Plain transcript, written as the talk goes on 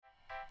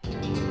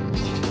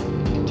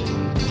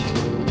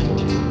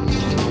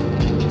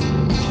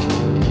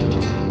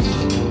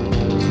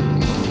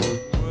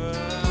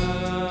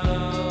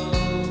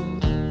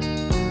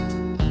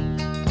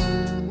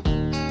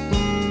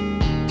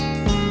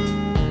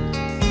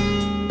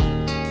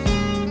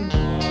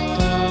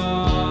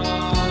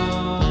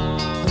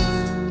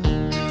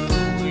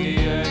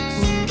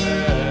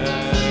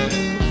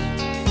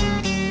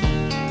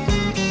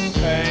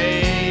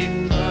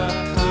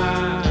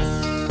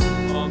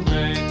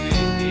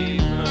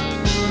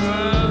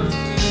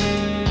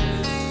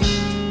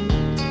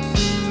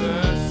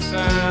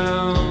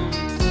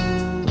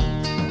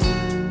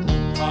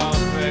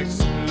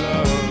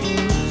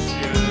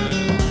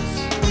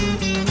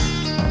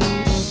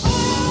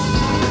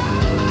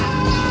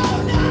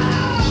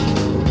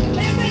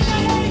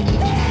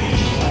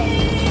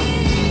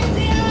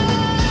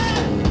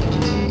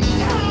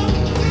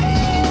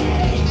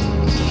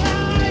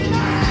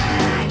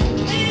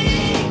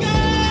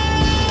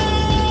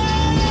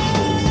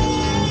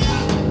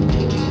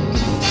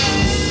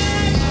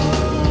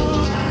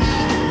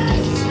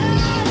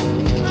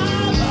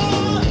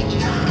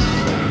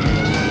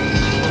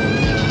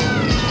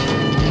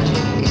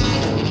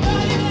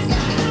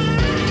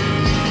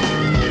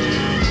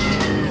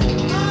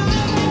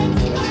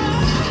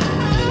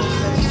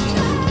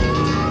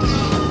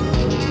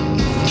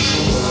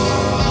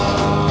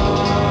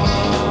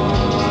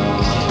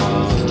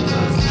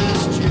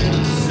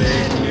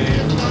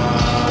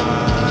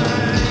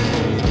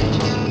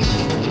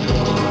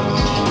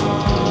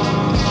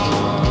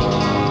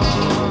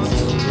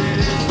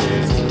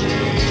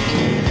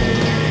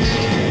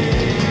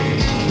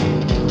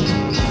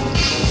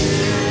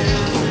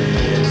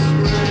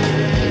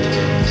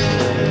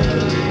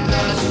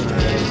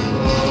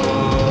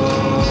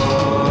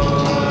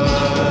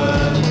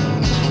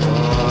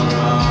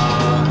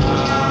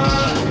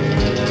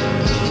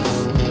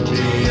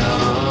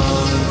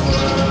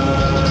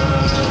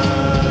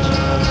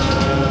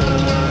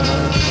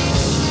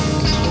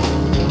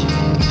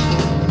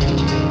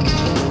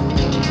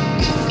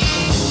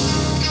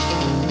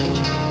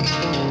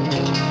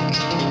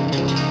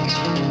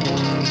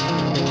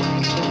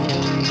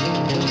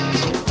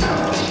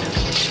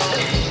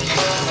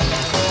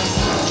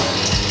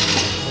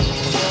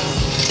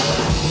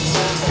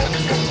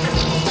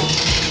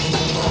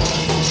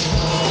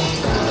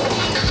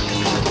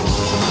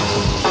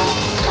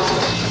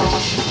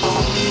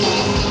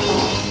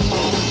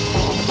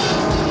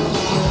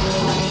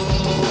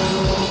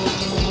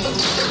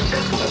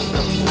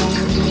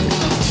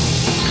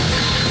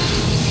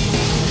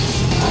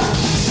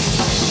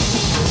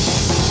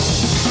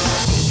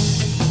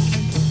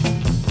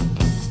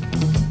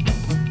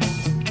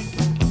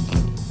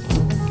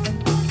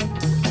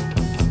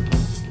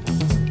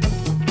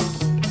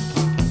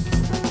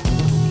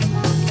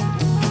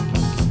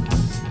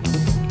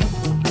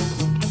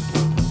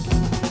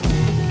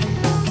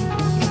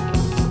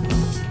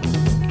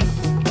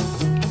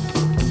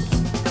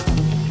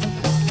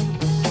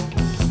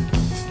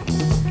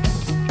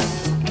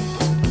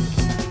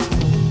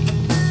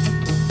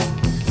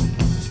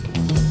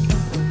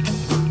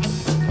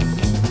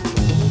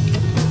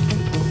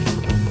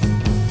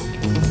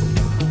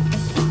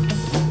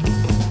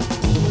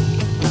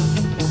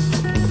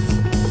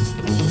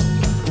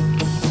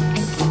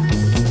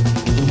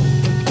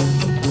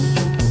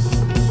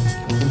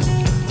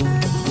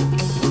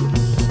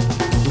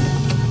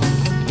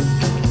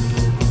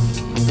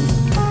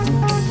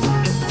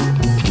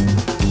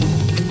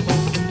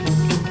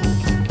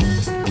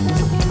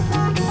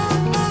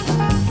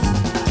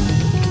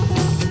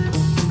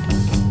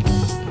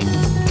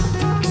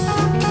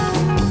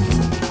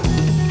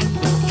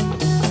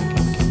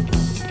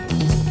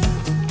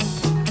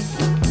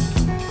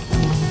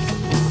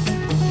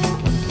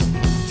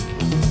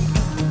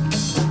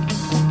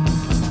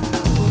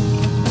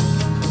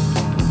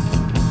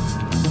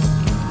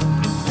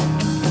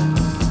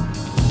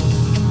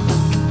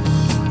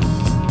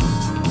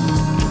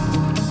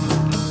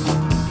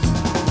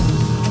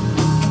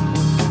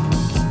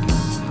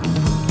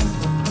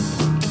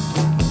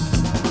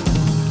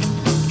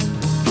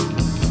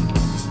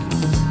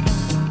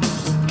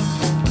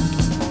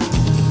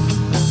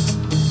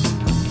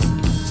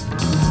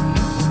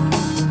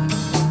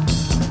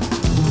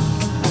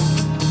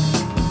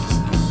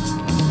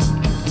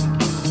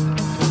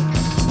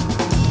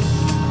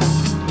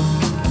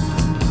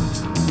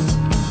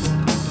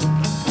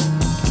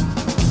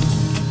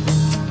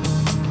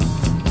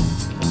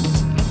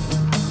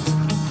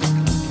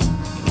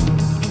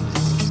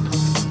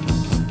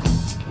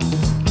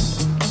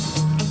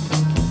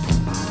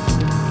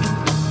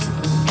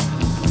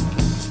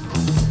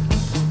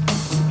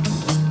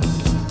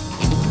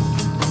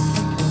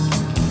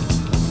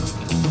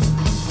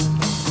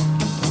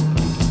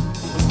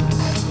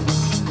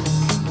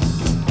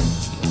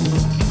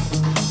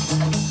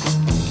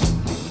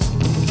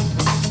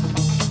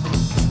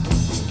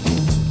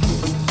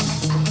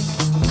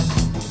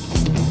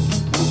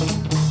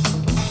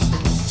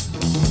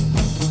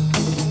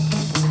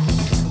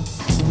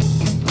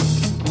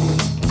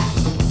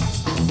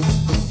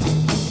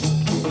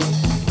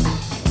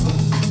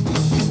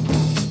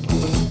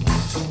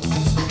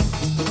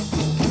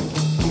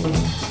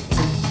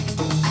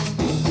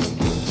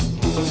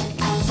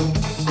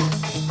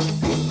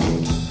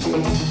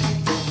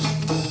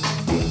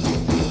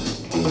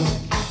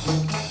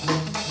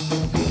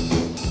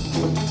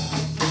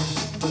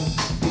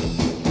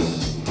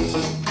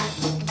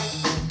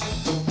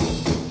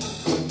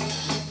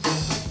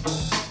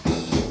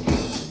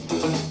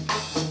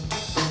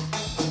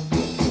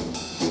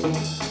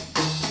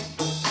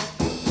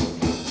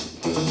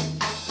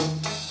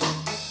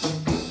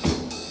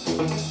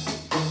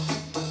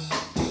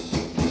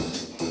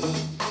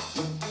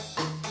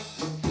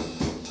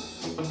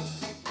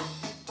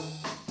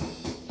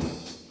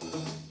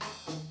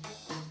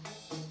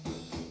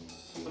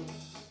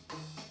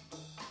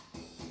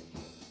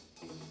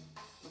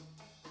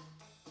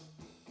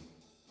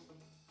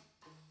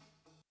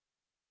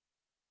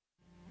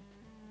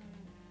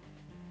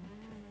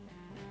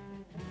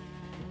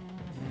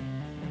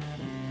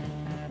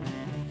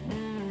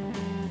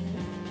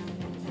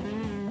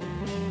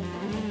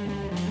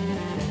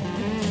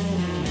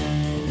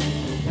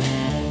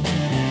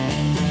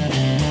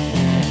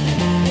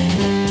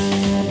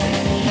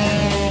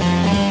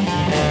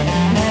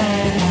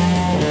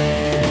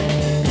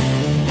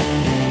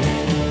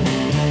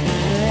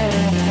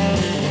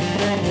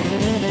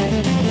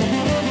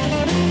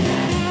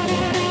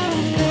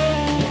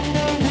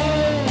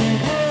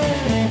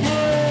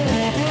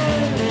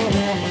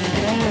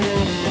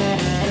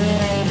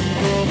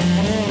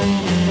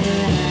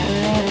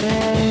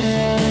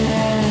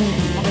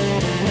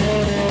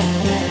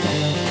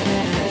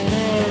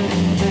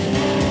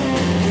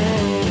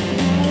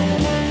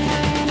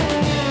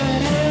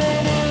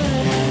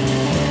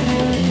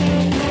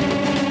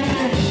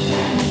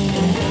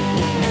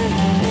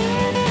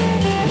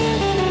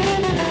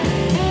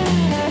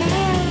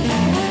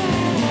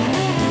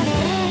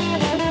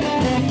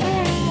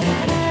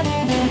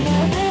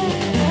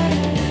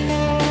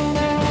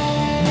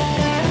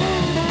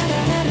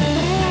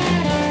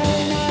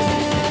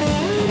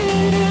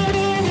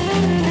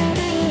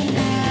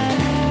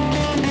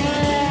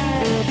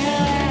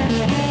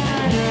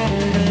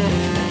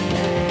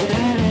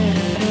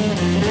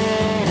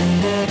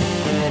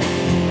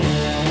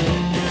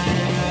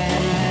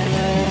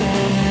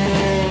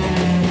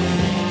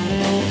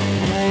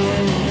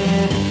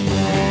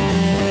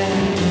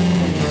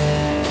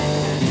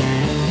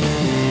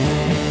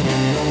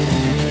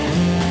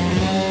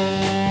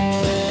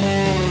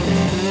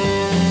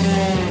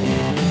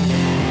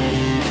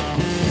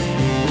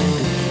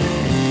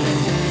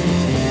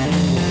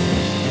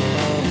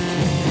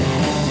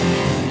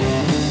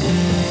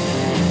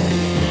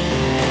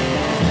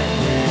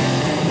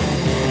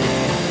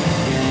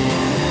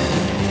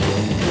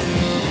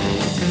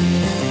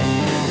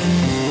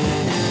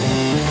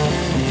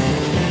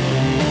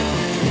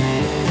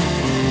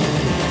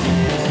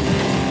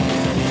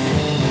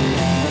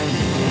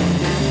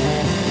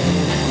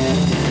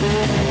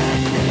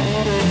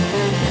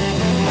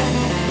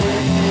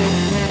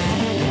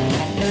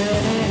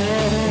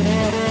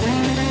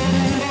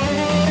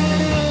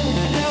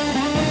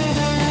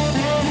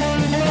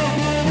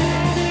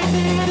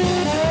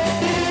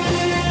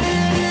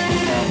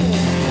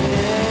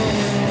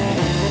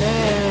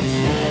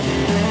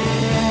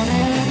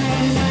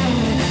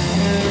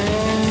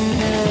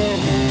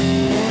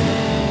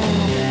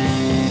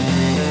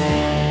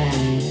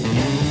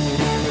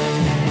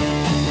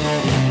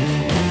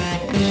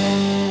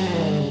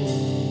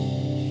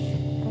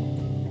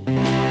Name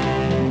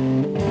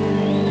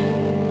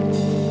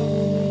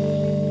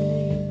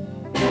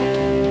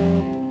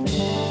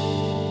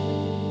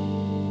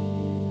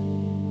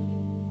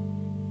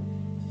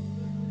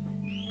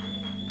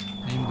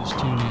of this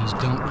tune is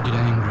Don't Get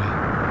Angry.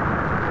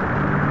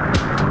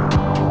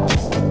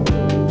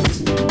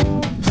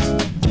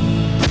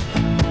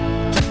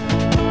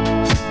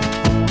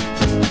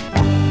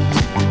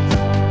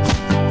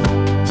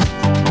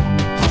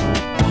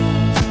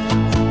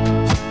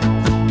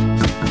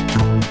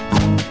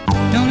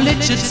 Don't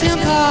let your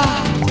temper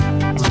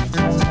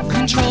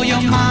control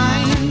your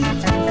mind.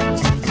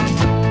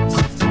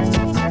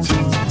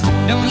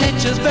 Don't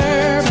let your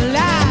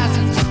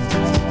verbalizing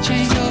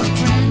change your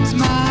friend's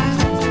mind.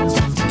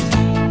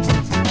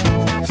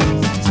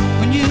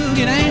 When you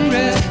get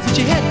angry, put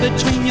your head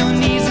between your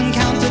knees and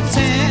count to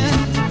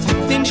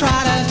 10. Then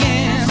try it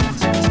again,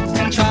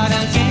 and try it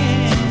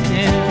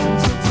again.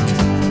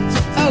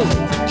 Oh,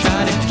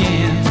 try it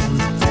again.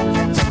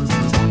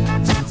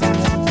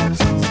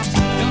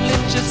 Don't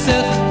let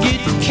yourself get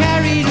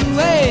carried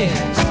away,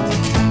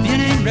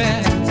 being angry.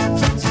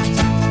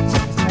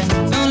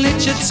 Don't let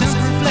your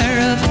temper flare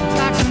up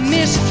like a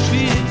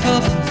mistreated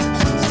pup.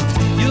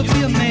 You'll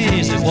be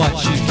amazed at what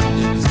you can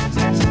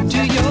do to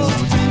your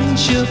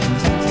friendship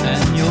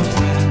and your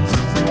friends.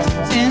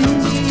 In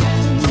the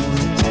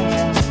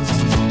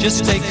end, just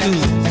stay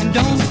cool and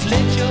don't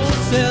let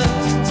yourself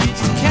get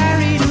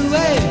carried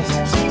away,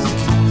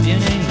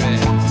 being angry.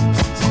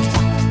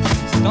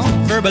 Don't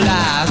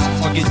verbalize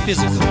or get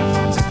physical.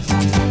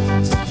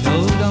 No,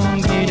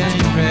 don't get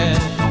angry.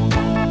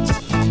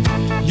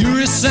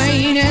 You're as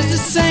sane as the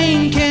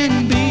sane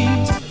can be,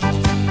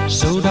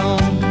 so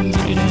don't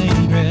get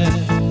angry.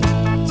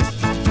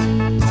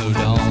 No,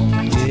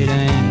 don't get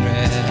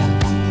angry.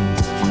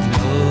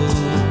 No,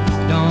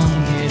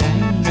 don't get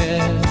angry.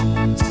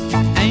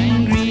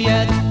 Angry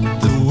at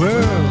the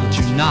world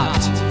you're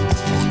not,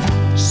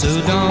 so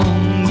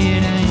don't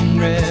get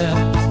angry.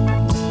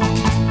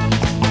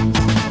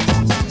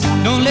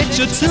 Don't let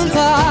your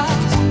temper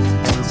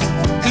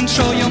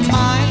control your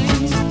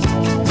mind.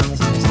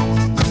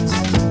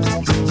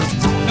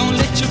 Don't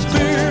let your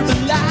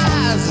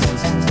verbalize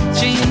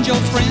change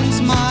your friend's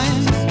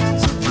mind.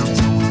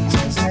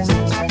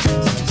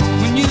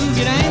 When you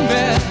get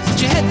angry,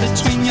 put your head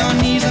between your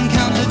knees and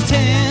count to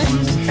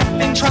 10.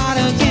 Then try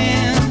it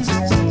again,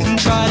 and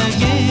try it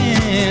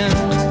again.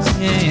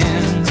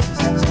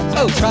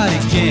 Oh, try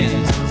it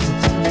again.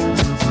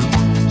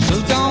 So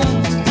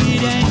don't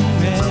get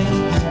angry.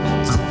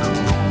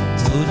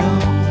 Oh,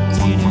 don't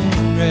get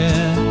angry.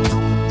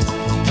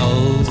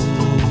 Oh,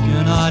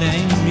 you're not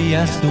angry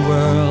at the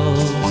world,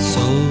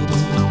 so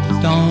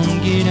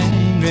don't get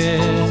angry.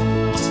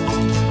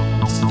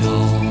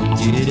 Don't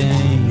get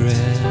angry.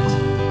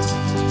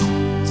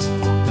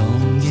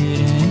 Don't get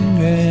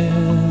angry.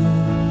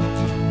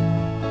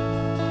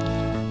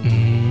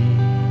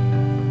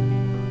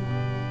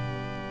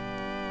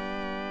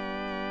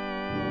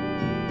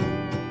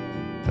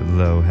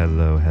 Hello,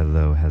 hello,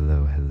 hello,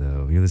 hello,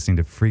 hello. You're listening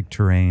to Freak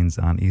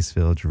Terrains on East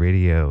Village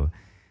Radio.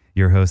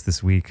 Your hosts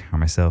this week are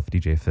myself,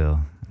 DJ Phil,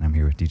 and I'm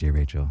here with DJ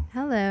Rachel.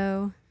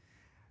 Hello.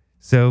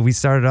 So we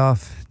started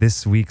off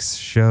this week's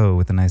show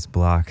with a nice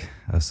block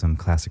of some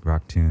classic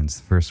rock tunes.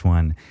 The first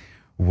one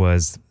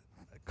was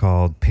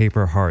called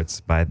Paper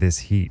Hearts by This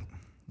Heat.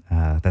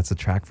 That's a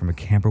track from a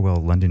Camberwell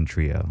London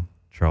trio,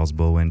 Charles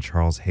Bowen,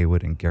 Charles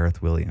Haywood, and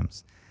Gareth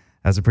Williams.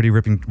 That's a pretty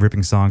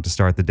ripping song to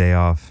start the day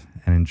off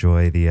and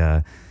enjoy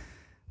the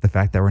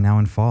fact that we're now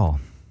in fall.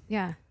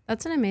 Yeah,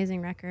 that's an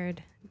amazing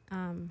record.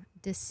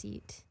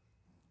 Deceit.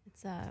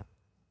 It's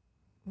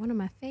one of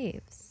my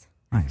faves.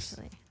 Nice.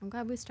 Actually. I'm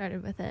glad we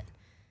started with it.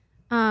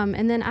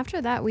 And then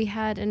after that, we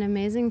had an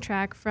amazing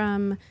track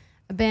from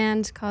a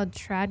band called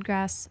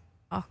Tradgrass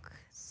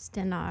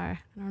Okstenar. I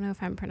don't know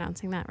if I'm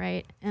pronouncing that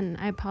right. And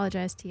I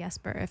apologize to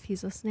Jesper if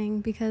he's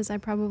listening, because I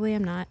probably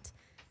am not.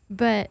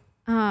 But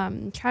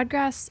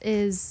Tradgrass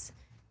is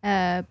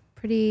a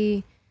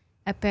pretty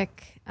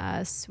epic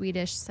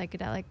Swedish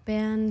psychedelic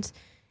band.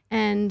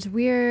 And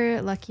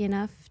we're lucky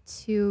enough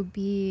to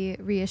be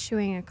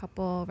reissuing a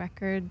couple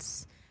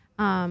records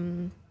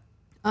on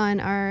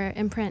our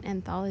imprint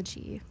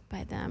anthology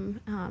by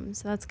them.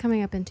 So that's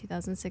coming up in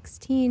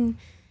 2016,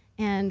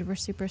 and we're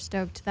super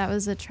stoked. That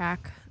was a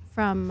track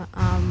from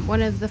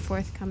one of the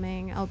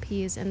forthcoming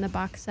LPs in the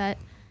box set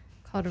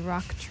called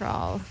Rock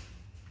Troll.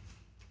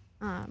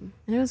 And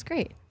it was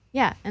great.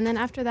 Yeah, and then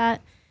after that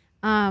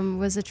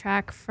was a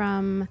track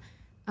from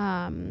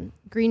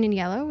Green and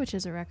Yellow, which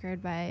is a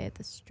record by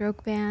the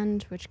Stroke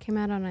Band, which came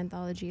out on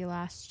anthology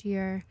last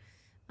year.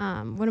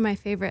 One of my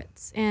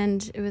favorites,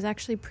 and it was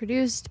actually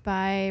produced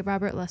by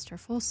Robert Lester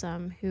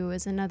Folsom, who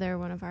is another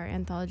one of our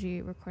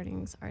anthology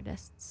recordings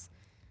artists.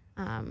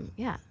 So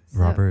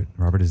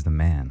Robert is the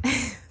man.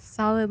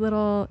 Solid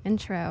little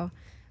intro.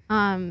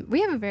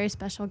 We have a very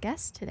special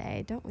guest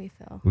today, don't we,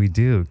 Phil? We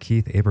do.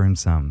 Keith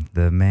Abrahamsson,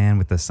 the man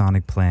with the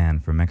sonic plan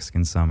for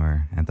Mexican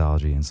Summer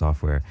Anthology and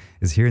Software,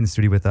 is here in the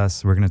studio with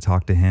us. We're going to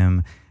talk to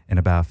him in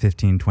about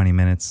 15, 20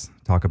 minutes,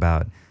 talk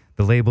about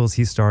the labels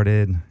he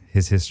started,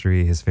 his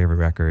history, his favorite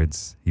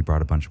records. He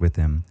brought a bunch with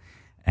him,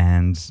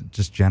 and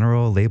just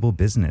general label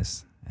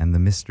business and the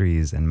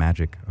mysteries and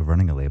magic of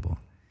running a label.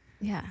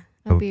 Yeah,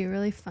 it'll be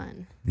really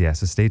fun. Yeah,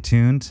 so stay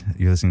tuned.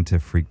 You're listening to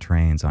Freak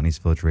Trains on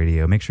East Village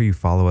Radio. Make sure you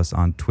follow us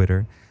on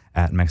Twitter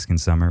at Mexican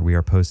Summer. We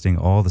are posting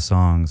all the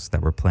songs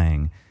that we're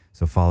playing,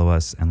 so follow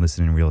us and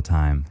listen in real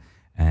time.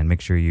 And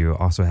make sure you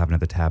also have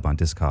another tab on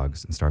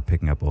Discogs and start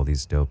picking up all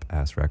these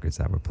dope-ass records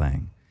that we're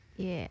playing.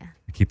 Yeah.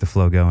 Keep the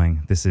flow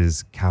going. This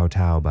is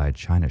Kowtow by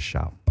China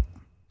Shop.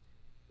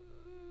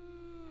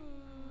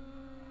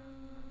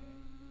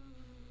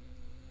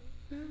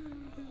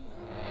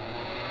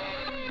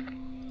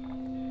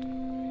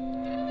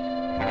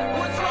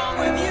 What's wrong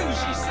with you,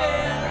 she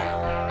said.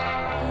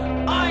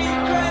 Are you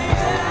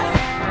crazy?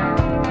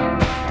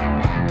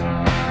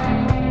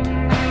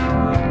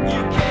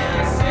 You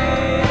can't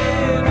say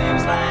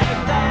things like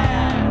that.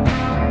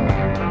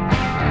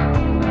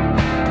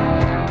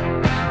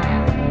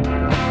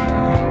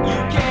 You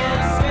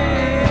can't say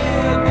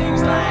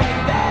things like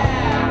that.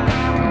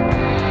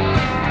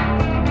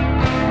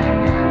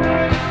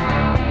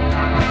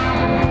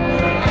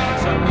 Her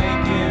are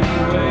making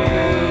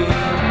way.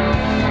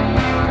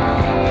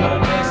 Her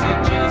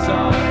messages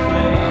are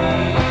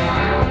plain.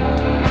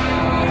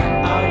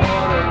 I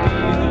wanna be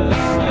her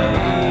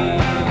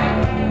slave.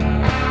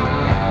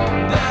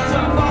 There's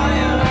a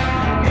fire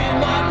in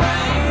my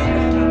brain.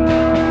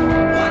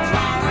 What's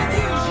wrong with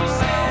you, she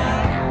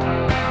said.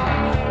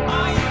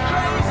 Are you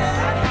crazy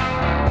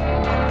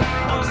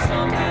or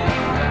something?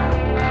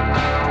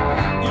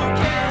 You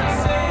can't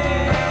say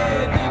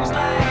things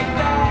like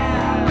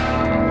that.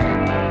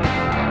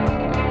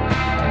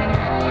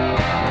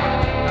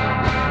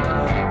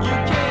 You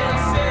can't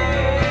say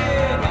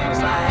things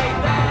like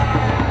that.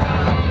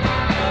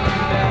 And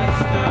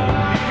that's the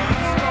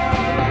least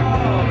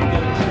of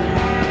the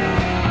truth.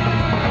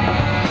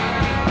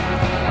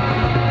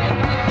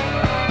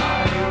 I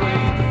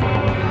wait for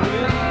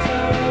winter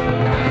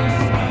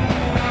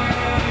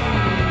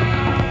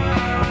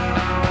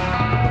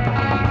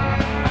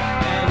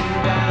and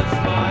as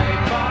my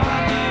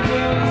body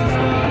wills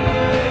the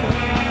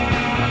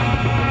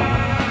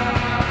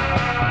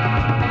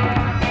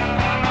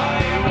I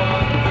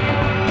want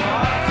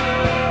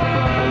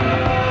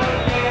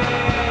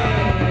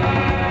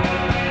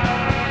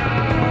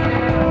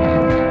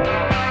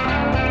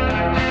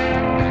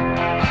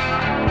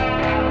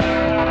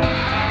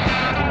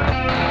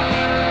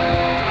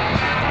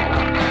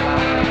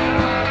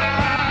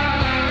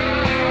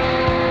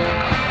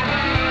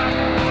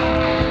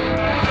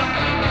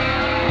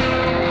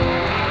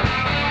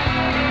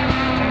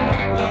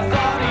the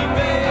thought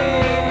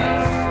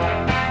evades,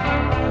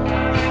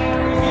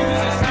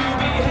 refuses to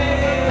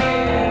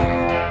behave.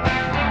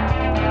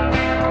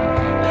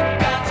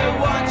 Got to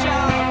watch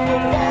out for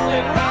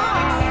falling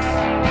rocks.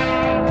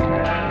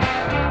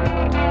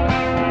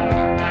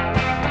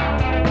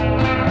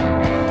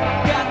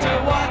 Got to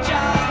watch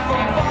out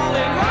for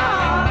falling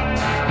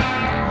rocks.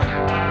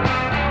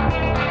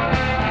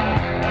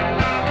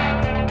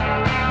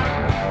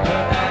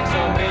 Her acts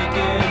are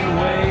making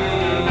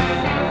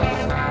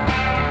waves.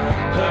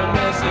 Her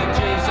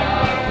messages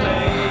are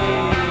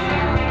plain.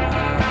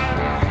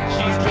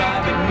 She's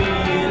driving me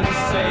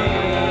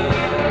insane.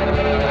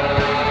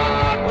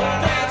 Well,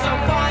 there's a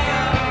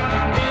fire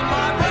in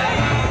my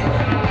brain,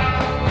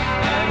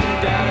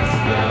 and as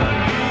the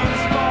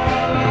leaves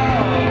fall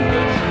off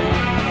the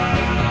tree,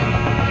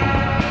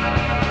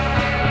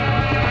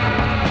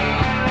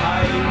 I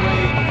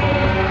wait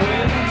for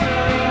winter to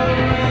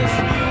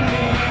rescue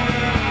me.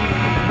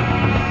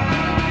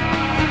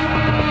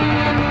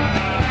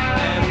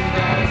 And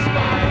as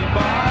my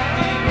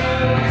body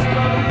wills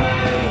from the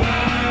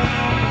heat,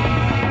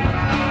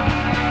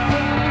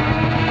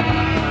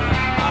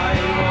 I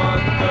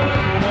want the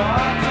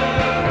water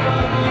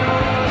from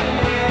your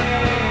lake.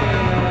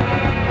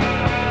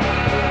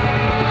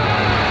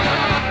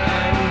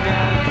 And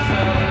as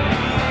the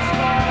leaves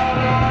fall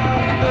off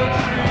the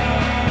tree,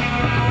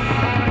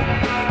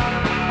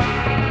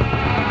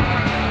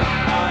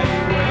 I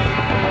wait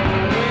for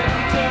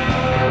winter to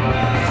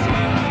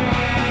rescue me.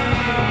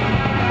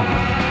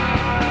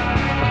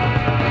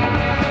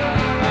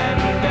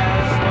 And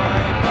as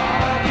my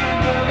body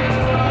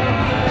burns from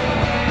the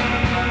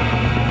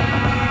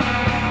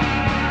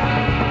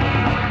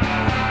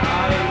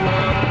I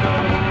want the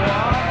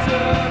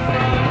water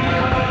from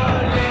your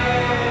lips.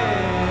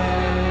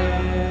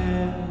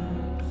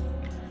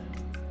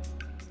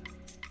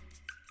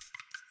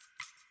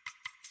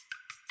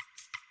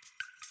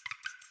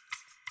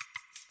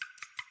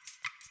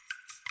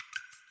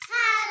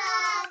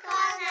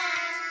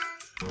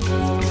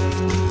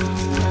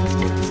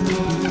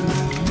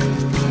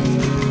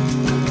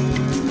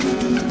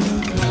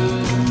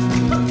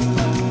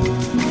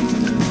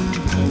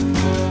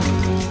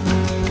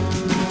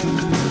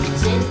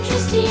 It's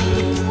interesting,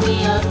 we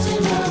ought to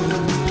know.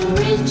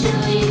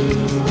 Originally,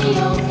 we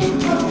all came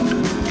from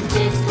the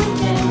text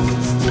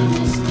contests to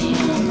this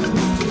field.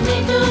 To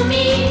make a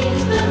me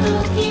the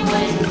Milky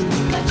Way,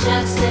 like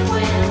Jack said,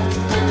 well,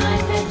 and I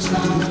fetch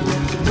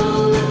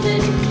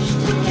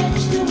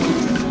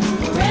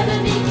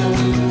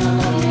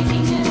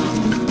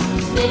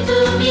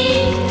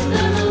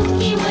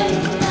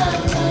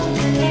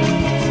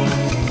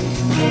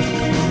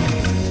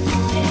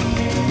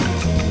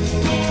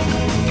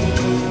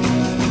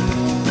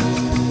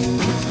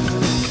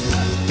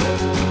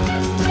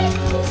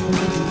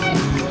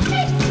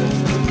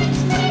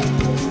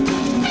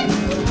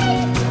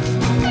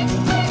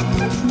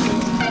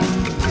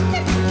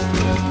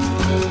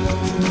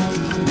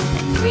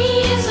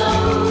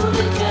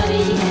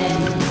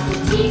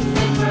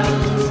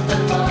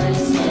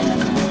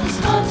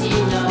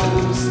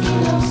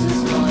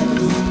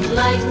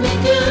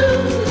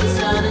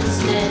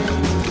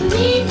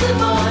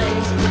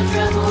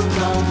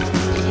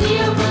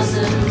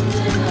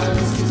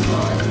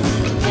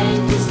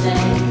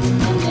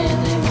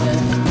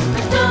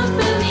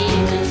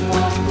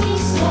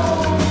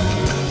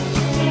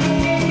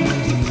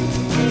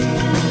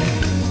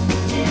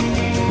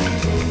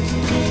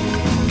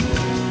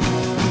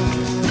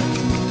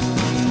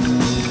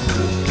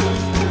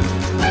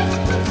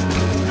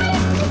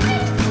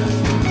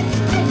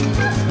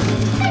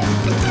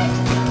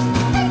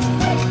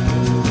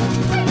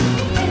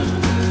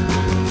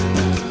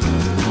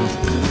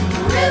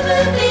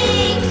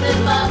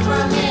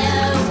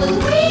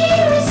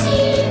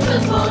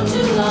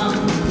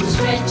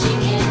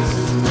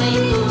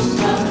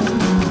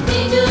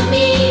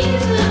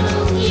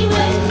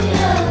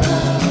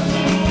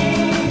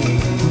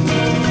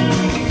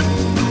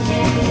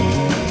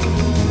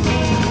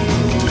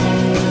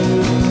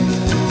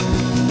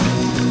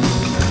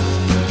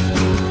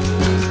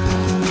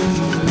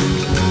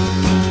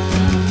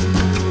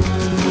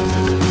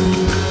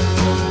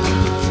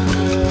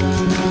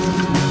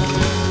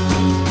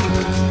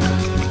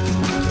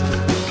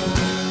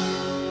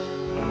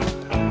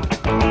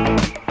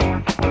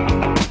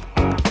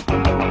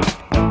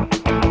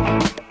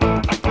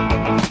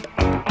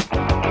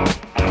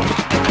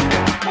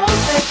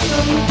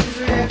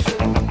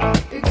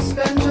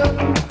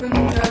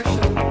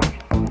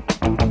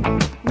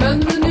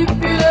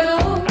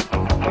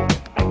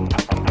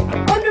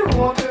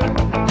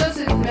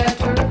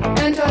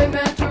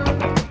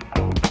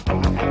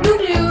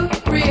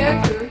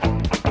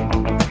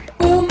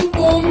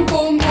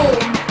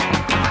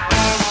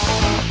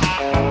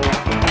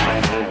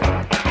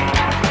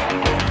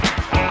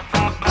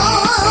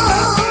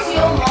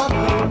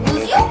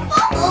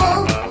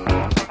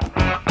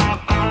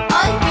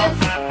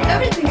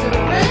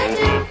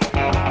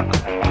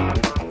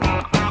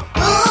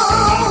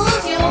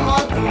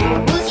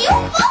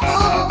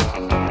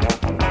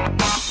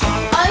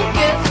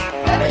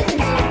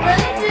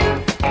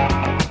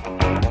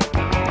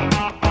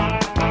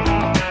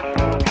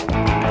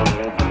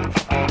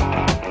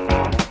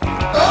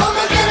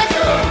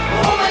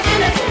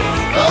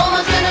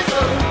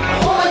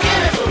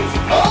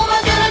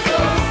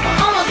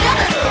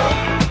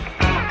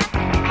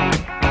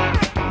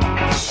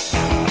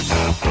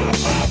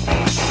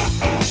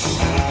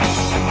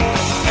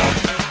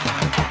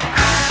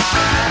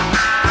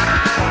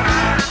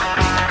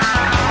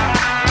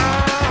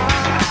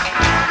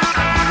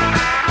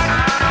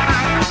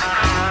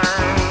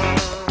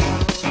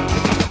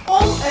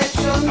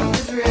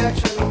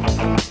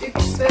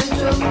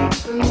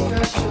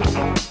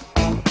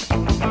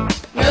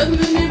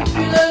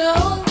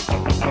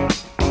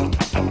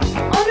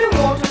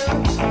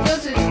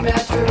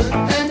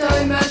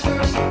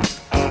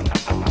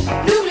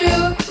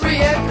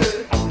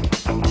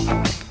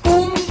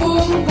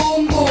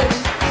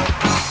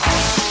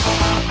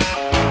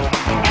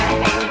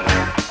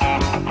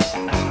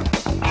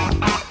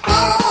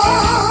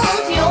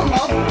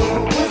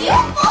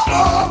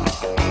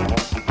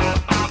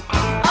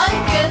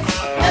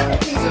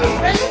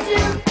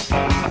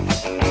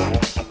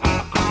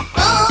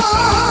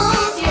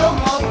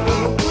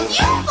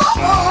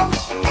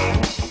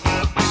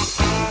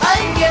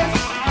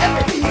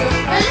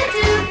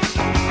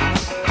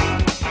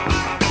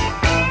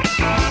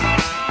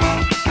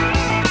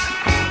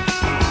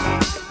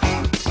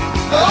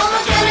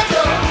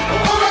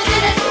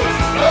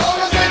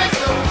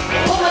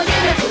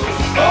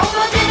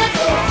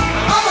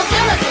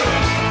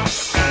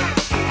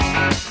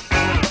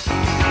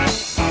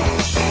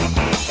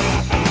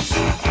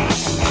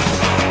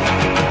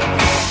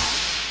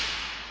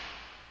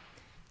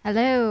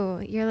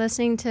You're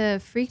listening to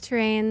Freak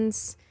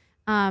Terrains,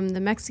 the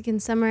Mexican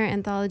Summer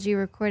Anthology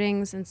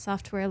Recordings and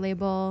Software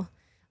Label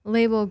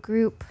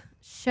Group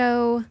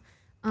show.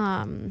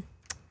 Yeah,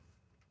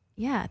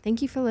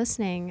 thank you for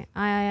listening.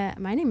 My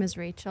name is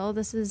Rachel.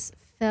 This is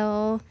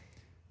Phil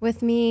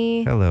with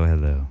me. Hello,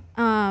 hello.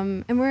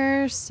 And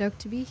we're stoked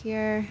to be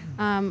here.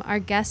 Our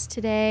guest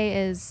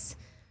today is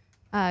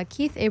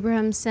Keith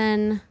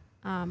Abrahamsson,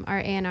 our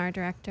A&R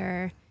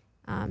director.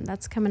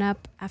 That's coming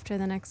up after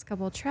the next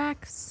couple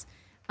tracks.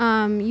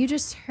 You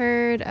just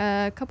heard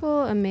a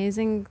couple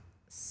amazing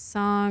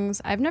songs.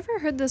 I've never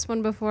heard this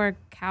one before,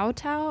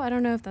 Kowtow. I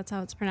don't know if that's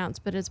how it's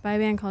pronounced, but it's by a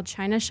band called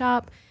China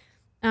Shop.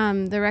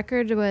 The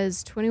record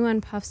was 21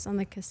 Puffs on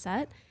the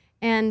cassette,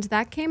 and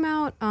that came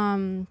out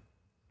on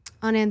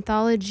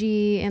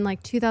Anthology in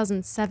like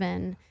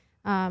 2007.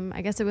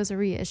 I guess it was a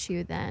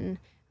reissue then.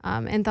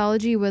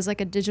 Anthology was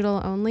like a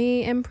digital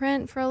only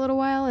imprint for a little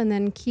while, and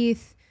then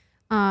Keith,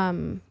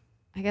 I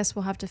guess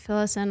we'll have to fill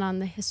us in on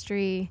the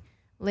history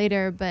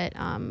later, but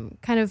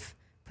kind of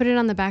put it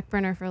on the back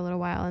burner for a little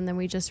while, and then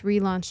we just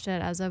relaunched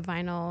it as a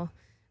vinyl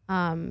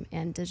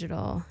and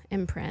digital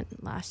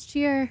imprint last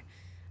year.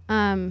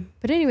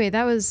 But anyway,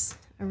 that was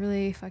a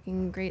really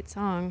fucking great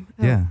song.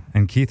 Oh. Yeah,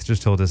 and Keith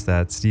just told us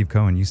that Steve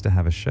Cohen used to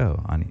have a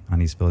show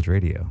on East Village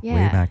Radio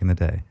way back in the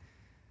day.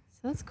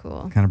 So that's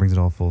cool. Kind of brings it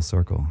all full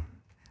circle.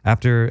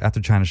 After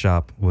China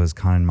Shop was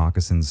Conan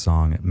Moccason's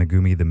song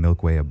Megumi the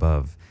Milkway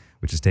Above,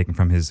 which is taken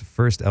from his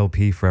first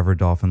LP, Forever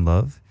Dolphin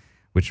Love,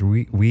 which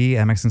we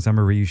at Mexican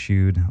Summer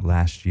reissued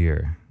last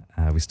year.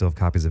 We still have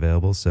copies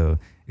available, so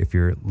if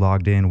you're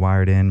logged in,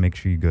 wired in, make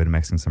sure you go to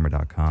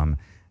mexicansummer.com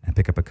and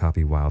pick up a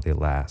copy while they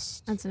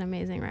last. That's an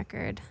amazing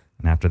record.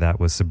 And after that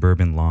was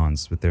Suburban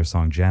Lawns with their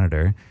song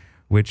Janitor,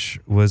 which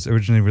was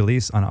originally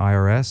released on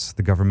IRS,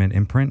 the government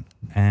imprint,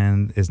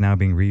 and is now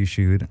being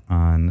reissued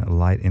on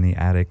Light in the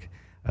Attic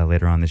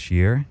later on this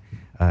year.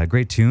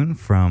 Great tune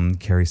from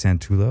Carrie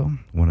Santulo,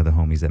 one of the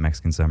homies at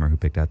Mexican Summer who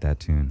picked out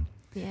that tune.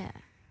 Yeah.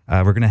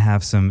 We're going to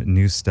have some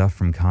new stuff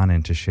from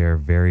Conan to share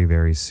very,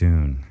 very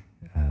soon.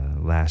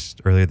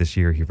 Earlier this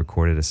year, he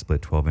recorded a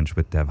split 12-inch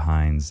with Dev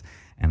Hines,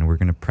 and we're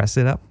going to press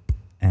it up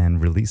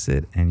and release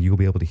it, and you'll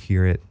be able to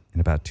hear it in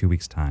about 2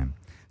 weeks' time.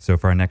 So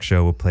for our next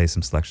show, we'll play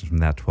some selections from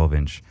that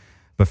 12-inch.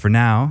 But for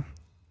now,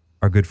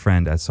 our good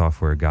friend at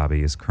Software,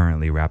 Gabi, is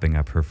currently wrapping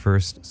up her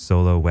first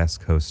solo West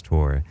Coast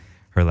tour.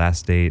 Her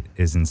last date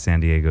is in San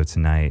Diego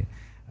tonight.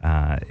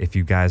 If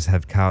you guys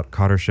have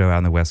caught her show out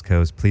on the West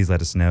Coast, please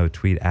let us know.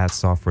 Tweet at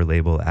Software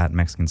Label, at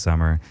Mexican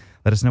Summer.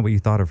 Let us know what you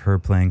thought of her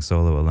playing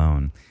solo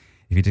alone.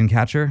 If you didn't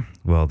catch her,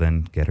 well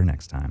then, get her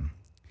next time.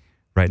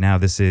 Right now,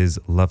 this is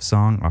Love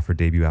Song off her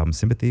debut album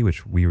Sympathy,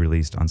 which we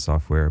released on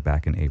Software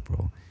back in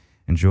April.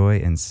 Enjoy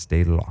and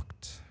stay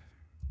locked.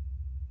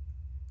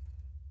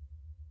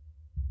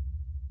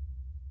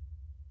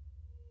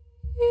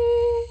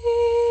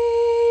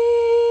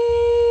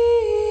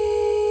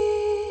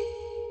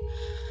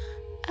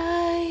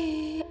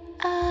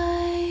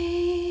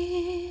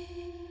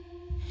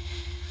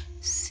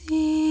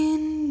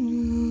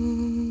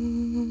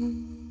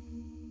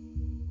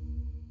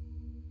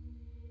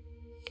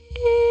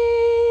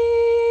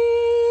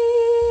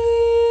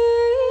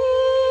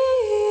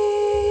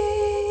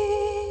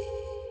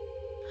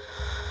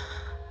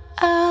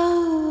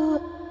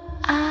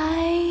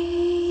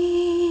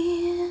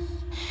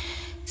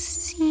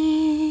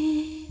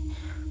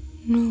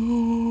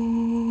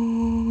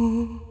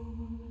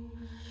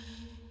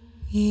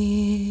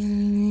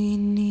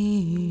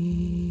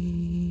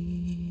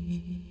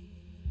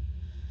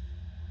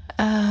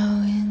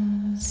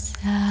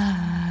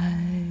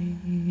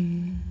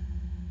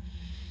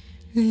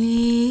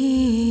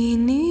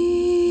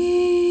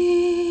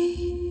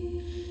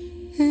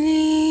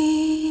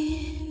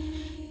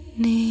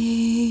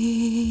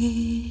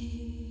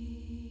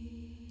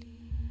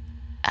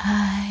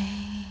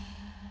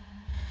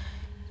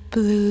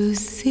 Blue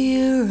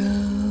zero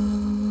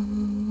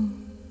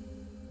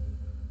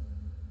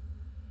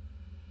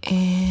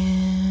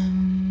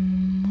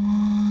in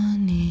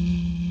morning.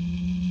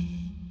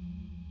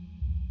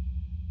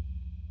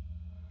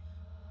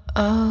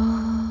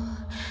 Oh,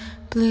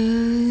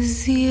 blue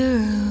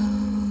zero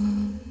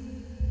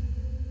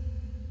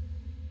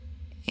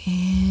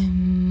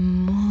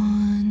in morning.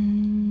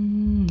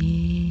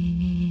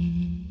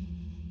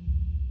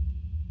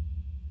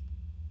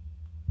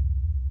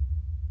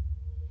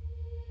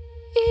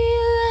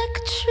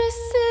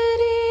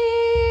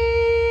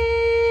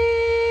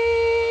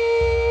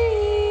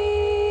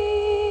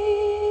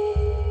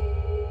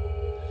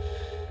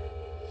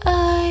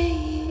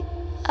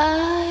 I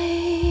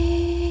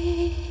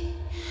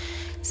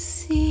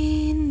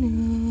see new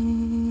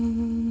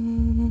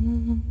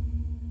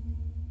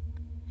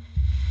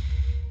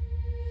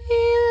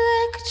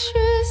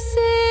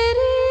electricity.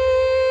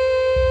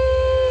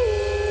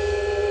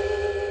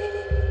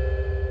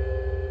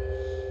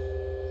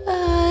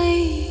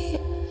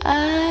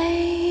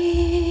 I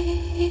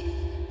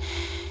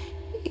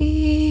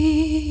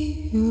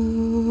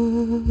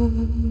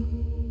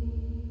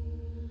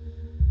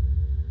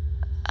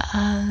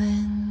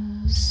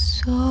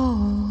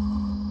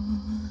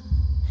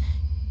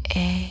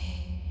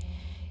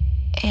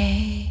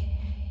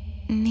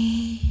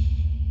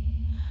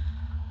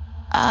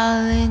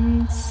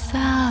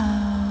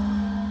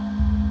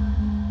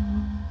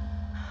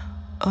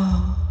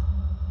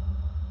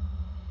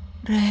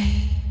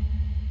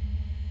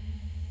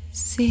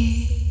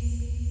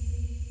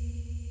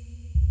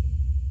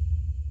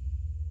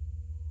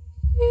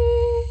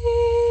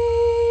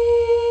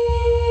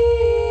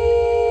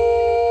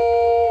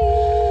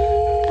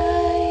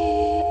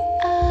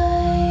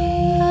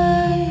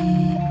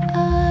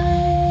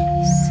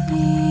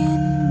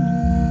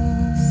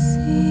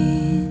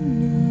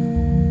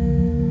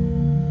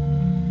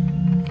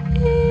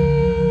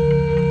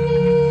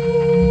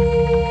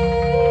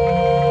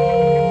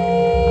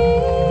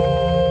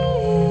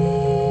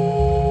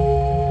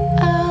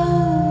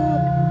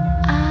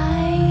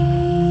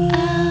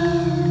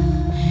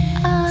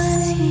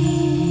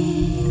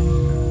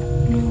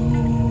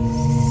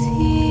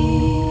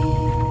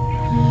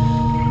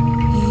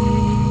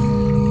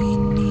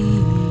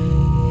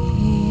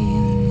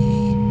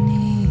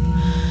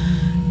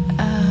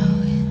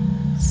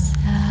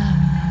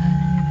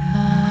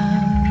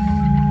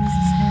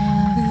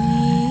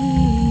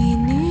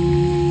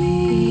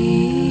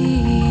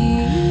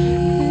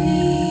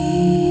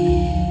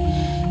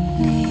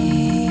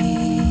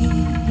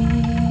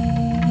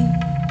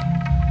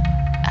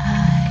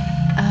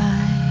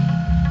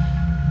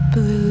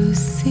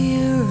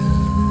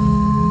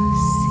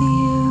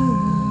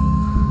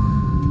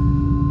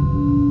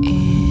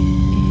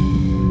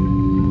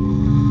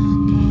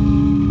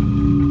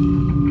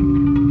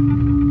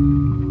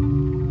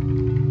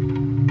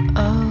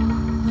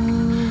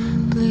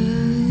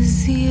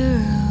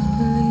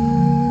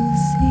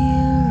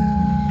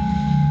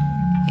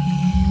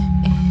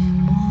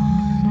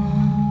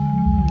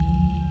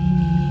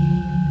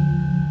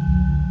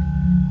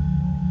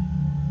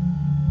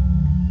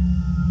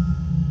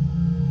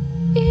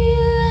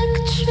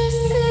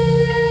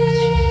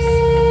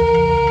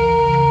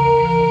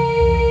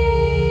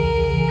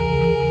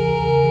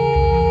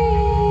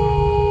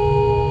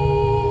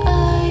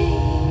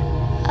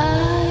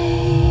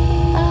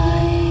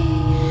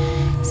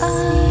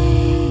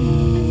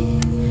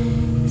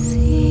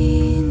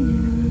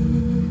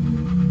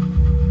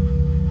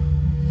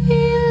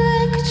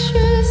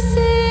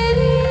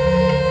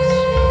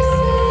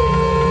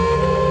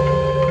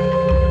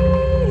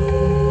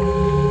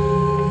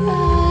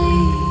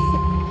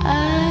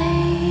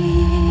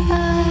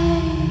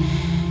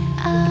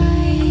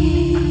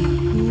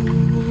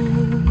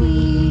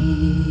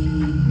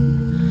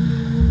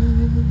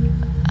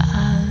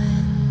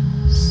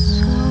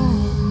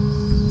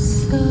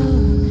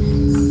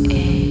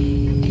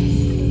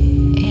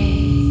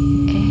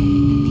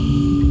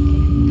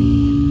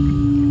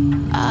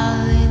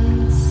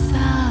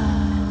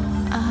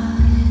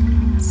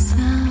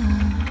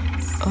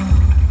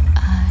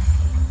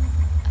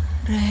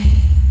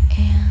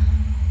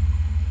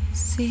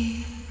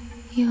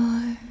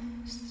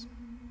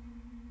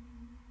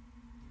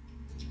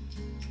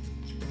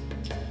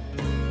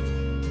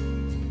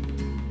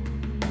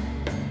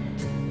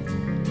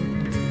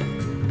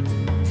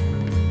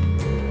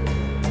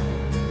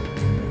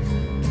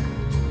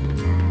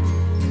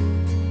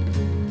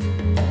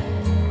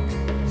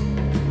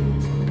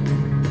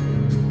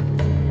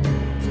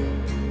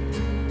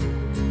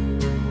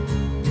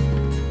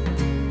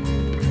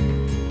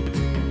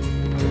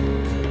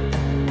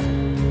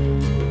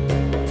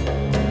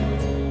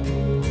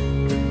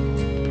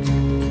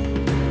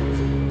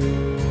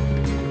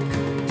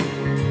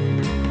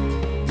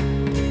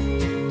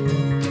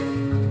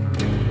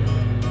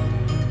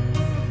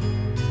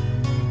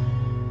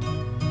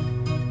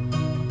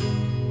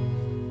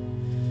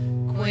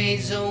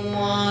always a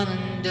one,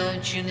 and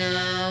don't you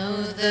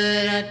know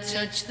that I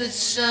touch the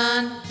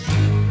sun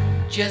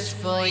just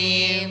for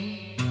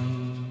you,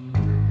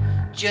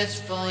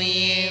 just for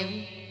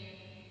you.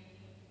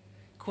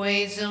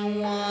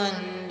 Quasar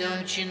one,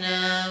 don't you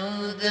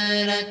know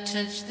that I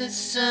touch the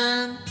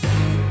sun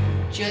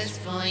just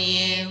for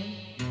you,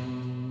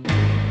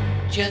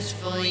 just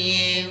for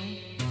you.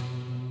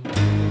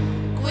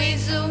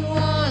 Quasar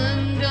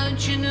one,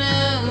 don't you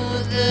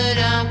know that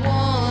I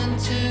want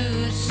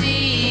to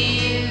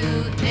see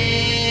you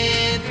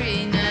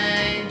every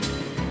night.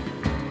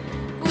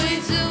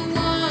 Quasar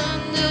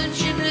one, don't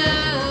you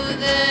know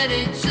that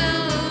it's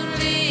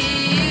only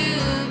you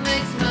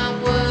makes my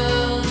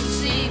world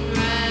seem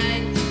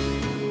right.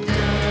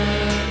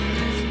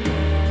 Darkness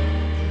bright.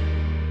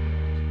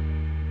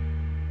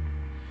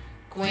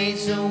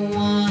 Quasar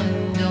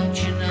one, don't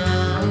you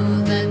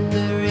know that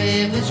the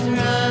rivers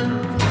run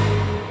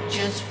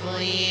just for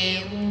you,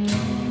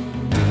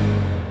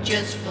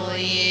 just for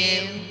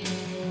you.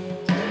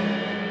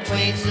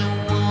 Quasar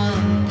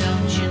one,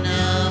 don't you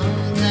know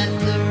that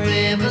the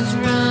rivers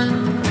run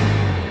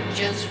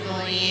just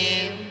for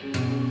you,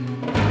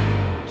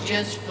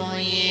 just for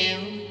you.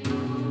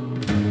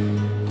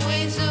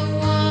 Quasar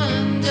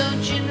one,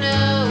 don't you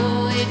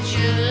know it's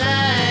your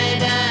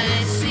light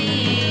I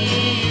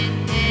see in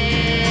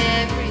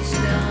every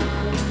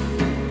star.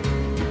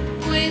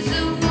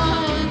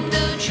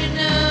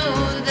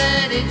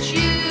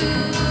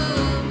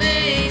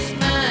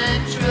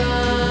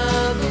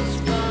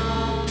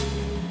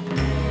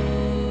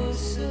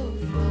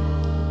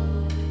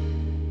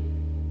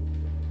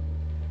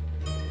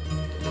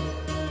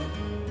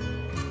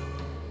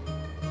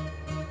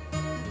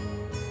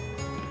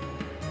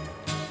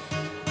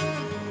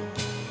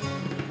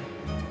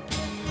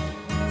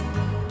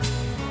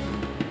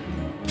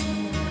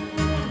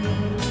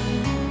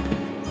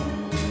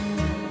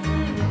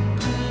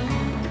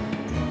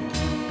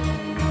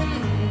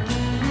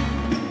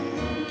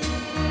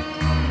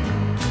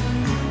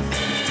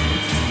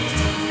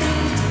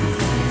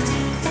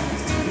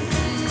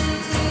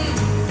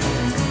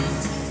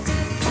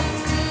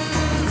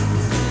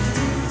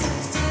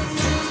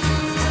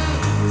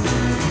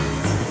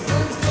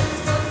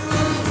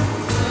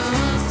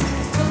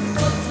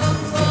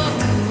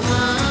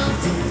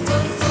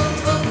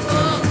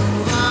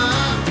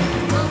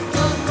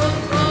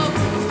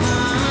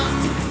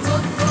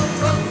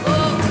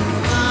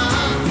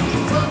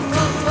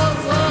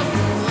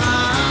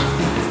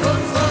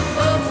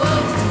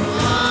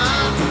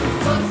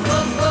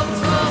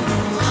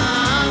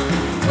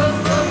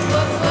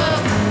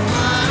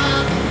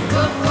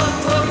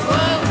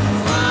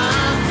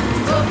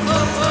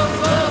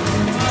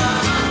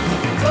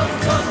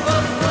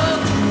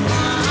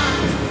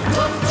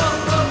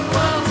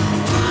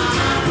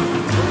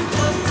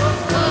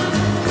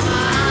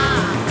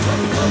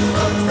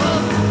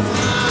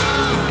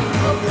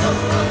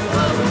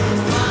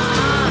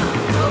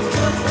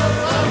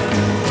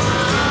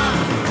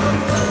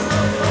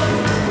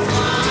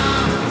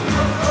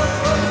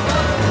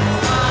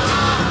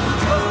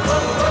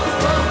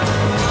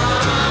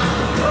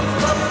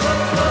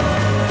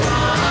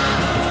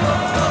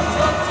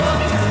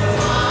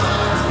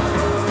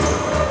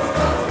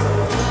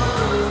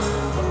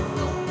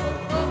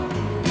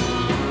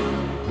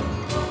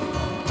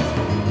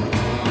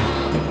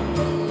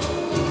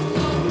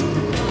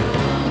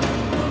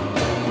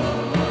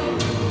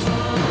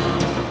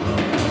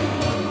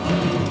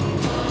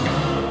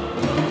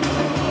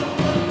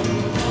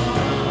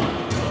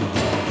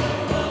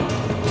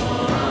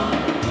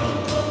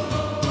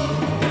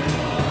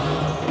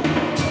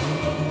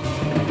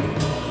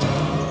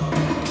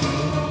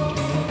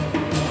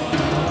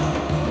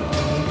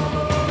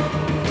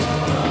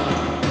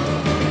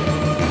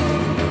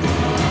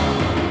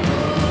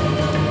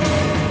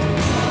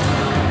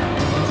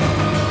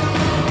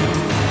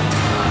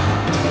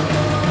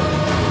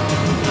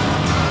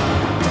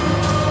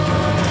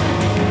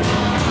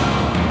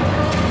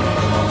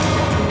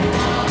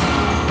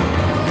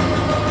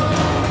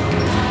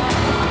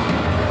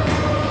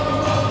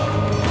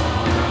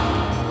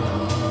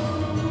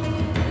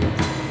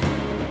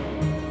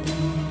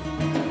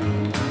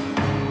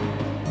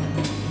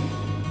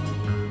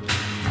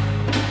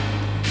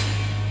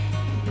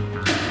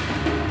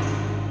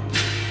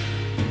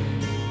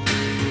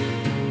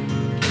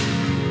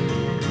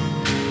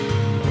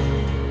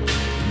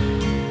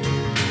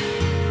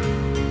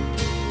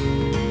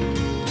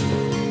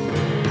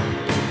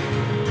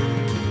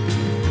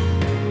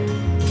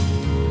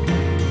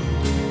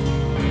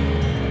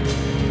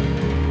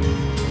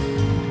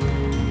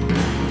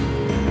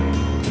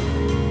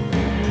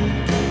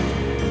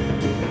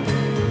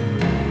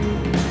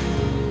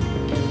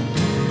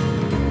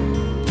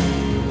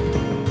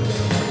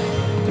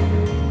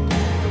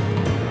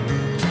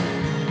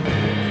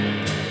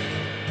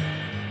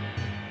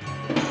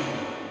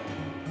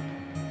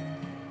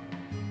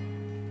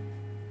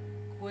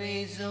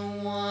 Ways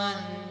of one,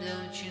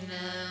 don't you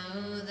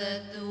know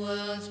that the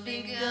world's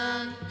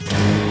begun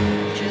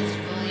just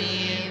for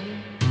you,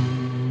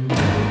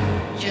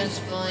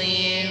 just for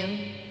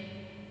you.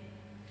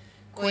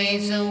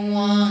 Ways of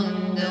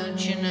one,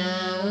 don't you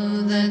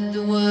know that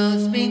the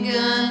world's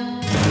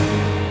begun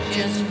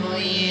just for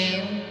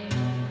you,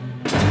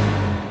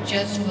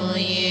 just for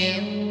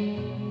you.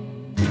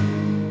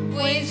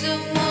 Ways of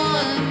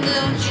one,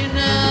 don't you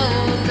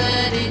know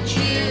that it's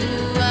you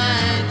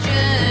I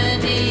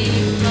journey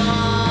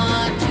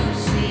far to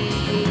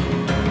see.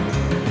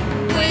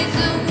 Ways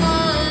of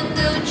one,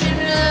 don't you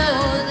know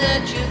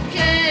that you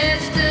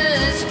cast a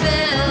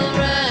spell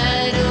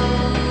right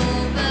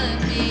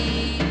over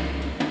me.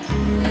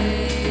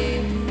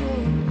 Wait for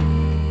me.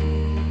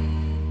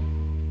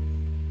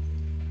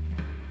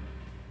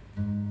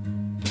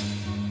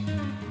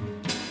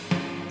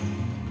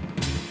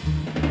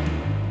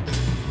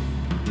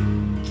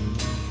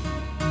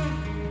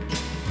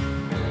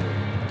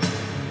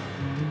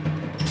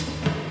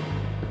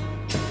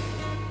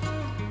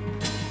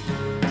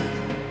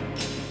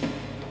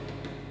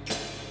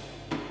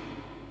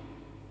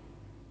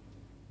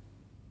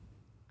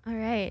 All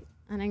right,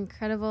 an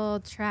incredible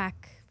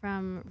track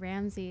from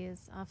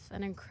Ramses off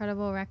an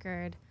incredible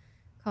record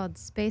called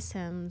Space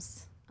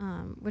Hymns,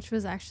 which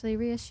was actually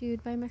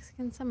reissued by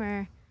Mexican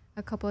Summer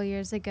a couple of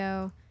years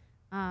ago.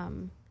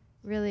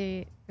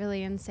 Really,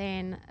 really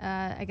insane.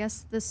 I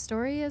guess the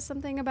story is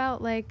something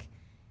about like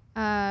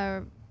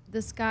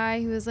this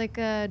guy who was like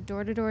a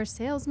door-to-door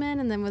salesman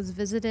and then was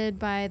visited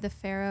by the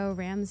pharaoh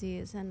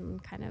Ramses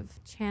and kind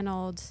of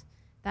channeled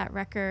that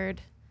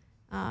record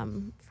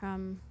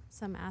from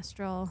some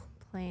astral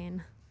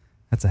plane.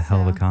 That's a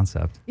hell of a So-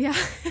 concept. Yeah.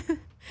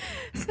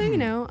 So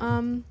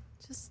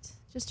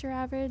just your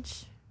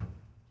average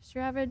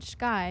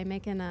guy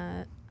making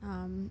a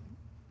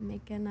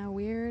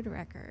weird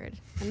record,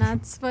 and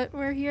that's what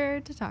we're here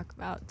to talk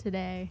about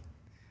today.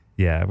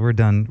 Yeah, we're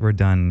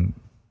done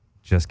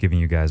just giving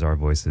you guys our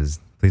voices.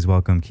 Please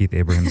welcome Keith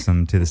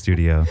Abrahamsson to the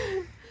studio.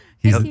 Hey,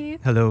 He's-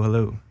 Keith.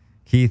 Hello.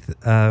 Keith,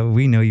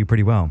 we know you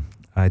pretty well.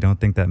 I don't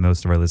think that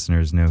most of our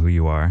listeners know who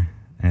you are.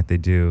 And if they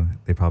do,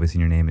 they've probably seen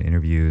your name in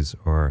interviews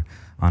or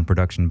on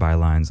production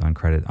bylines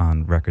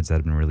on records that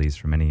have been released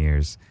for many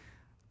years.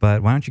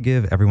 But why don't you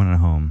give everyone at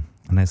home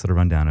a nice little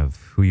rundown of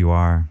who you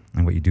are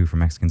and what you do for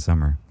Mexican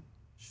Summer?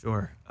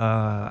 Sure.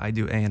 I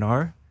do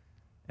A&R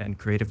and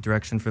creative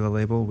direction for the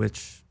label,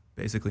 which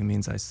basically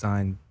means I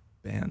sign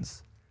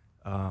bands.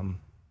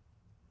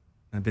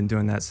 I've been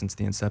doing that since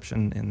the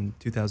inception in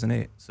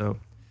 2008. So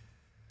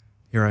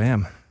here I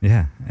am.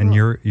 Yeah, and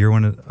Cool. you're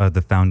one of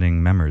the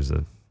founding members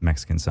of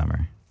Mexican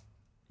Summer.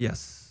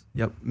 Yes.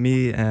 Yep.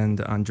 Me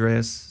and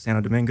Andreas Santo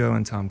Domingo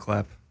and Tom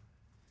Clapp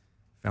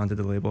founded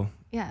the label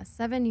Yeah,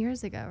 7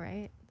 years ago,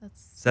 right?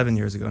 That's 7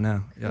 years ago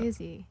now. Yep.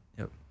 crazy.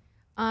 Yep.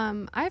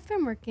 I've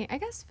been working. I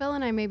guess Phil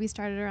and I maybe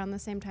started around the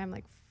same time,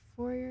 like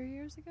 4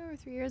 years ago or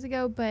 3 years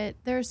ago. But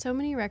there are so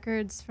many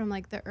records from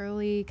like the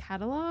early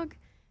catalog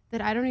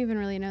that I don't even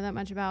really know that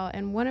much about.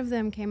 And one of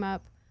them came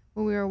up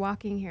when we were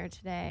walking here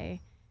today.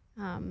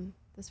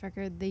 This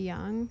record, The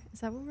Young.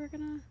 Is that what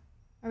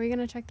are we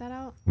gonna check that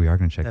out? We are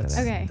going to check That's,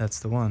 that out. Okay.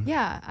 That's the one.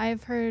 Yeah,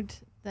 I've heard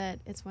that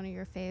it's one of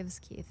your faves,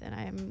 Keith, and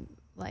I'm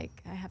like,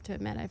 I have to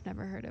admit, I've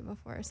never heard it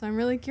before, so I'm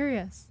really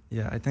curious.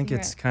 Yeah, I think Hear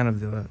it's it. kind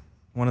of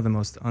one of the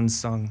most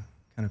unsung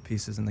kind of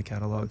pieces in the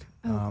catalog.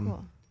 Oh,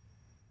 cool.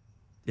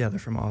 Yeah, they're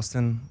from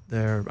Austin.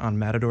 They're on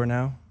Matador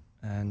now,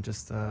 and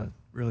just a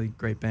really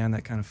great band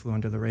that kind of flew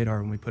under the radar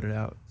when we put it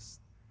out. It's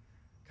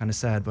kind of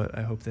sad, but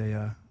I hope they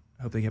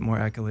get more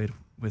accolade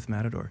with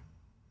Matador.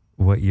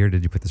 What year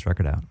did you put this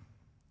record out?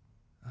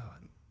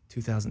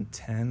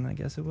 2010, I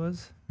guess it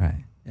was.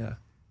 Right. Yeah.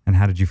 And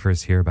how did you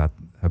first hear about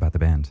the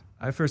band?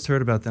 I first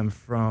heard about them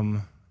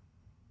from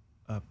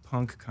a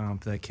punk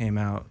comp that came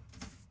out.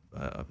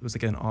 It was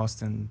like an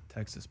Austin,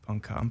 Texas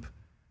punk comp,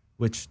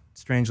 which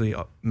strangely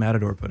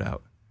Matador put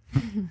out.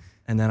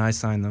 And then I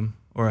signed them,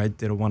 or I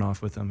did a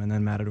one-off with them, and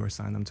then Matador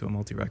signed them to a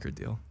multi-record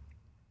deal.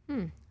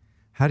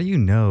 How do you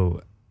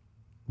know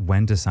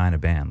when to sign a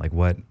band? Like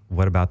what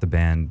about the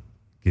band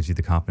gives you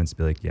the confidence to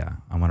be like, yeah,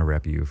 I want to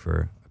rep you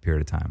for a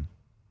period of time?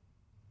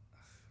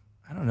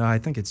 I don't know. I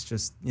think it's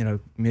just,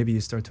 maybe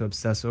you start to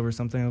obsess over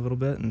something a little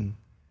bit, and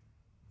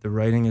the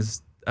writing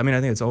is, I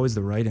think it's always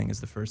the writing is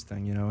the first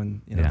thing,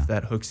 and Yeah. if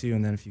that hooks you,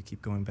 and then if you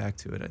keep going back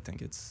to it, I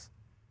think it's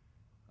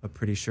a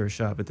pretty sure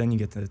shot. But then you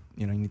get to,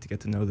 you need to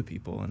get to know the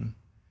people, and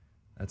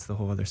that's the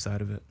whole other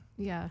side of it,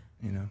 Yeah,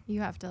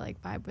 you have to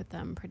like vibe with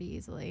them pretty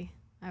easily,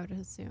 I would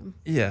assume.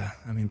 Yeah.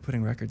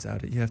 Putting records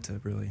out, you have to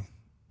really,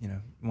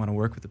 want to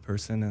work with the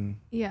person and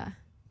Yeah.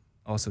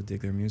 also dig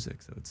their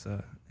music. So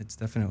it's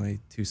definitely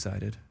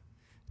two-sided.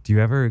 Do you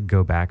ever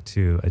go back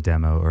to a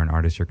demo or an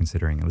artist you're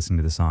considering and listen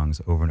to the songs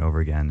over and over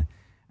again,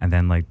 and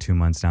then like 2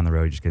 months down the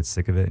road you just get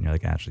sick of it and you're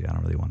like, actually, I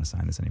don't really want to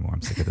sign this anymore.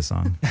 I'm sick of the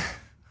song.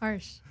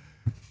 Harsh.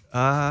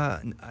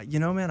 Man,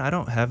 I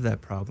don't have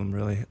that problem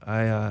really.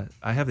 I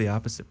have the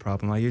opposite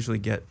problem. I usually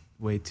get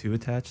way too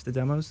attached to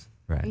demos.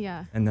 Right.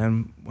 Yeah. And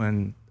then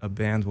when a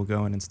band will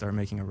go in and start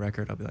making a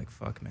record, I'll be like,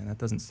 fuck, man, that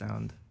doesn't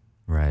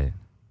Right.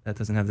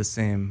 have the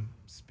same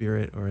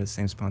spirit or the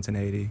same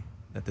spontaneity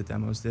that the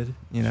demos did,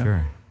 you know?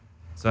 Sure.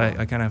 So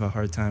I kind of have a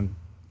hard time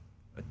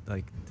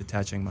like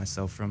detaching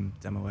myself from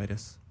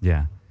demoitis.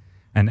 Yeah.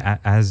 And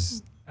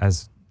as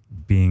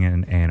being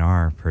an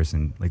A&R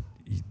person, like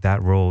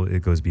that role,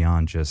 it goes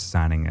beyond just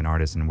signing an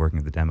artist and working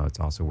with the demo. It's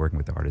also working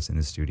with the artist in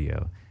the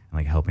studio and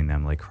like helping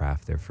them like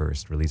craft their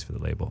first release for the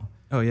label.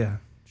 Oh yeah,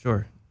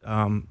 sure.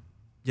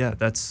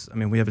 Yeah,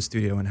 we have a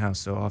studio in house,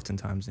 so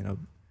oftentimes,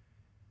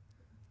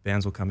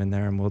 bands will come in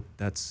there, and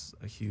that's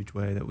a huge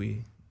way that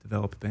we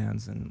develop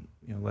bands, and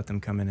let them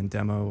come in and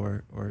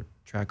demo or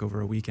track over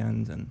a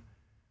weekend, and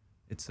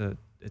it's a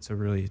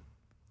really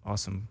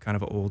awesome kind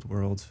of old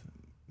world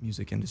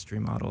music industry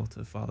model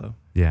to follow.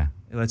 Yeah.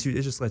 It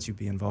just lets you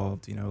be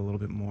involved, a little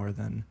bit more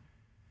than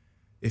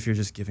if you're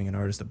just giving an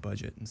artist a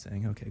budget and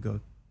saying, okay, go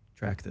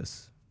track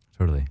this.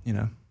 Totally.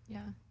 Yeah.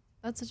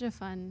 That's such a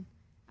fun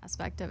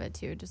aspect of it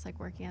too, just like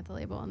working at the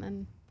label and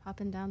then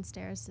popping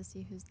downstairs to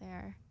see who's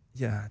there.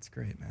 Yeah, it's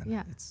great, man.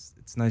 Yeah.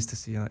 It's nice to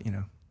see,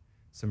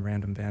 some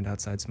random band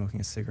outside smoking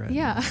a cigarette.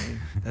 Yeah.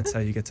 And that's how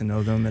you get to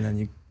know them, and then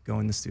you go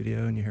in the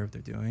studio and you hear what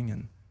they're doing,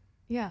 and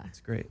Yeah. it's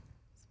great.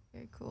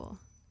 Very cool.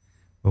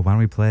 Well, why don't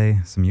we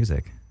play some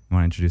music? You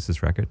want to introduce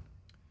this record?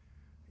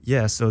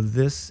 Yeah, so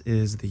this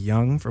is The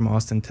Young from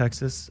Austin,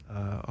 Texas,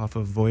 off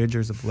of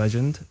Voyagers of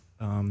Legend.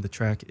 The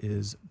track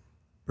is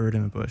Bird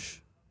in a Bush.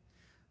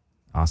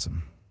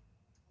 Awesome.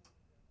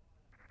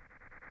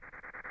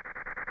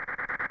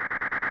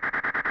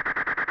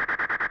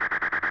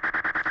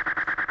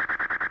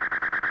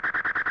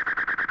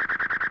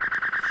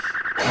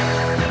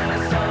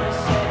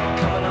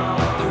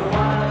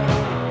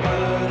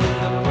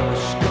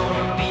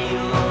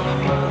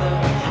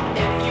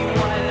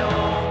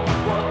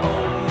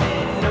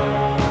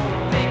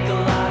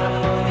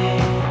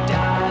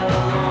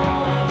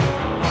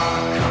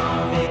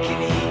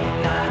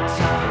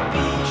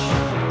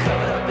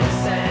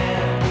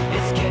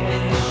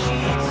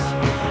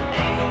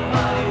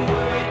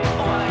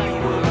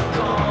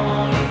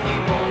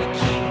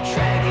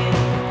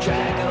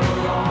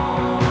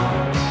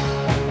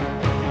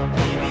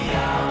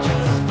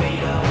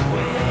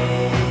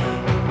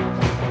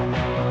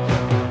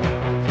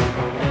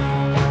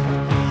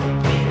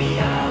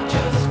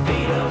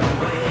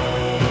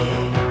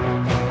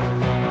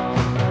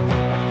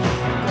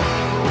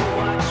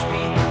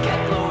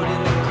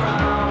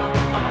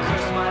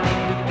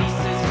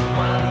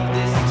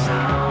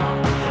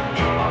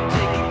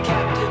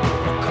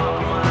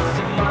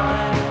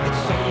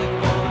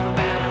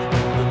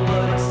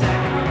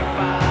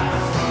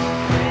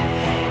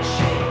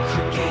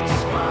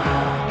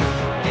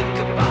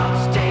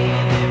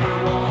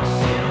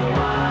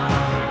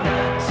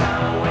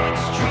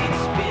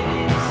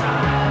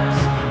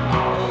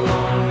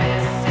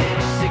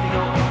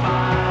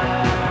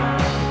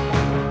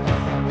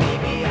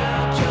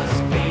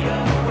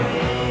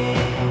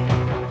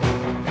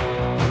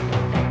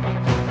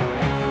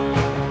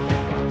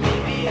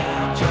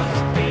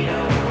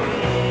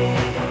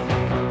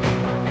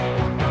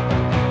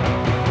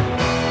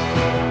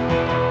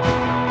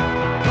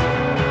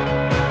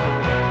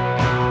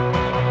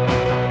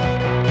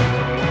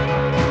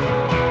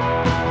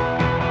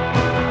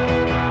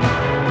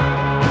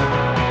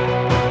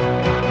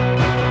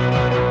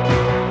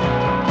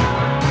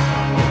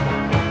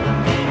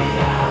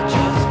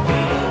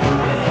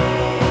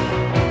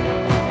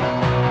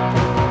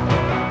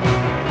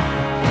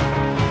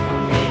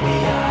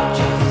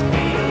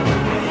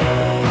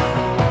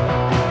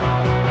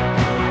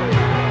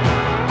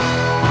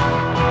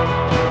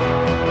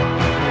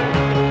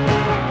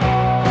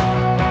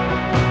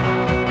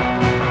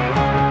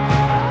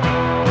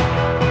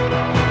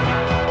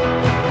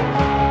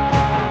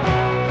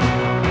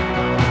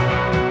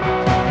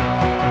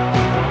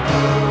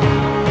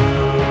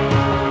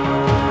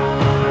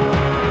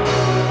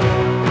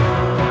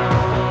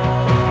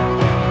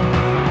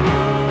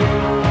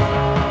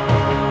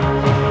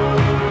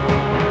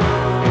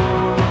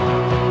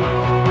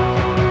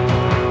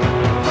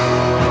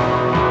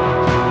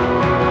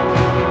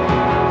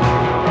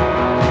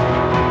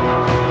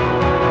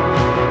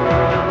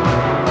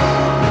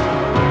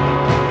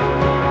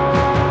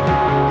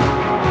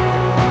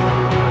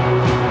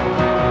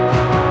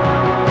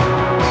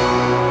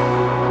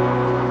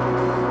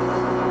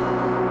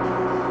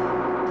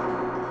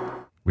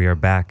 We are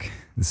back.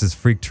 This is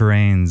Freak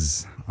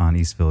Terrains on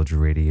East Village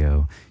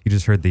Radio. You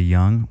just heard The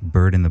Young,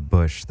 Bird in the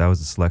Bush. That was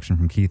a selection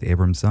from Keith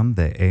Abrahamsson,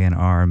 the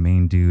A&R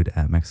main dude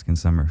at Mexican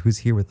Summer, who's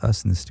here with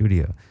us in the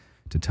studio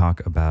to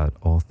talk about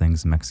all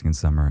things Mexican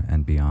Summer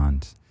and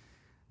beyond.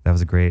 That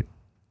was a great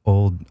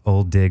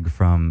old dig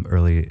from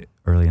early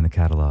in the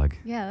catalog.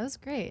 Yeah, that was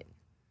great.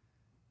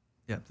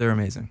 Yeah, they're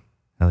amazing.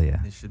 Hell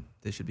yeah.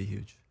 They should be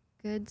huge.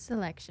 Good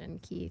selection,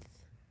 Keith.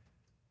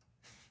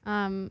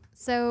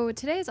 So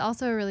today is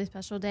also a really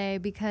special day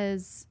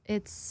because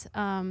it's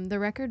the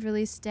record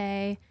release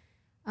day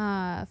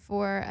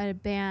for a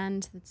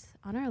band that's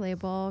on our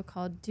label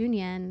called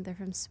Dunyan. They're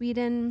from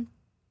Sweden.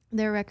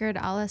 Their record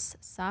Alles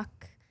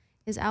Sak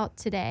is out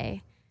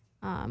today.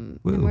 And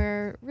Woo.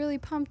 we're really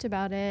pumped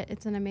about it.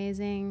 It's an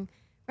amazing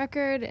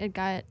record. It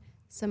got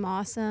some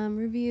awesome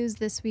reviews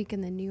this week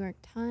in the New York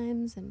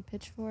Times and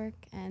Pitchfork,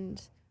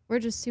 and we're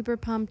just super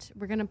pumped.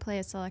 We're going to play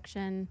a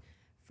selection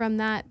from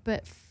that.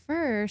 But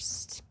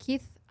first,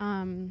 Keith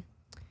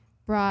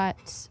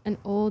brought an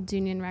old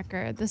Dunyan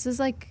record. This is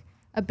like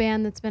a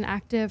band that's been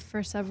active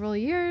for several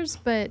years,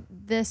 but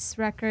this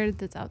record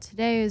that's out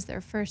today is their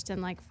first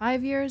in like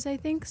 5 years, I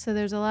think. So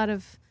there's a lot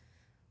of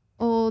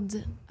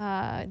old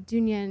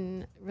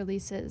Dunyan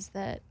releases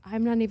that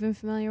I'm not even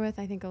familiar with.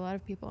 I think a lot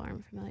of people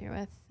aren't familiar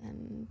with.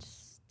 And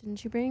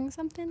didn't you bring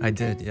something? I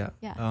did, today?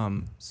 yeah.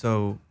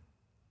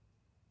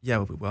 Yeah.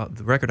 Well,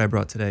 the record I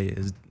brought today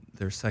is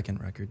their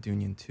second record,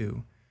 Dunyan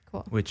 2,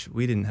 Cool. which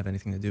we didn't have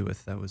anything to do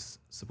with. That was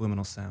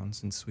Subliminal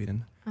Sounds in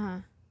Sweden.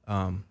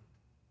 Uh-huh.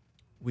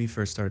 We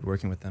first started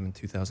working with them in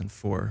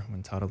 2004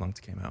 when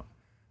Tadelungt came out.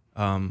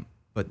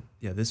 But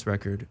yeah, this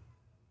record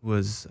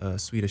was a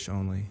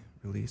Swedish-only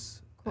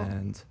release, Cool.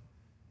 and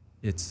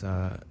it's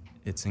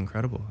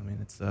incredible. I mean,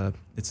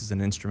 this is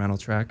an instrumental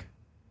track,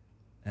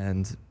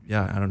 and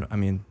yeah, I don't know. I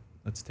mean,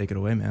 let's take it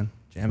away, man.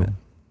 Jam Cool. it.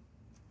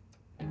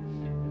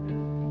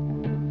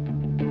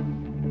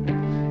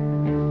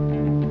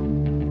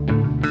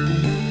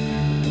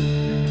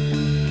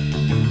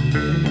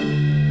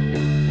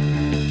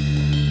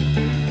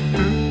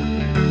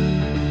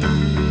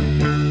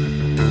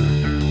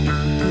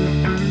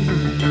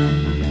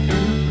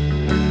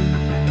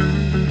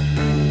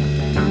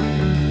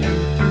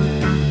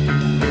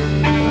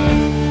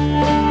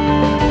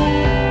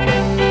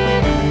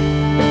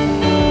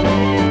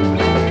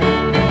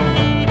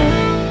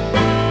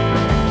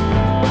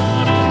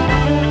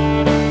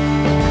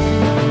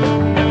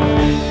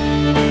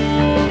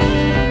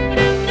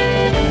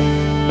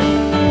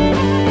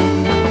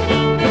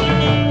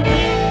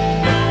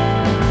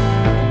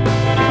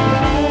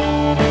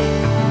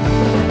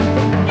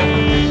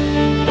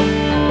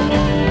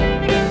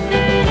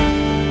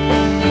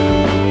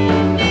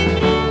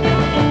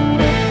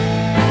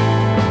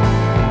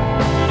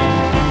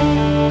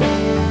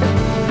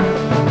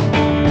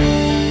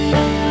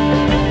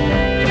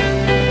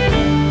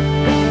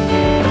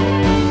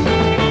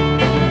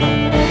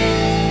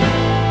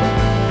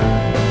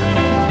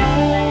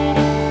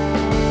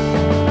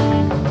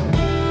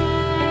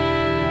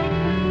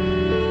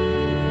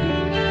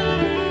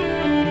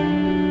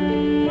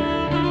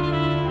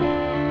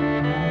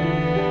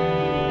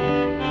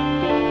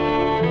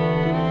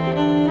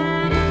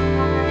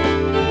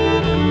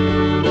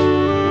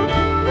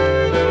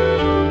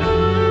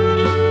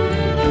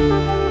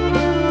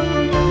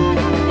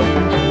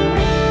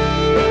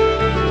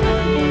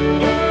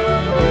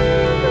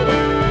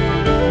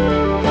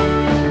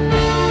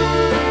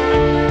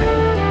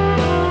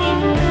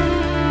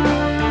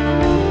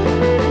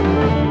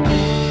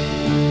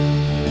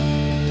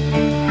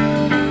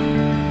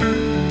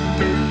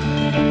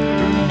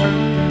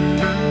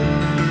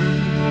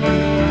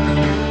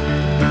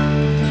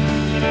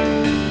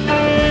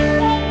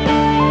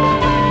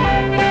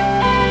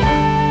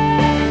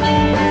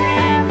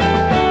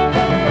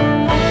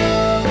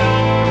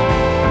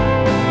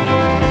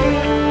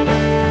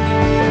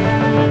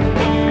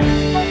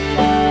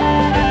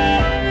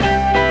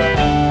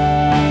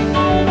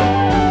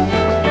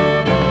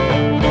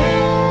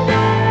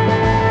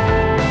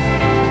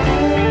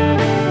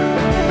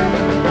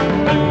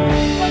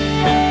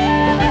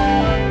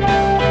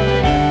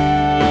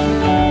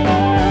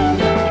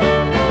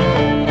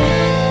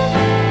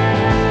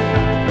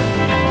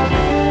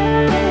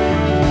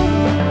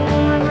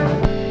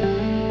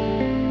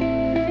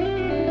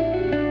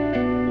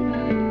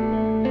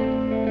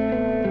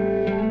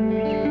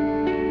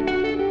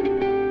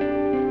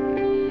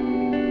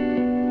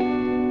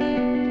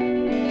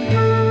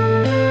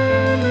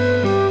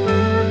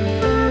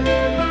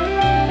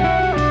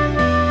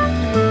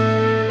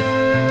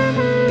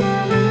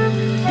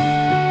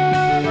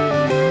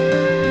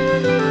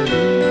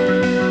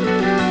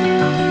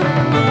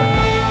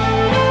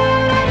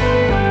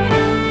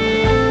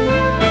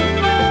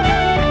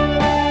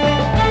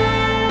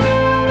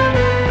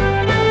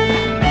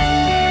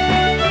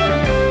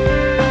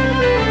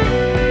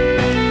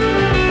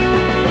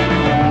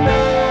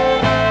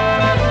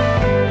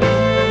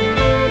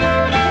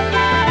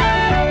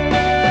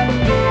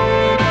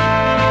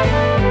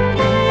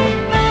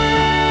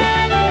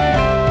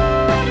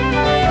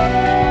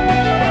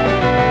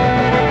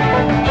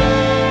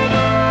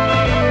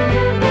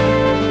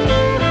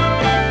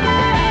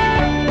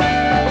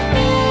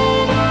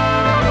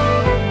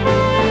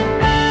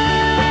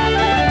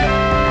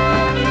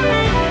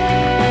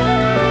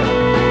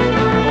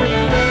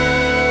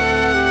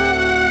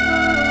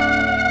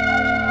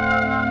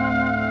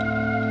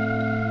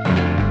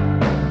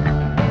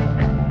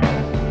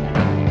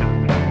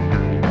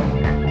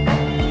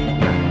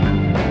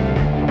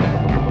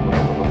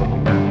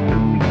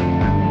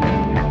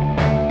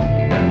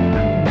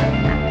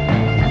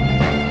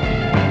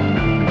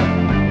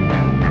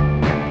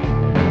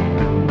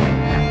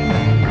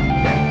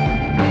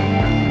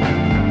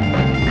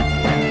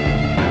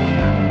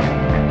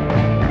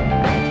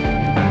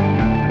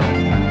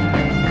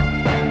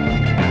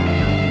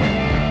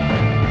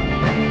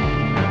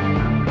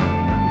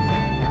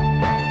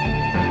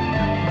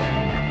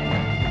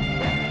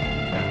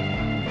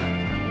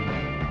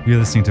 You're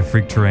listening to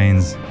Freak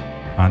Terrains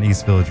on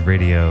East Village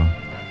Radio.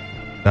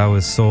 That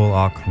was Sol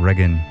och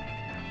Regen,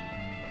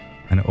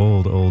 an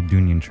old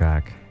Dunion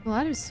track. A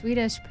lot of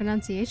Swedish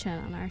pronunciation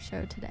on our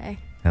show today.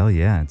 Hell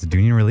yeah, it's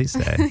Dunion release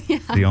day. Yeah.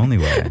 It's the only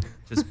way.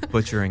 Just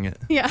butchering it.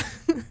 Yeah.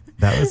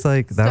 That was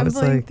like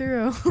Stumbling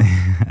through.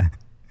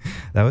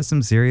 that was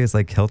some serious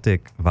like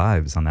Celtic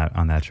vibes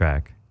on that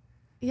track.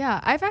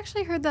 Yeah, I've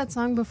actually heard that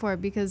song before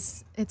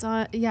because it's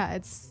on. Yeah,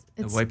 it's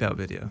The Wipeout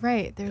video.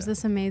 Right. There's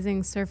this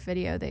amazing surf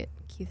video that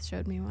Keith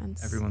showed me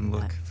once. Everyone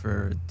look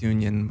for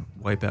Dunion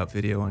Wipeout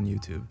video on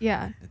YouTube.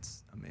 Yeah.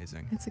 It's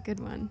amazing. It's a good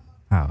one.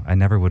 Wow, I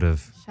never would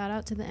have. Shout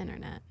out to the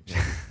internet.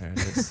 Yeah, there it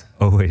is.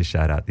 Always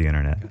shout out the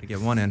internet. Gotta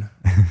get one in.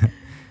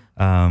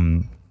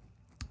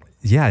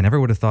 Yeah, I never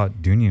would have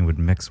thought Dunion would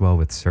mix well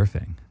with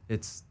surfing.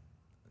 It's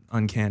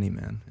uncanny,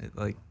 man.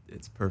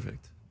 It's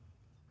perfect.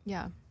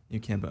 Yeah. You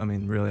can't. I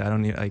mean, really, I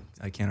don't need. I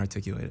can't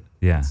articulate it.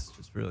 Yeah. It's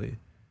just really,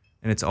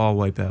 and it's all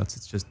wipeouts.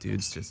 It's just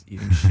dudes just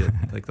eating shit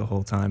like the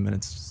whole time, and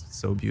it's just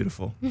so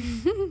beautiful.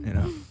 You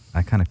know.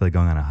 I kind of feel like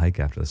going on a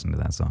hike after listening to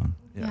that song.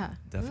 Yeah,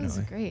 That was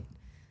definitely. great.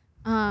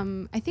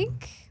 I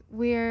think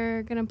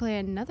we're gonna play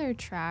another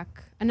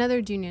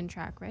Dunion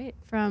track, right?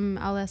 From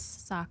Alles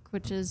Sak,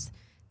 which is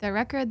the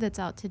record that's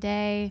out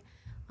today.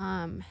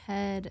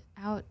 Head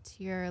out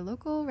to your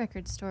local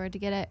record store to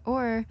get it,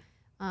 or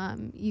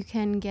you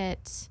can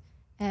get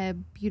a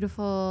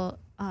beautiful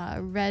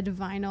red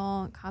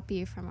vinyl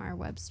copy from our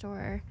web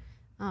store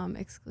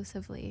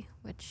exclusively,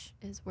 which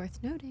is worth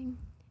noting.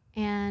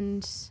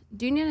 And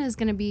Dunion is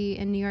going to be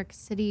in New York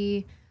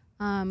City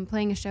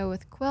playing a show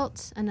with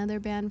Quilt, another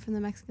band from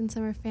the Mexican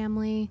Summer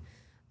family.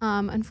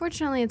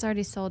 Unfortunately, it's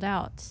already sold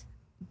out,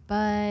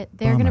 but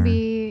they're going to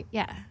be,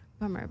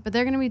 bummer. But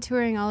they're going to be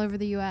touring all over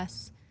the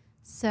U.S.,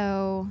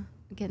 so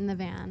get in the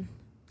van.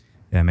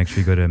 Yeah, make sure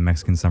you go to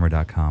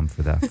MexicanSummer.com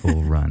for that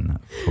full run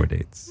of tour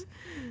dates.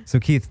 So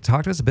Keith,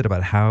 talk to us a bit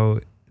about how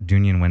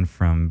Dunion went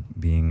from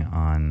being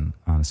on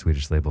a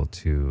Swedish label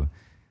to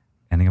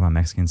ending up on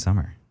Mexican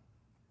Summer.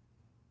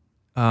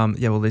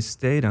 Yeah, well, they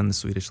stayed on the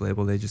Swedish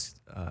label. They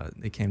just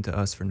they came to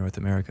us for North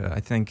America.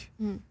 I think,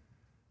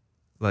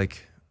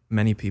 like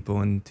many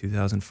people in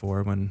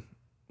 2004,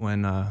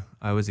 when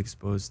I was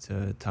exposed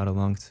to Tada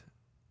Lungt,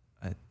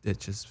 it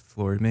just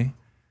floored me.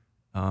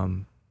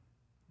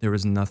 There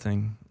was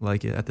nothing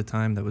like it at the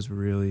time. That was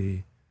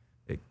really,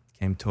 it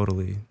came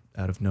totally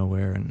out of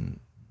nowhere, and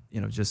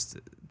just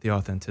the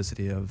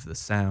authenticity of the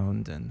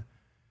sound, and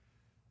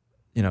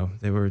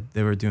they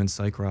were doing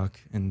psych rock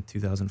in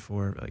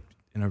 2004, like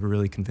in a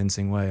really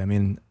convincing way. I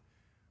mean,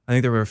 I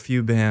think there were a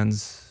few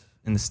bands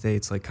in the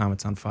States like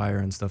Comets on Fire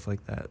and stuff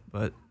like that,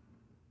 but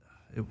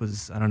it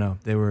was, I don't know,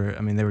 they were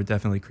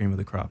definitely cream of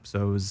the crop.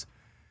 So it was,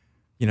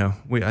 there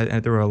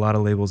were a lot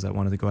of labels that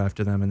wanted to go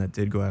after them and that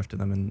did go after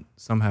them, and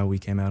somehow we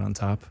came out on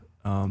top.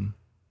 I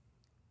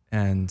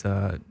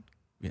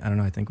don't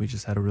know, I think we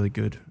just had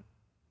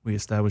we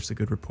established a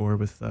good rapport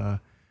with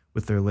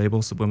their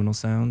label, Subliminal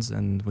Sounds,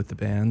 and with the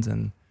band,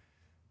 and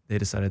they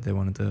decided they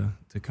wanted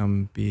to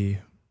come be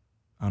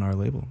on our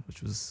label,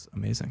 which was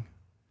amazing.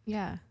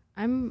 Yeah,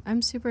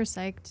 I'm super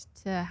psyched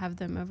to have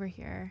them over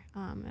here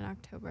in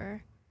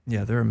October.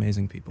 Yeah, they're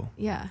amazing people.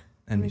 Yeah,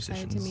 And I'm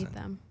musicians excited to meet and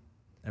them.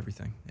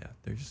 Everything. Yeah,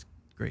 they're just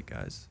great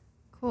guys.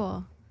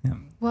 Cool. Yeah.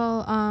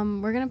 Well,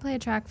 we're gonna play a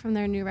track from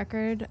their new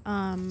record.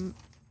 I'm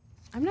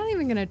not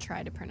even gonna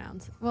try to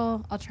pronounce.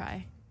 Well, I'll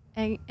try.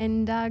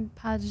 Endag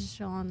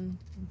Pajon.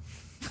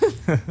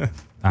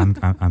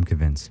 I'm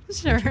convinced.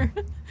 Sure.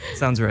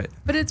 Sounds right.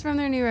 But it's from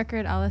their new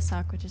record, Alles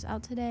Sak, which is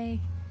out today.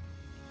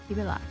 Keep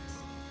it locked.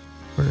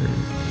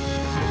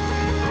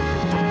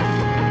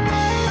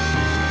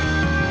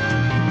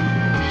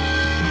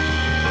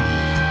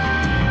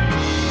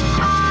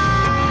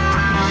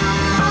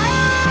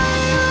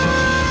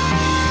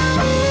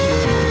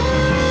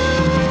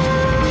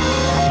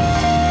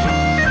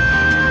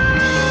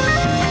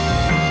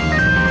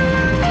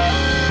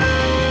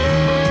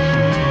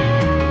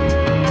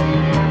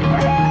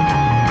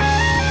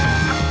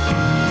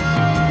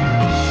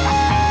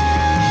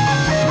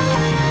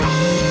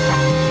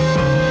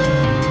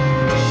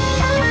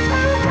 Thank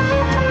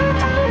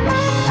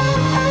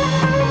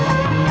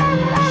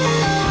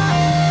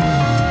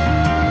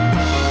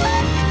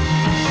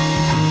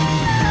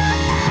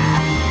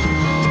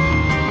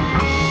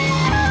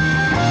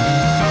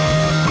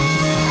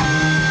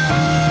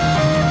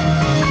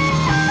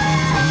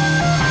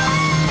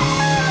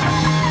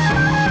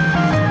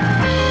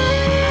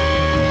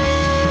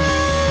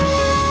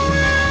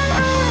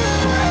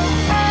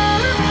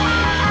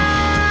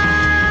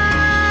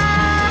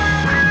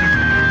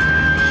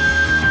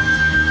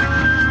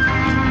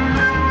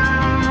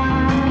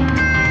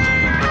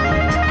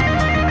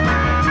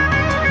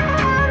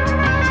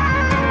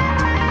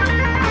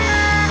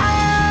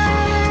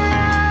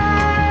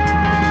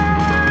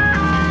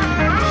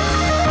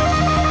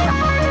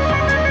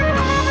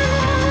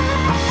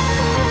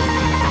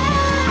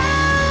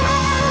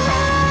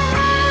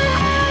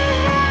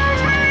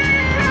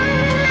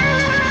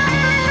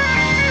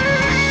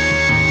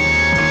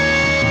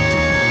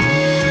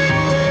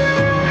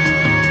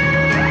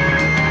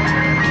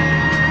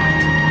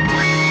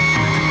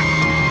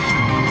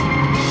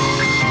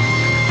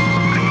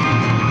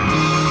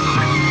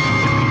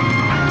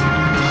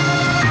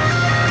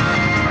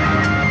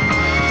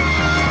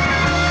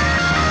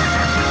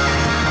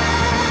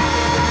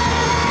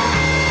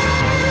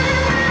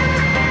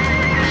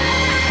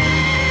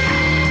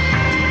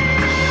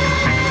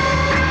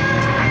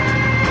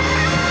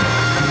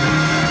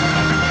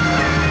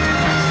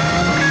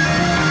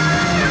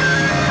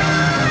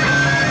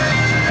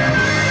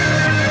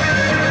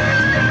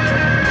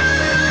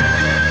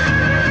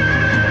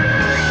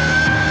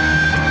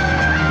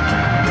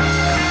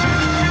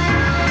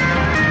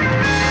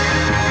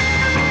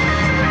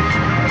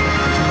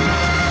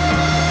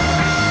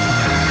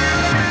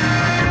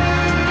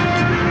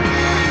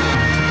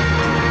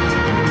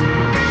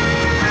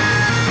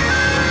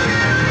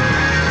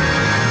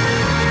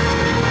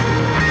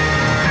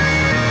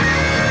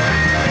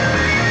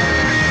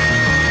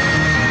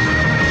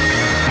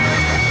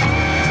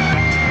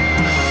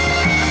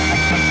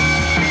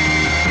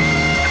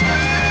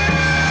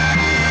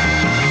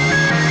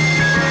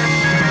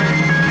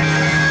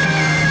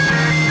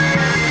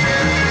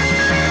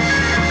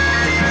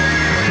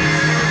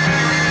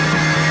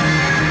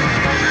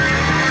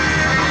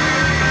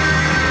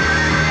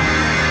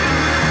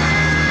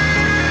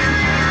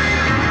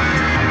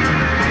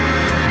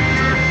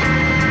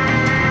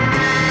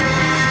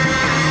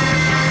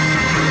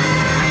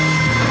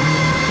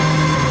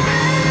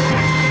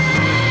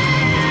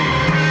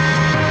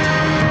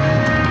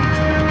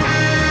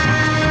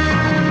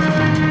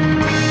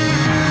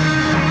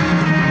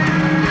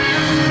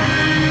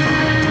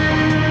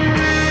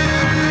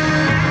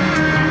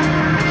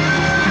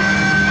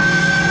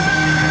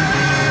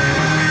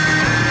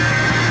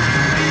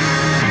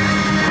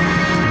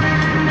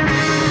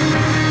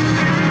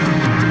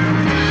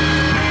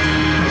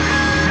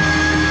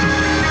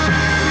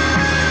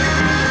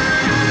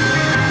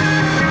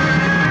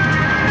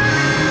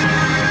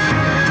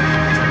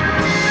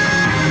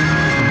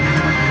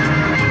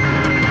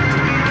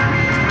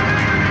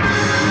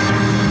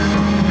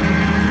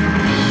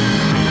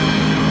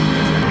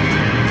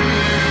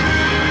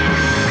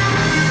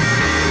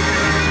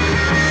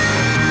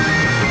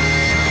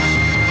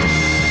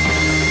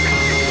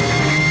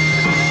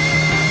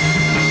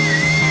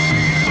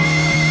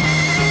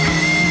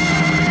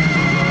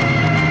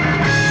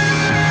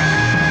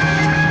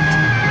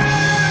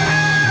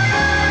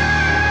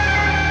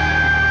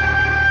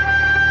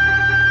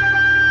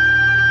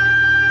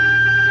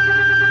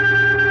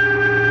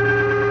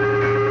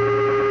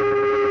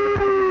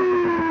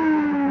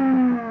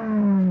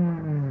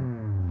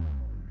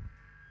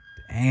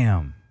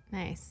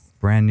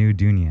brand new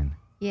Dunion.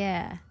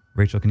 Yeah.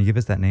 Rachel, can you give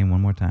us that name one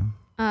more time?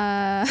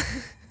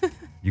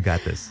 You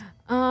got this.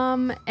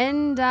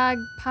 Endag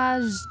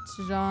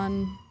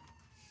Pajjon.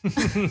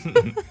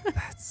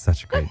 That's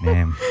such a great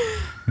name.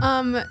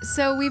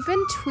 So we've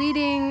been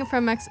tweeting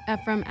from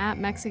at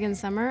Mexican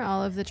Summer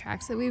all of the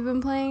tracks that we've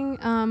been playing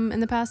in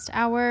the past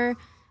hour,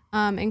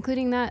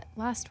 including that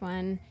last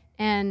one.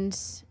 And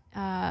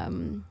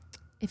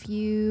if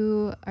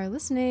you are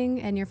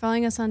listening and you're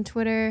following us on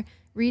Twitter,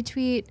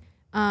 retweet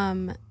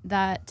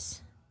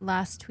that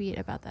last tweet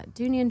about that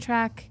Dunion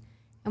track,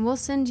 and we'll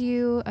send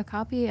you a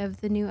copy of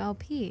the new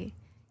LP.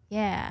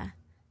 Yeah.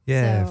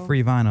 Yeah, So-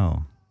 free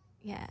vinyl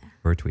Yeah.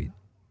 for a tweet.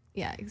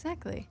 Yeah,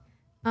 exactly.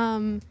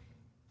 And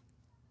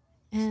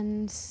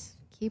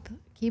keep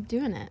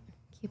doing it.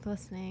 Keep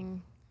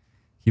listening.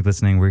 Keep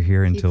listening. We're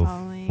here Keep until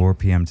following. 4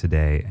 p.m.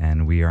 today,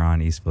 and we are on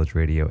East Village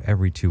Radio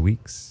every 2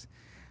 weeks.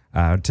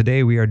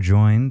 Today, we are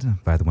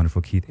joined by the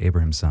wonderful Keith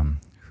Abrahamsson,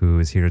 who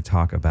is here to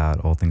talk about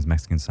all things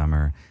Mexican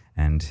Summer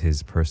and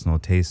his personal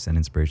tastes and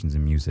inspirations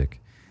in music.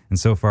 And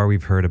so far,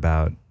 we've heard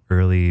about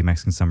early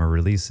Mexican Summer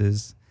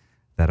releases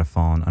that have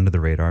fallen under the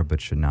radar but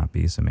should not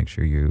be, so make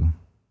sure you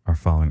are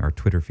following our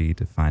Twitter feed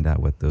to find out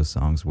what those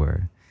songs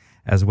were,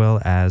 as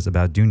well as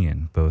about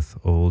Dunion, both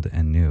old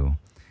and new.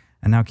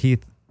 And now,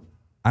 Keith,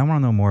 I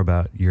want to know more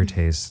about your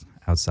taste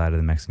outside of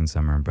the Mexican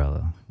Summer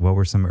umbrella. What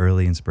were some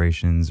early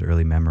inspirations,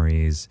 early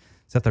memories,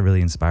 stuff that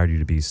really inspired you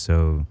to be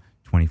so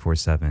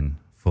 24/7,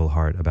 full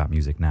heart about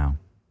music now?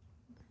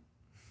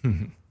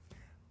 I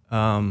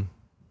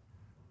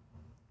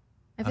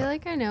feel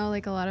like I know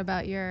like a lot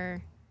about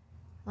your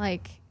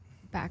like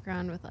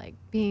background with like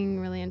being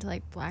really into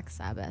like Black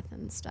Sabbath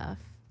and stuff.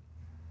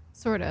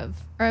 Sort of.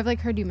 Or I've like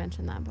heard you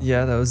mention that before.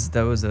 Yeah, that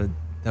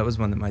was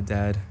one that my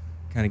dad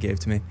kind of gave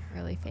to me.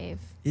 Really fave.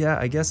 Yeah,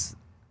 I guess.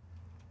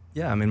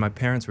 Yeah, I mean, my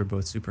parents were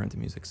both super into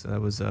music, so that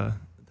was a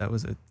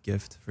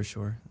gift for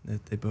sure.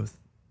 They both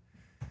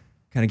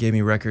kind of gave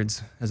me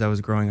records as I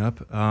was growing up,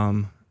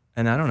 and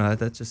I don't know,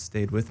 that just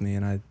stayed with me,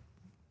 and I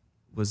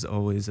was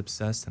always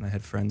obsessed, and I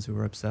had friends who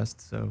were obsessed,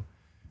 so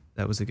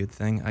that was a good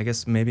thing. I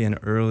guess maybe an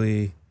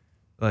early,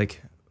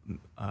 like,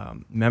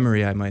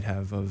 memory I might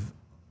have of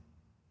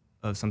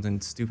something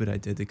stupid I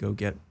did to go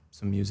get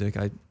some music.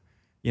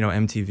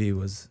 MTV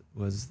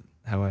was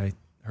how I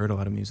heard a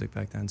lot of music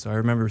back then. So I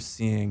remember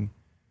seeing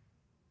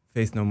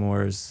Faith No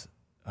More's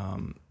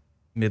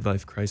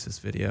midlife crisis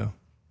video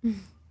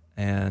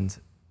and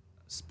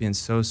being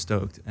so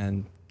stoked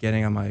and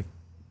getting on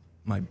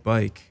my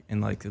bike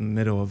in like the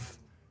middle of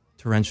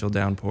torrential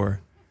downpour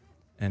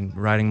and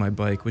riding my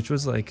bike, which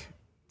was like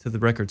to the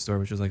record store,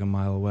 which was like a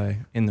mile away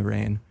in the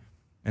rain.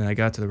 And I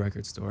got to the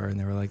record store and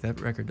they were like, that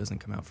record doesn't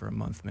come out for a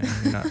month, man.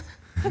 You're not,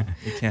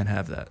 you can't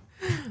have that.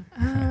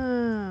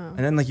 Oh. And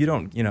then like, you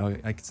don't,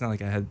 it's not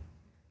like I had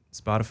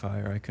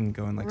Spotify or I couldn't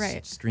go and like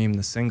Right. stream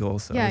the single.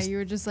 So Yeah, you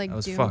were just like I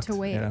was doomed fucked, to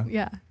wait. you know?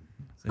 Yeah.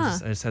 So I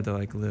just had to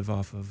like live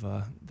off of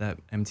that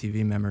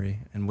MTV memory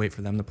and wait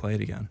for them to play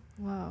it again.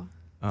 Whoa.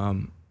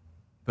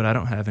 But I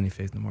don't have any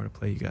Faith No More to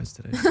play you guys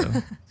today, so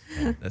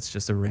that's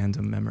just a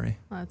random memory.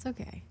 Well, that's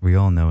okay. We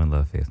all know and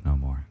love Faith No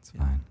More. It's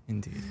Yeah, fine.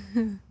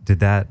 indeed. Did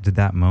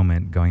that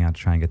moment going out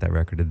to try and get that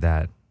record, did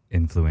that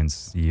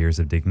influence years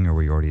of digging, or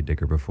were you already a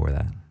digger before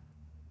that?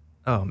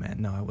 Oh man,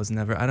 no, I was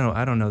never. I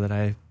don't know that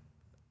I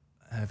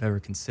have ever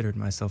considered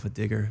myself a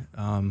digger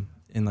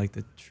in like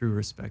the true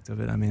respect of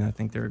it. I mean, I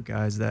think there are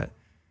guys that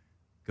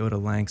go to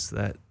lengths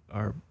that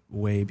are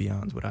way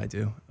beyond what I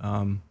do.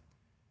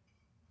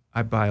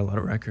 I buy a lot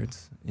of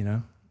records,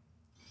 and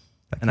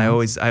I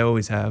always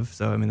have.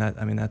 So I mean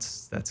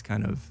that's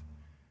kind of,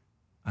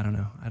 I don't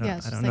know. I don't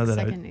It's just know like that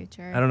second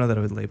nature. I don't know that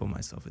I would label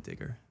myself a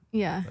digger.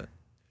 Yeah.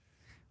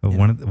 But Yeah.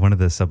 one of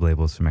the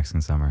sub-labels for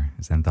Mexican Summer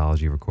is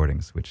Anthology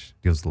Recordings, which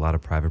deals with a lot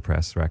of private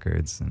press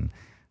records and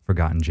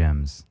forgotten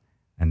gems.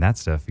 And that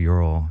stuff,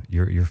 you're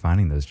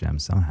finding those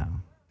gems somehow.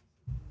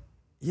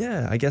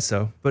 Yeah, I guess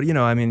so. But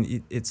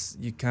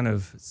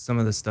some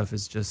of the stuff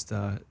is just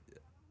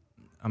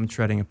I'm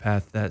treading a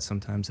path that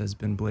sometimes has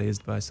been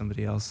blazed by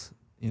somebody else,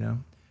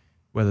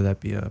 whether that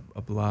be a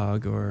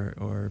blog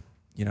or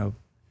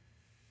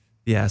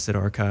the Acid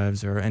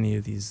Archives or any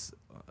of these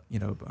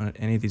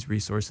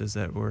resources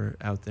that were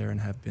out there and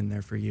have been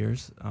there for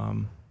years.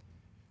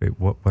 Wait,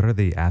 what are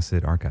the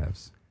Acid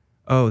Archives?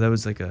 Oh, that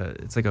was was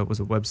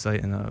a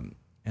website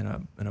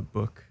and a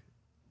book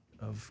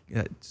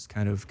that just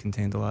kind of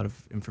contained a lot of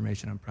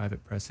information on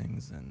private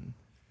pressings and.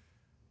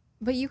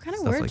 But you kind of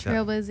Stuff were like that.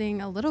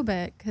 trailblazing a little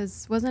bit,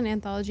 because wasn't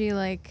Anthology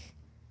like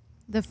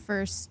the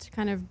first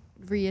kind of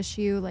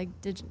reissue, like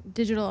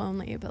digital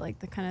only, but like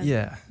the kind of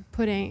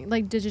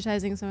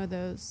digitizing some of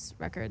those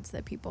records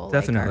that people like,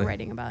 Definitely. are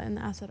writing about in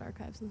the Acid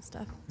Archives and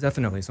stuff.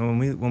 Definitely. So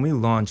when we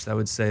launched, I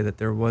would say that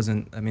there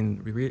wasn't. I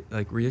mean,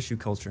 reissue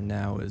culture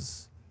now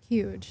is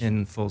Huge.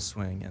 in full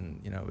swing,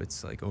 and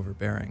it's like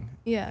overbearing.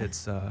 Yeah.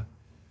 It's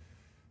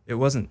it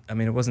wasn't. I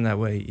mean, it wasn't that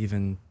way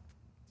even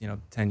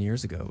 10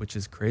 years ago, which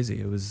is crazy.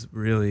 It was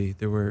really,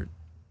 there were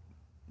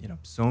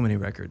so many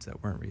records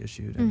that weren't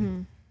reissued, and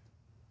Mhm.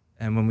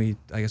 and when we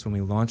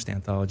launched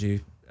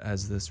Anthology,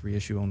 as this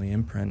reissue only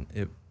imprint,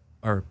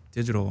 our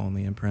digital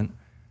only imprint.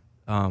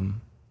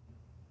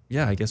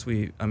 Yeah, I guess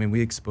we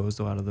exposed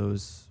a lot of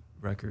those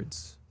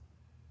records,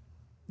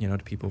 to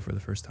people for the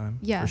first time.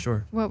 Yeah. For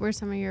sure. What were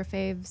some of your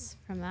faves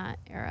from that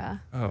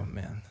era? Oh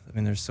man,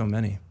 there's so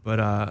many, but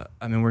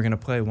we're gonna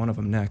play one of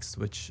them next,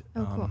 which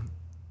Cool.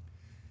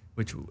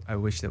 which I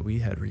wish that we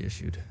had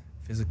reissued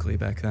physically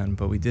back then,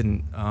 but we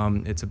didn't.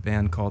 It's a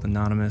band called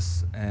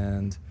Anonymous,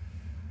 and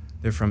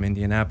they're from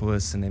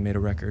Indianapolis, and they made a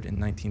record in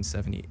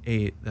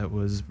 1978 that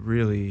was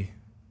really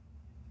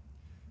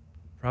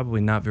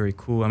probably not very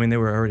cool.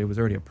 It was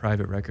already a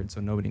private record,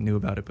 so nobody knew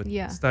about it, but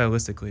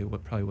stylistically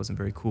it probably wasn't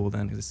very cool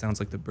then, because it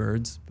sounds like the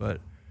Byrds, but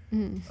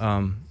and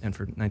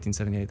for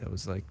 1978 that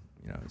was like,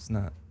 it's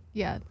not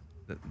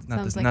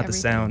the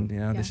sound,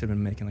 they should have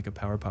been making like a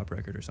power pop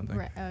record or something.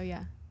 Right. Oh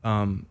yeah.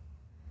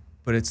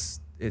 But it's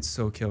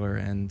so killer,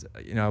 and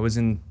I was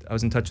in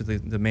touch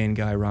with the main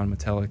guy, Ron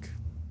Metelic,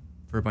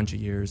 for a bunch of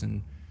years,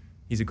 and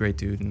he's a great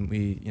dude, and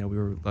we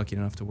were lucky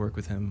enough to work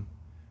with him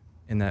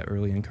in that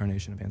early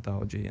incarnation of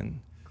Anthology, and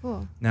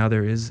cool. Now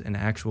there is an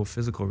actual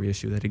physical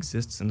reissue that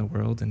exists in the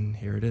world, and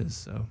here it is.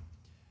 So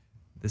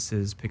this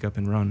is Pick Up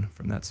and Run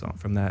from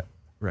that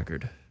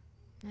record.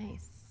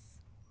 Nice.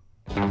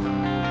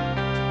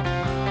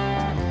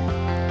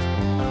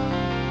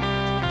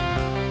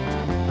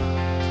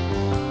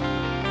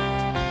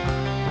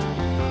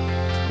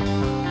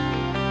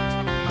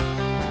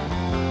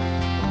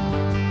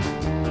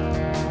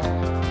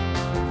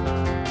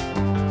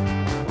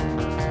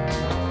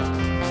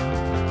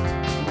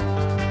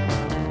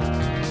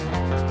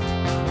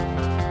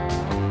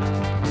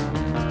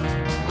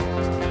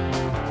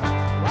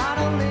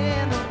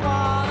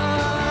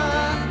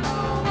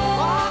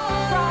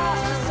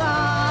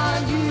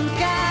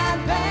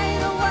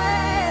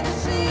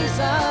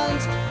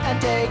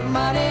 Take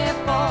money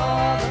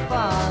for the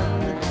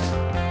fun.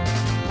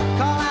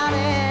 Call out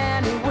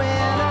any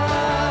winner.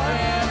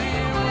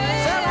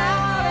 Sell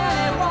out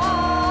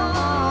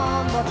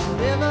anyone. But you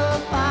never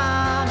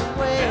find a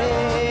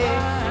way.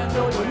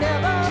 No, you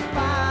never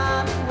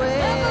find a way.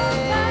 You never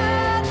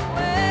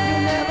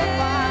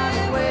find a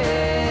way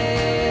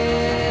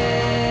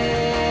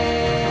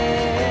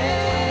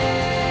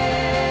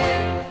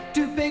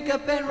to pick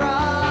up and run.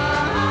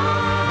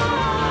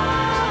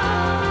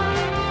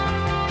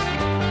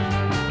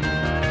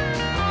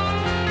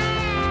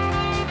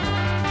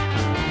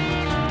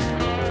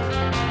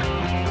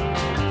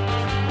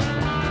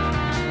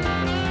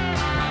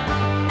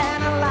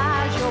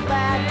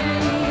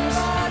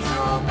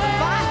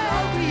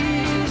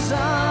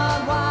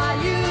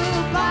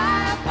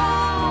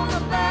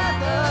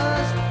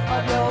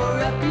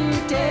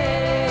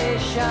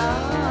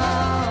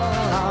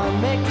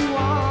 Make you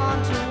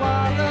on to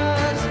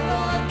others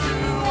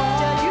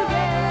till you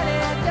get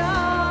it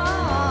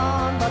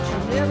done, but you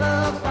never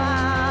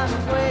find a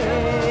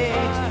way.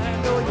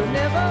 No, you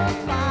never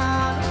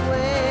find a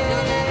way.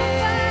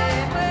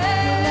 You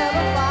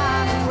never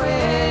find a way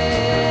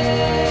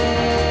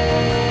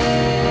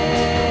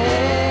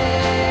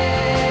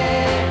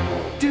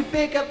to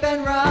pick up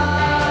and run.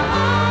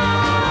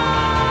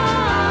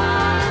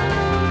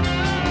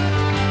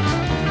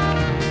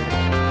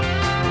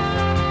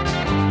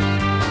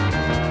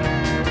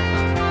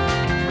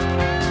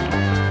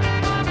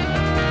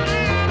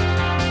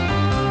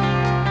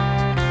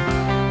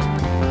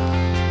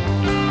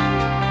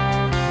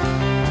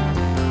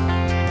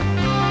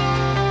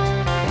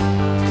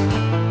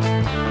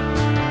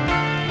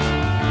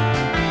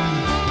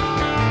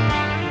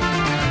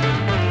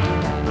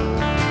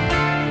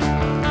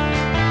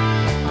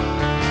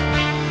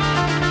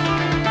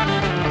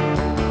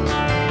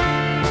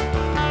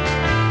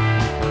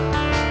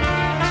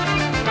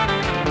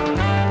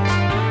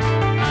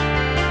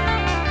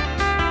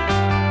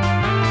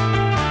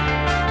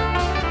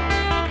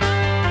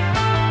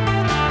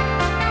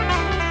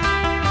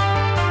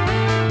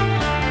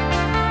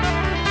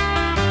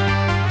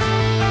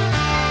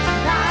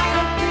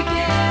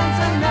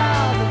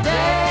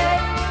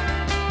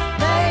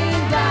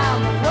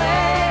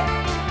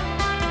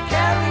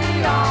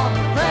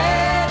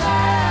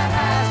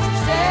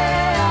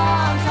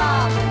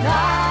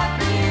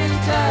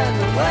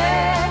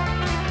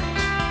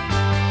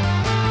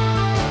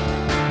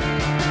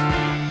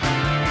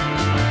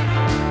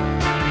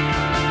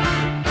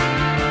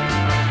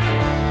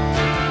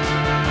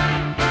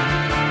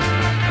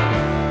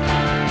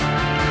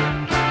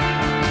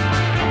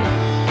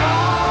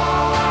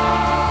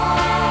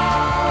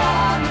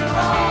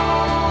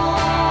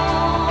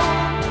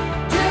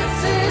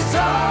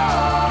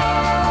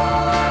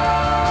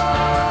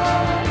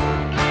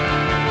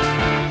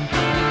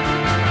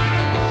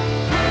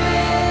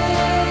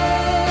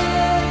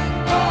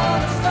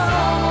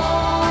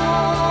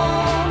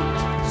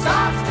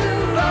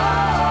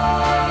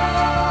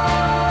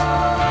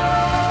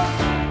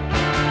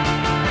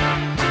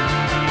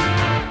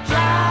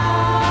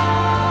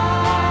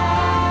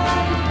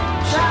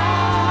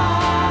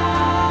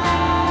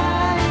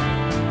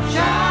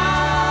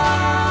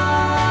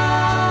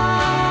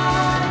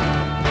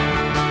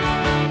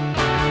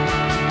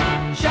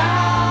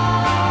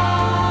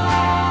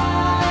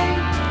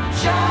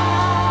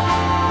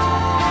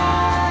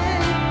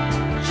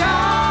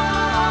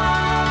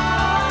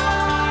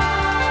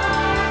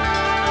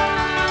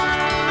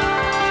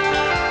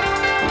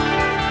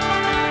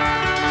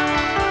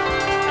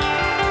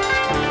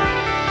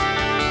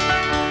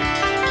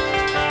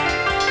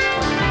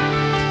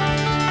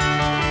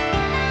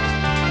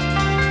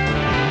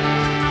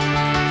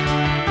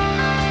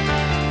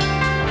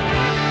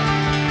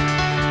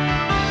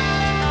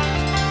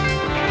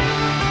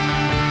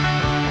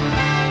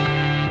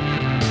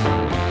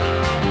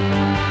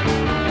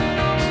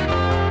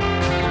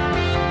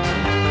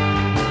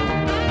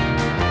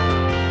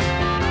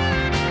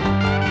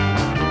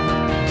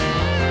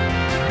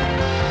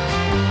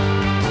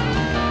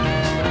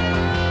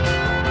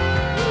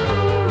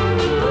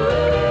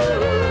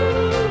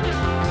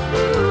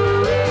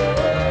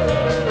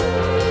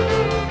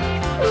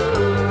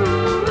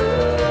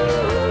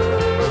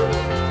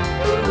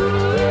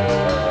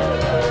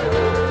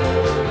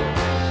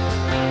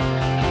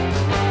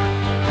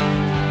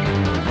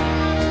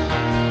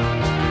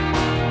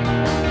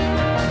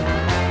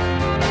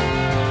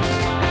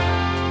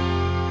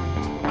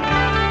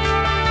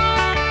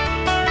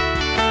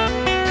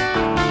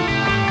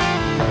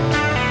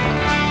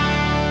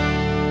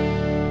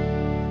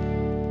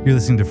 You're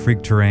listening to Freak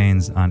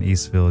Terrains on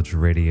East Village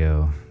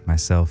Radio.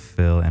 Myself,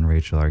 Phil, and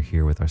Rachel are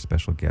here with our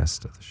special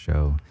guest of the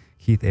show,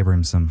 Keith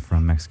Abrahamsson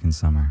from Mexican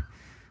Summer.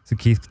 So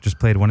Keith just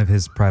played one of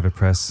his private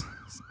press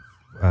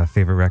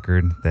favorite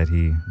record that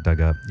he dug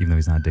up, even though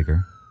he's not a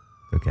digger.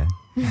 Okay.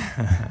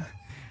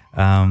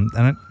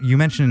 And you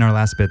mentioned in our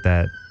last bit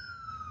that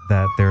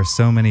there are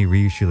so many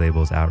reissue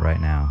labels out right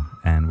now,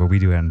 and where we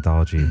do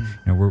anthology,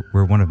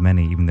 we're one of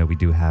many, even though we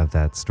do have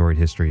that storied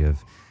history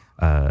of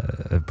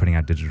putting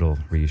out digital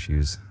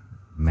reissues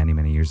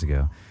many years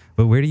ago.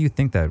 But where do you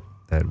think that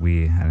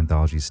we at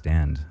Anthology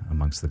stand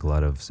amongst the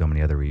glut of so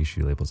many other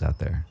reissue labels out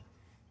there?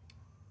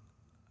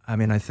 I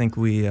mean, I think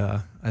we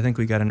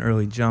got an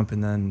early jump,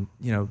 and then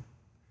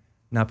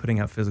not putting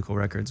out physical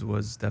records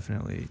was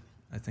definitely,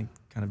 I think,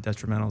 kind of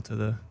detrimental to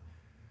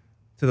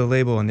the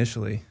label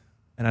initially,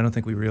 and I don't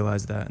think we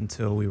realized that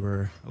until we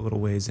were a little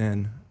ways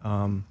in.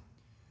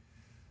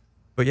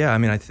 But yeah, I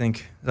mean, I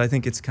think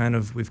it's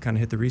we've kind of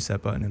hit the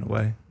reset button in a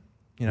way,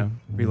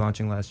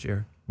 relaunching last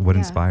year. What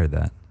inspired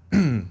that?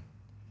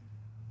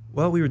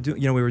 Well, we were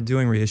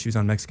doing reissues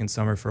on Mexican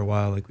Summer for a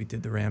while. Like we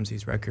did the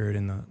Ramses record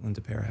and the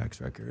Linda Parahax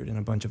record and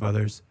a bunch of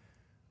others,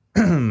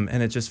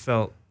 and it just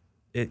felt,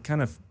 it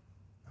kind of,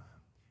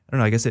 I don't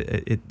know. I guess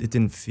it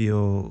didn't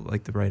feel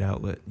like the right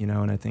outlet,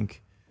 And I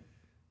think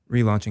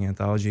relaunching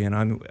Anthology,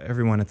 and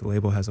everyone at the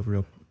label has a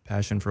real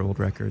passion for old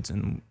records,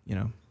 and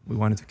we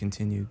wanted to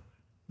continue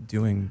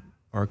doing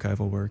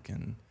archival work,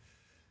 and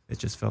it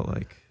just felt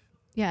like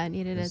it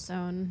needed its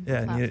own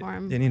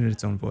platform. It needed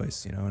its own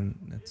voice, and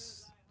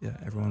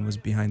everyone was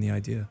behind the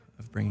idea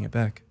of bringing it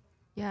back.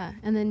 Yeah,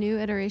 and the new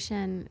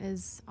iteration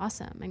is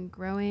awesome and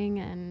growing,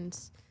 and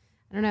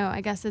I don't know, I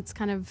guess it's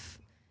kind of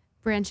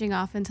branching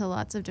off into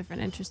lots of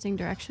different interesting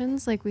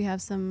directions. Like we have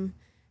some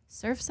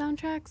surf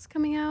soundtracks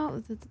coming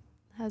out that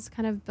has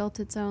kind of built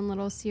its own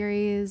little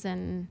series,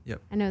 and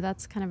I know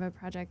that's kind of a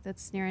project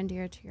that's near and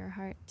dear to your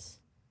heart.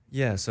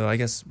 Yeah, so I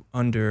guess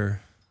under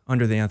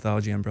the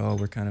Anthology umbrella,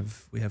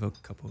 we have a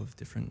couple of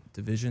different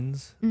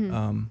divisions.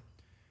 Mm-hmm.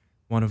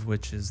 One of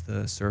which is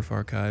the Surf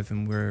Archive,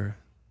 and we're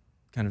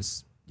kind of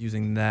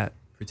using that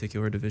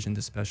particular division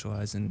to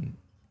specialize in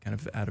kind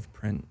of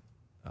out-of-print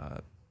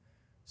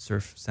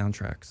surf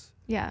soundtracks.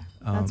 Yeah,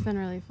 that's been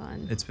really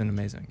fun. It's been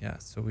amazing, yeah.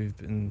 So we've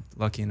been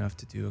lucky enough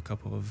to do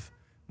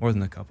more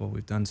than a couple.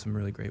 We've done some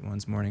really great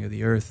ones, Morning of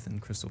the Earth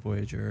and Crystal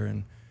Voyager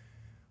and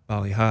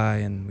Bali High,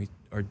 and we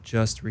are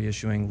just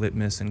reissuing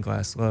Litmus and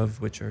Glass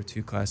Love, which are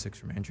two classics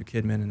from Andrew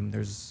Kidman, and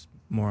there's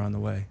more on the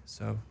way.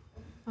 So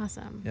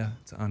awesome. Yeah,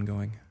 it's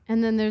ongoing.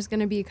 And then there's going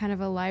to be kind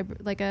of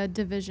a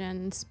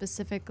division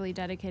specifically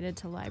dedicated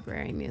to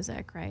library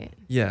music, right?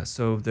 Yeah,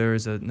 so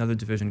there's another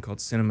division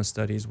called Cinema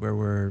Studies, where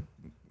we're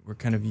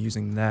kind of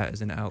using that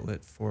as an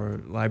outlet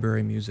for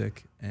library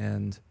music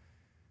and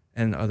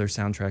other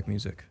soundtrack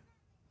music.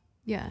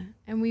 Yeah,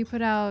 and we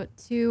put out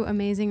 2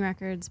 amazing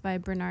records by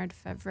Bernard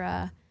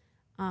Fevre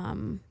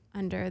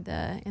under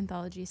the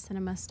Anthology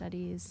Cinema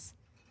Studies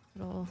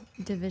little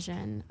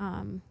division.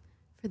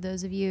 For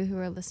those of you who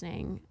are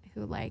listening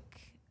who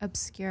like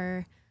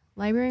obscure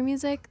library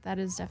music, that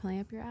is definitely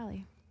up your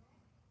alley.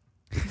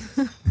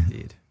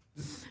 Indeed.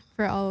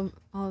 For all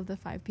of the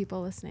 5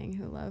 people listening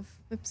who love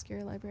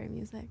obscure library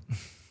music.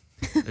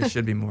 There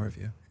should be more of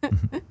you.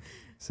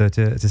 So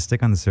to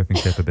stick on the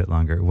surfing tip a bit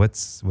longer,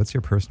 what's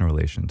your personal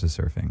relation to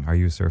surfing? Are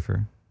you a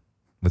surfer?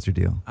 What's your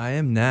deal? I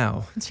am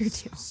now. What's your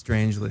deal?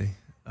 Strangely.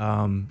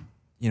 I've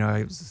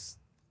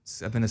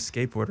been a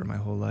skateboarder my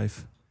whole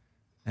life,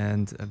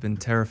 and I've been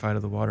terrified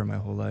of the water my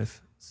whole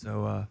life.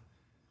 So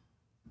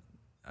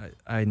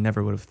I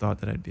never would have thought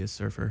that I'd be a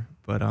surfer,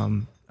 but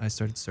I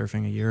started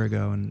surfing a year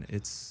ago, and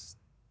it's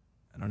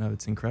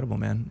incredible,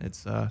 man.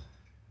 It's kind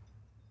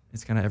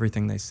of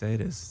everything they say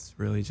it is. It's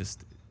really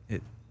just,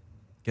 it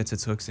gets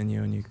its hooks in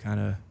you, and you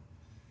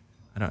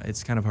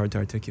it's kind of hard to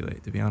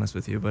articulate, to be honest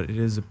with you, but it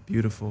is a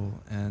beautiful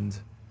and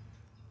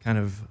kind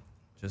of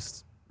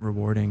just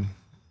rewarding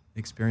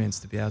experience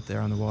to be out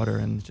there on the water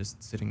and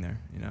just sitting there,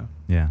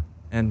 Yeah.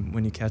 And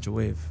when you catch a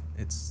wave,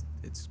 it's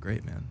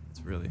great, man. It's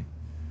really,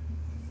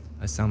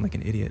 I sound like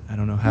an idiot. I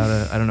don't know how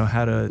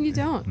to You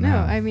don't. No. No,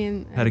 I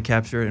mean, how to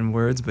capture it in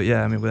words, but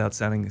yeah, I mean, without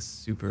sounding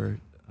super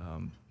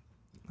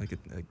like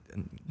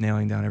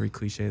nailing down every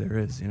cliche there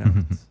is,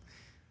 It's,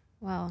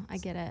 well, I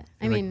get it.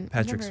 I mean, like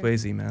Patrick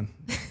Swayze, man.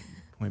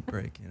 Point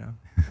Break,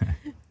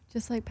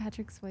 Just like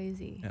Patrick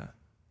Swayze. Yeah.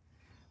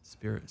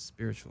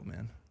 Spiritual,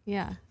 man.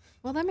 Yeah.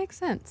 Well, that makes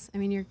sense. I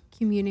mean, you're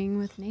communing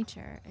with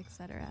nature,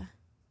 etc.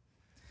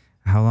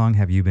 How long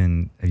have you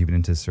been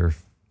into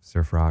surf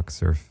rock,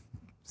 surf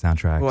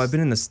soundtracks? Well, I've been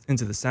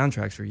into the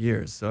soundtracks for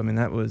years. So I mean,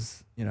 that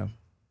was a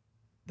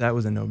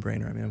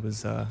no-brainer. I mean, it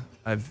was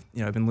I've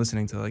been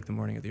listening to like the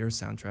Morning of the Earth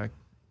soundtrack,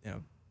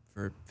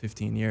 for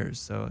 15 years.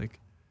 So like,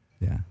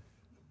 yeah.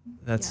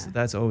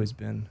 That's always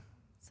been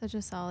such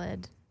a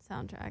solid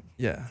soundtrack.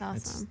 Yeah. It's awesome.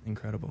 It's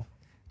incredible.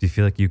 Do you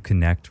feel like you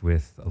connect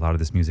with a lot of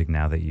this music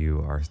now that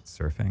you are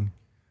surfing?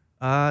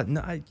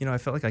 No, I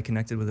felt like I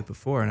connected with it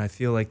before, and I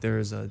feel like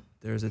there's a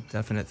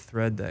definite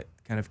thread that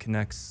kind of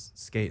connects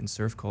skate and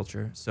surf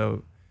culture.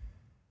 So,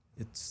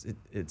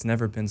 it's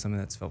never been something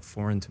that's felt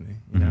foreign to me,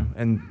 you know.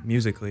 And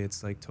musically,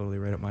 it's like totally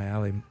right up my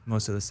alley.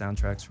 Most of the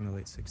soundtracks from the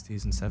late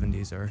 '60s and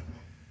 '70s are,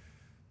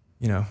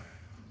 you know,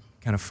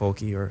 kind of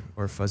folky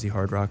or fuzzy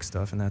hard rock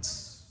stuff, and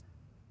that's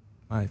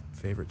my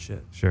favorite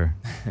shit. Sure.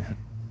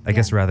 I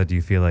guess rather, do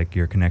you feel like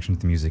your connection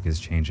to music is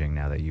changing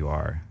now that you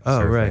are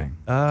surfing?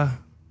 Right.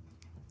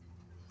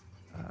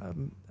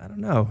 I don't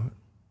know.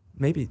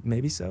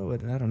 Maybe so,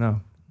 but I don't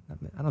know.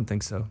 I don't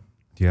think so.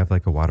 Do you have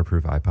like a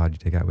waterproof iPod you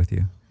take out with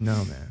you?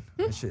 No, man.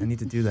 I need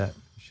to do that.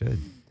 You should.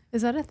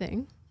 Is that a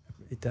thing?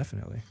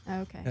 Definitely.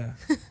 Oh, okay. Yeah.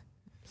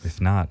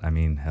 If not, I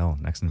mean, hell,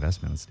 next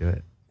investment. Let's do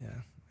it.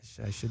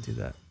 Yeah, I should do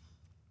that.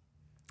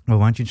 Well,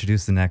 why don't you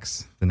introduce the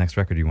next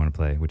record you want to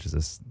play, which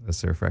is a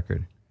surf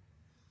record?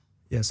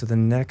 Yeah. So the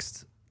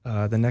next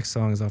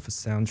song is off a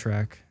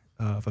soundtrack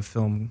of a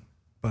film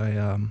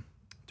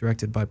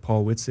directed by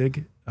Paul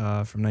Witzig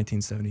from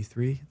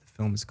 1973. The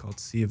film is called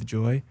Sea of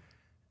Joy,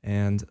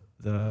 and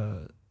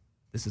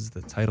this is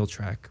the title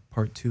track,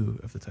 part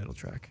 2 of the title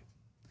track.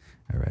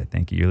 All right,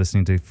 thank you. You're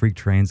listening to Freak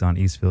Trains on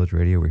East Village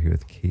Radio. We're here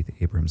with Keith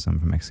Abrahamsson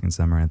from Mexican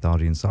Summer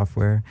Anthology and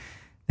Software.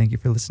 Thank you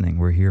for listening.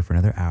 We're here for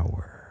another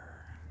hour.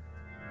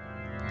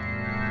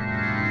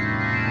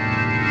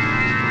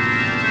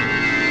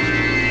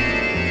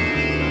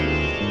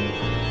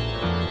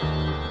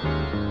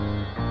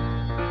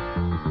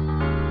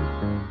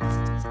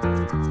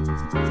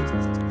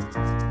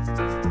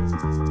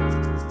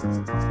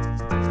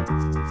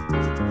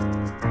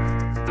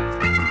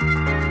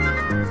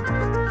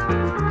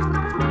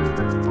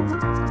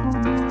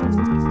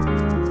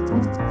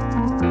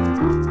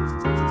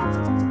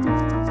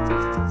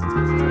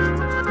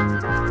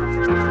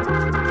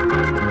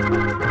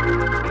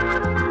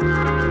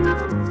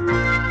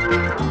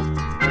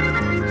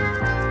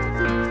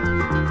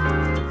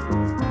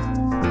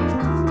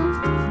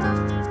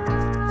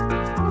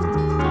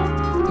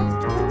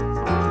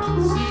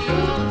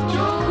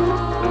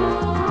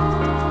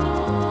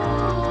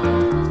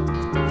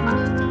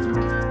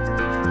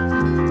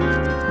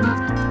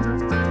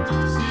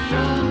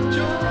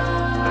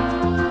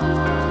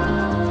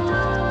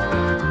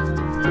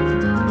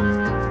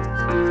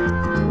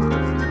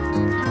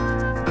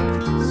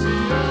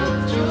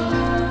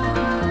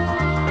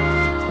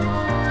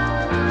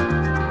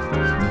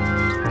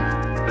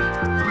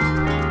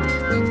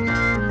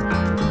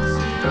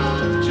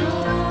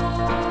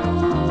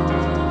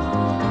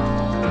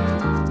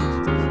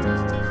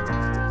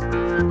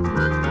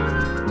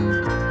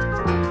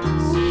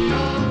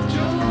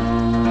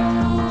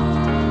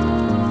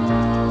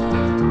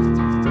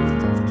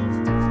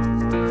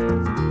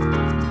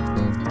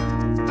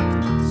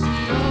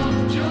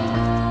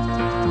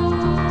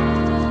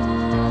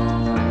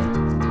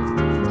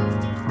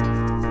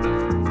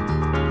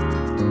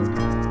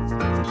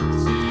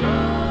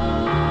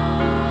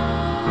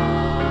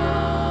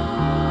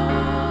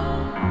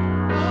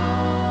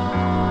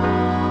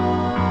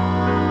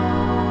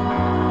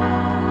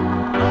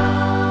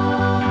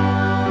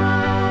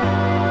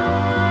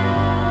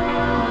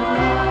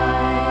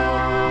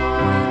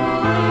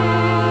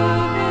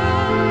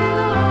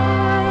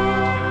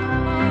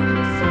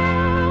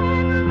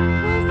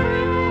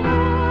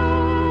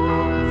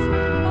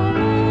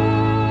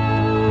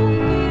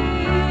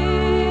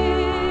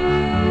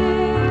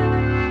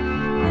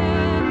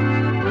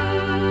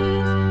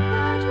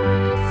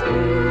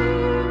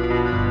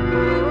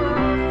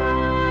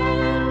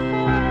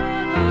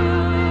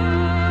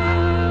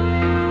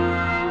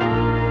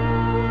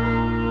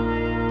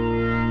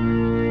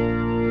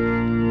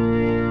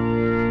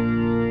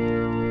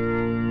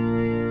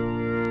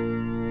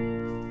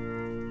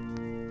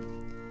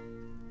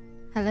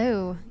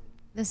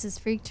 This is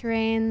Freak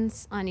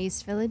Terrains on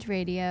East Village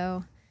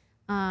Radio.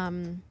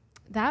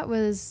 That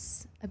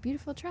was a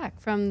beautiful track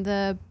from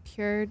the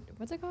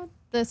what's it called?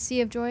 The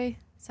Sea of Joy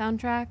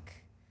soundtrack.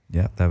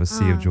 Yeah, that was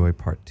Sea of Joy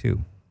Part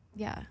 2.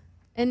 Yeah.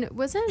 And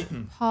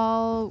wasn't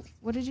Paul,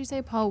 what did you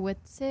say, Paul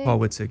Witzig? Paul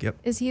Witzig, yep.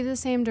 Is he the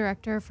same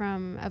director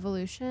from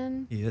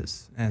Evolution? He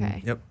is.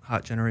 And yep,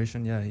 Hot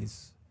Generation, yeah,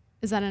 he's...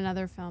 Is that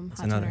another film,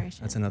 Generation?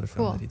 That's another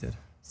film that he did.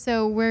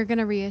 So we're going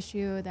to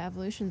reissue the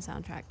Evolution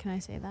soundtrack. Can I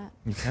say that?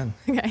 You can.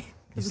 Okay.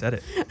 You said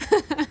it.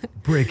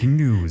 Breaking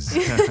news.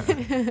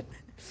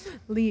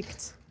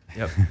 Leaked.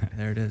 Yep,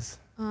 there it is.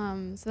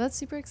 So that's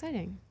super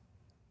exciting.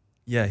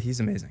 Yeah, he's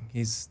amazing.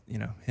 He's,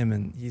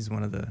 he's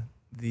one of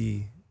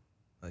the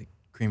like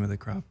cream of the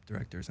crop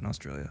directors in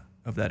Australia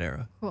of that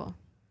era. Cool.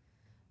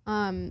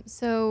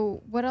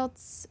 So what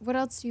else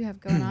do you have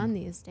going on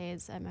these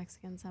days at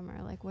Mexican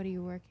Summer? Like, what are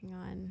you working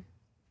on?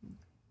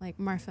 Like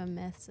Marfa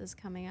Myths is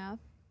coming up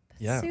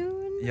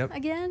soon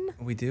again?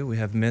 We do. We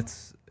have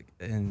Myths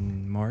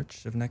in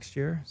March of next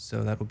year,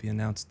 so that'll be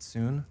announced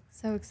soon.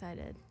 So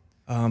excited.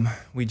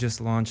 We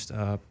just launched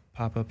a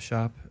pop-up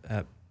shop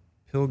at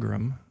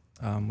Pilgrim,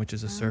 which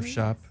is a surf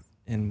shop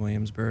in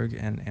Williamsburg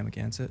and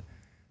Amagansett.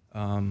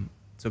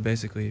 So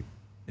basically,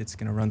 it's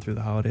going to run through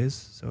the holidays.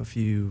 So if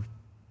you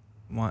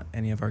want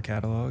any of our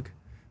catalog,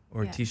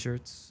 or Yeah.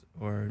 T-shirts,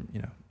 or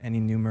any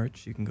new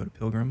merch, you can go to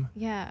Pilgrim.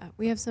 Yeah,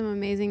 we have some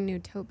amazing new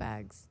tote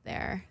bags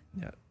there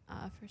Yeah,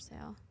 for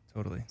sale.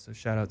 totally. So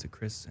shout out to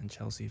Chris and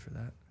Chelsea for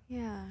that.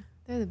 Yeah,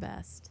 they're the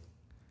best.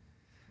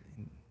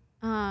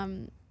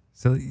 Um,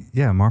 So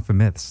yeah, Marfa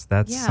Myths.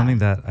 That's Yeah. something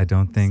that I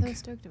don't I'm think so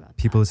stoked about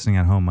people that. listening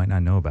at home might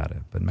not know about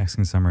it. But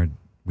Mexican Summer,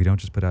 we don't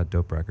just put out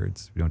dope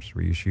records. We don't just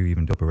reissue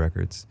even doper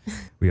records.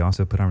 We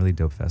also put on really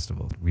dope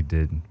festivals. We've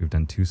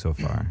done 2 so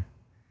far.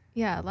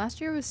 Yeah, last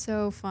year was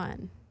so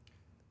fun.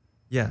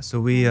 Yeah,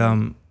 so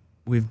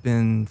we've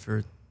been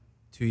for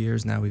 2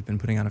 years now. We've been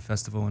putting on a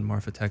festival in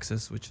Marfa,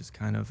 Texas, which is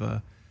kind of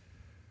a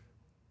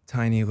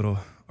tiny little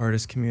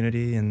artist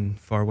community in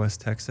far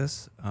west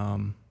Texas.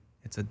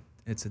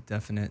 It's a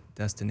definite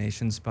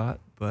destination spot,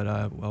 but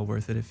well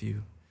worth it if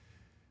you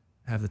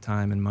have the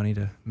time and money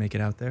to make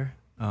it out there.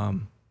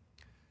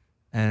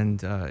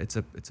 And it's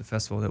a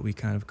festival that we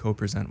kind of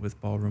co-present with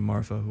Ballroom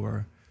Marfa, who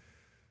are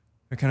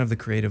kind of the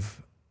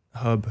creative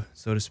hub,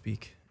 so to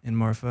speak, in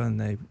Marfa, and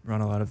they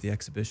run a lot of the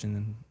exhibition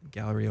and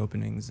gallery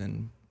openings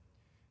and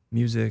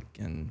music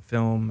and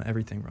film.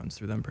 Everything runs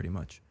through them pretty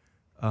much.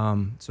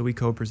 So we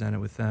co-present it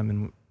with them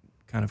and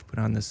kind of put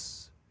on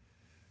this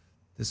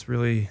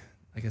really,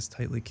 I guess,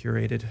 tightly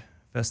curated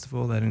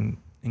festival that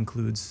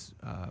includes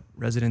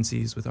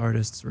residencies with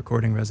artists,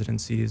 recording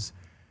residencies,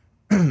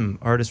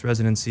 artist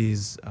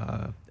residencies,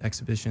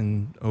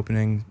 exhibition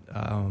opening,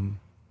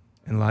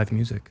 and live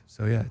music.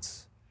 So yeah,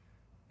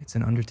 it's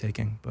an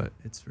undertaking, but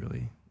it's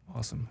really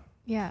awesome.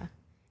 Yeah.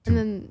 And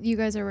then you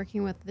guys are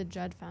working with the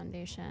Judd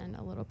Foundation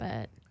a little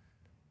bit.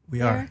 We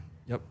there? are.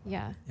 Yep.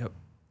 Yeah. Yep.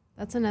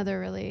 That's another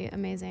really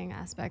amazing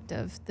aspect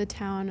of the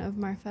town of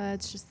Marfa.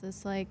 It's just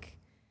this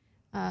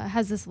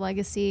has this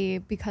legacy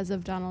because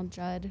of Donald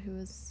Judd, who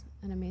was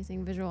an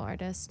amazing visual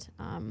artist.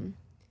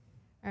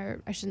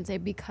 Or I shouldn't say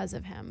because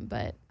of him,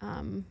 but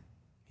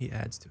He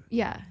adds to it.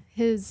 yeah,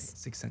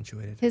 It's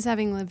accentuated. his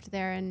having lived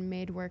there and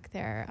made work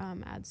there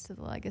adds to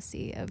the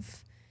legacy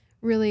of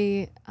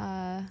really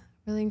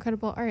really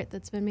incredible art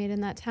that's been made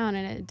in that town,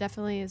 and it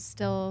definitely is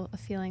still a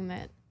feeling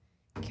that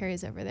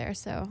carries over there.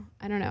 So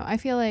I don't know. I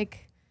feel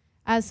like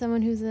as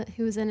someone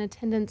who was in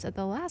attendance at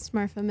the last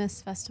Marfa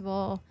Myths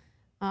Festival,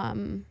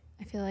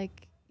 I feel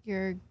like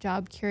your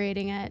job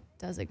curating it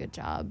does a good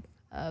job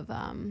of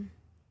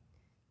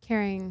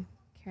carrying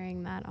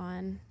that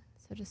on,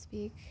 so to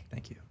speak.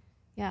 Thank you.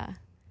 Yeah.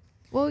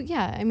 Well,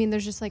 yeah. I mean,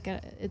 there's just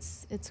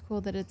it's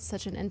cool that it's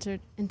such an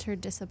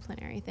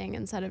interdisciplinary thing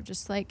instead of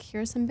just like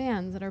here are some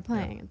bands that are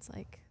playing. Yeah. It's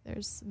like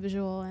there's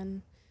visual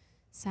and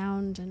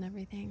sound and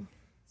everything.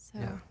 So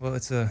yeah. Well,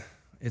 it's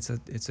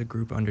a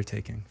group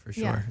undertaking for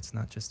sure. Yeah. It's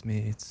not just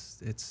me.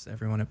 It's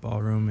everyone at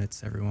Ballroom.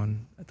 It's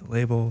everyone at the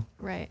label.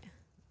 Right.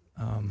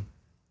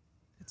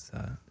 It's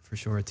for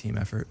sure a team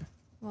effort.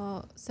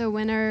 Well, so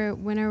when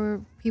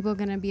are people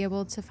going to be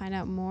able to find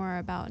out more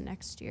about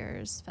next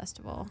year's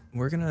festival?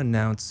 We're gonna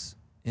announce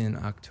in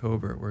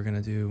October. We're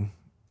gonna do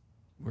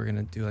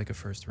like a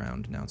first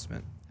round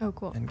announcement. Oh,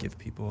 cool. And give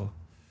people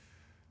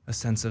a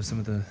sense of some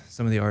of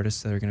the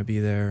artists that are gonna be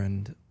there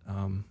and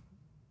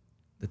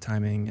the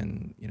timing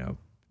and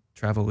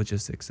travel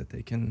logistics that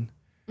they can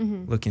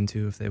look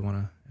into if they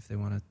wanna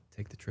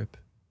take the trip.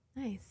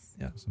 Nice.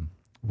 Yeah. Awesome.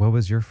 What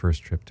was your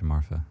first trip to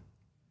Marfa?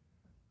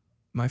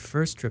 My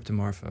first trip to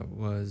Marfa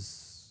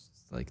was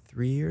like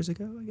 3 years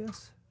ago, I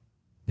guess.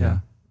 Yeah.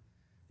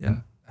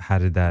 Yeah.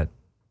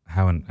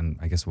 And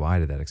I guess why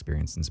did that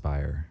experience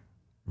inspire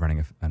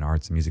running an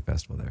arts and music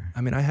festival there?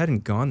 I mean, I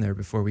hadn't gone there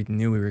before we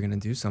knew we were going to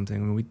do something. I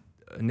mean,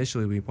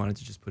 initially we wanted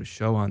to just put a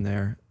show on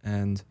there,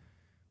 and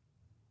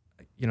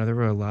there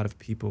were a lot of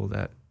people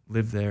that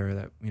lived there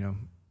that,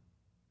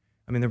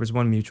 I mean, there was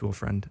one mutual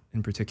friend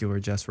in particular,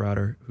 Jess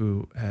Rotter,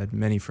 who had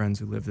many friends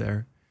who lived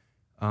there.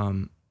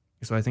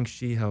 So I think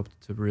she helped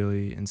to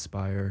really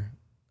inspire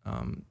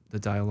the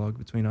dialogue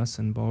between us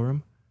and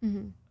Ballroom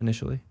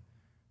initially.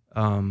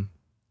 And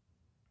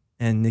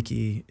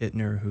Nikki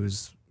Ittner,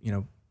 who's,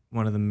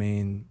 one of the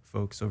main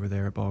folks over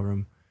there at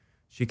Ballroom,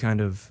 she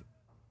kind of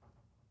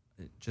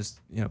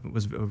just,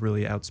 was a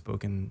really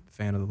outspoken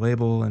fan of the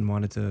label and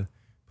wanted to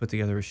put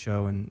together a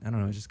show. And I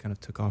don't know, it just kind of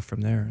took off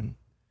from there. And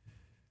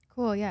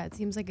Cool. Yeah. It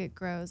seems like it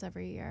grows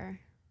every year.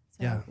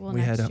 So yeah, will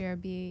we next had year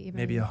be even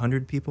maybe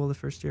 100 people the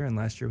first year, and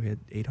last year we had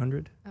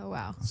 800. Oh,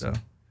 wow. So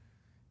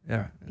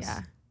yeah,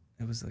 Yeah.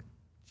 it was a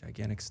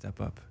gigantic step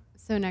up.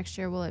 So next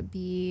year, will it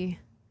be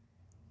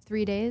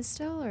 3 days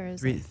still, or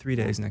is it 3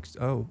 days next?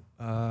 4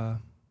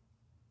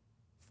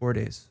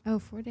 days. Oh,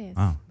 4 days.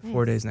 Wow. Nice.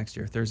 4 days next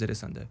year, Thursday to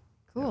Sunday.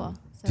 Cool.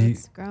 So Do you-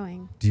 it's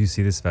growing. Do you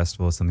see this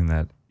festival as something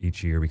that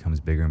each year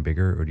becomes bigger and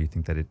bigger, or do you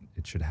think that it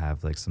should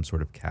have like some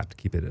sort of cap to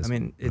keep it as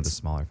one of the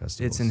smaller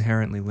festivals? It's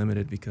inherently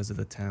limited because of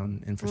the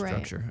town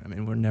infrastructure. Right. I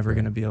mean, we're never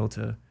going to be able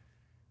to.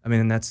 I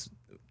mean, and that's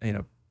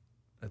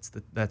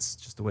that's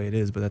just the way it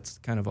is. But that's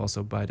kind of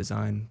also by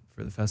design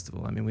for the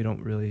festival. I mean, we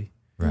don't really.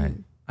 Right.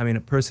 I mean,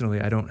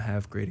 personally, I don't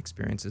have great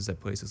experiences at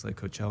places like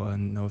Coachella,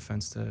 and no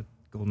offense to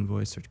Golden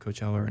Voice or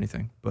Coachella or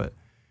anything, but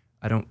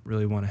I don't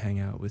really want to hang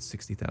out with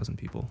 60,000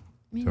 people.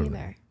 Me Totally.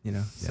 neither. You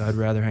know, so Yeah. I'd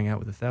rather hang out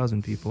with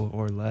 1,000 people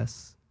or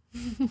less,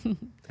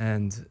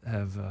 and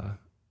have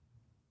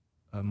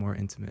a more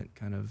intimate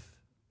kind of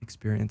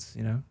experience.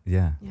 You know.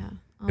 Yeah. Yeah.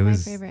 All It my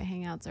was- favorite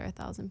hangouts are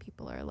 1,000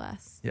 people or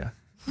less. Yeah.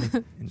 Just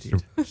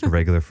Indeed. just a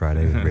regular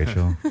Friday with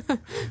Rachel.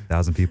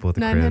 1,000 people at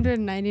the crib.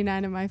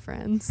 999 of my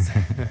friends.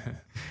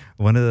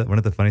 One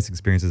of the funniest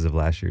experiences of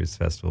last year's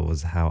festival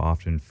was how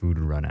often food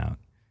would run out.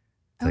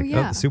 It's Oh, like,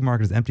 yeah. the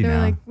supermarket is empty They were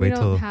now. like, we wait don't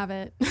till have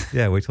it.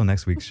 wait till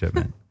next week's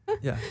shipment.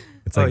 Yeah.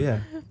 It's Oh like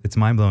yeah. it's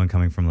mind blowing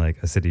coming from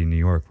like a city in New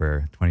York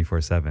where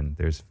 24/7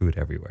 there's food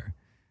everywhere.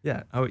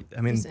 Yeah. Oh,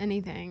 I mean, Just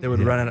anything. they would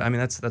Yeah. run out. I mean,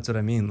 that's what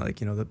I mean.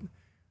 Like, you know,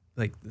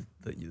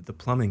 the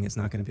plumbing is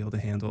not going to be able to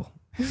handle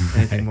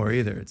anything more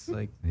either. It's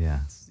like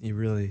Yeah.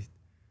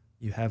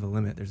 you have a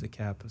limit. There's a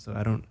cap. So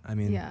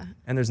Yeah.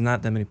 and there's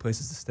not that many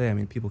places to stay. I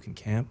mean, people can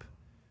camp.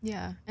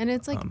 Yeah. And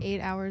it's like 8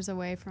 Um, hours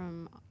away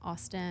from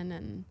Austin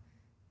and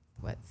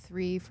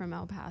 3 from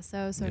El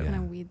Paso. So it Yeah.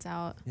 kind of weeds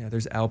out. Yeah,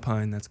 there's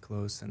Alpine that's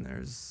close, and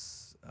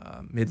there's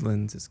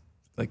Midlands is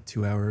like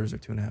 2 hours or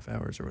 2.5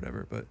 hours or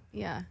whatever. But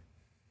Yeah.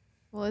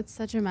 Well, it's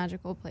such a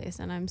magical place,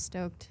 and I'm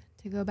stoked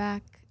to go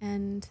back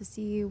and to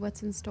see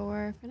what's in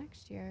store for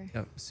next year.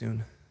 yeah,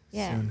 soon.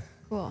 Yeah. Soon.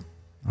 Cool.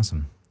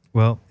 Awesome.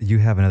 Well, you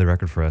have another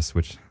record for us,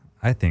 which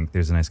I think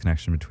there's a nice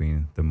connection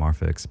between the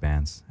Marfa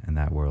Expanse and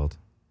that world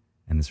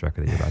and this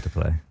record that you're about to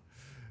play.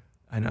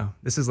 I know.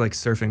 This is like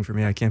surfing for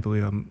me. I can't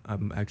believe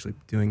I'm actually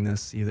doing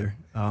this either,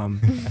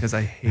 because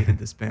I hated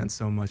this band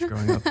so much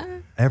growing up.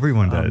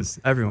 Everyone does.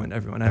 Everyone. I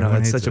know Everyone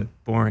it's hates such a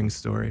it. boring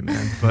story,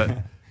 man.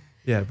 But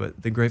yeah,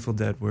 but the Grateful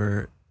Dead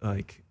were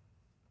like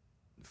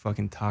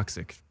fucking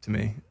toxic to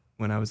me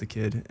when I was a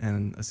kid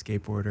and a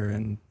skateboarder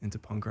and into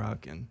punk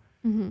rock, and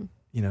Mm-hmm.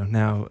 you know,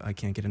 now I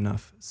can't get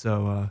enough.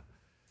 So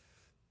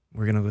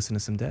we're gonna listen to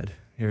some Dead.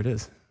 Here it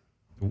is.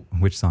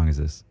 Which song is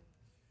this?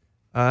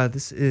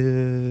 This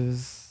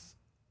is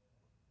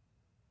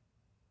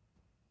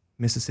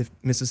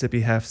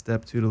Mississippi Half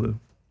Step Toodaloo.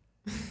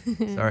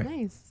 Sorry.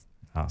 Nice.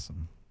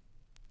 Awesome.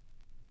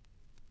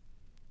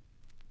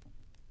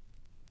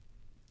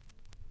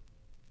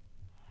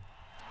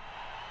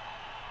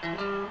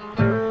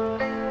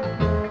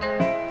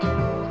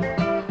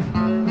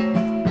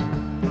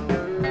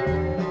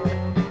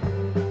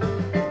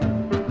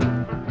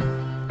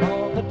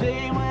 On the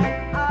day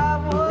when I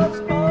was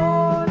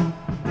born,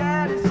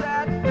 Daddy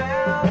sat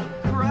down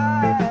and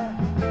cried.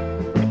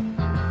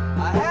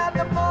 I had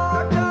the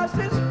mark just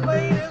as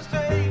plain as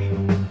day.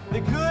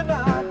 They could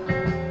not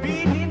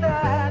be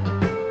denied.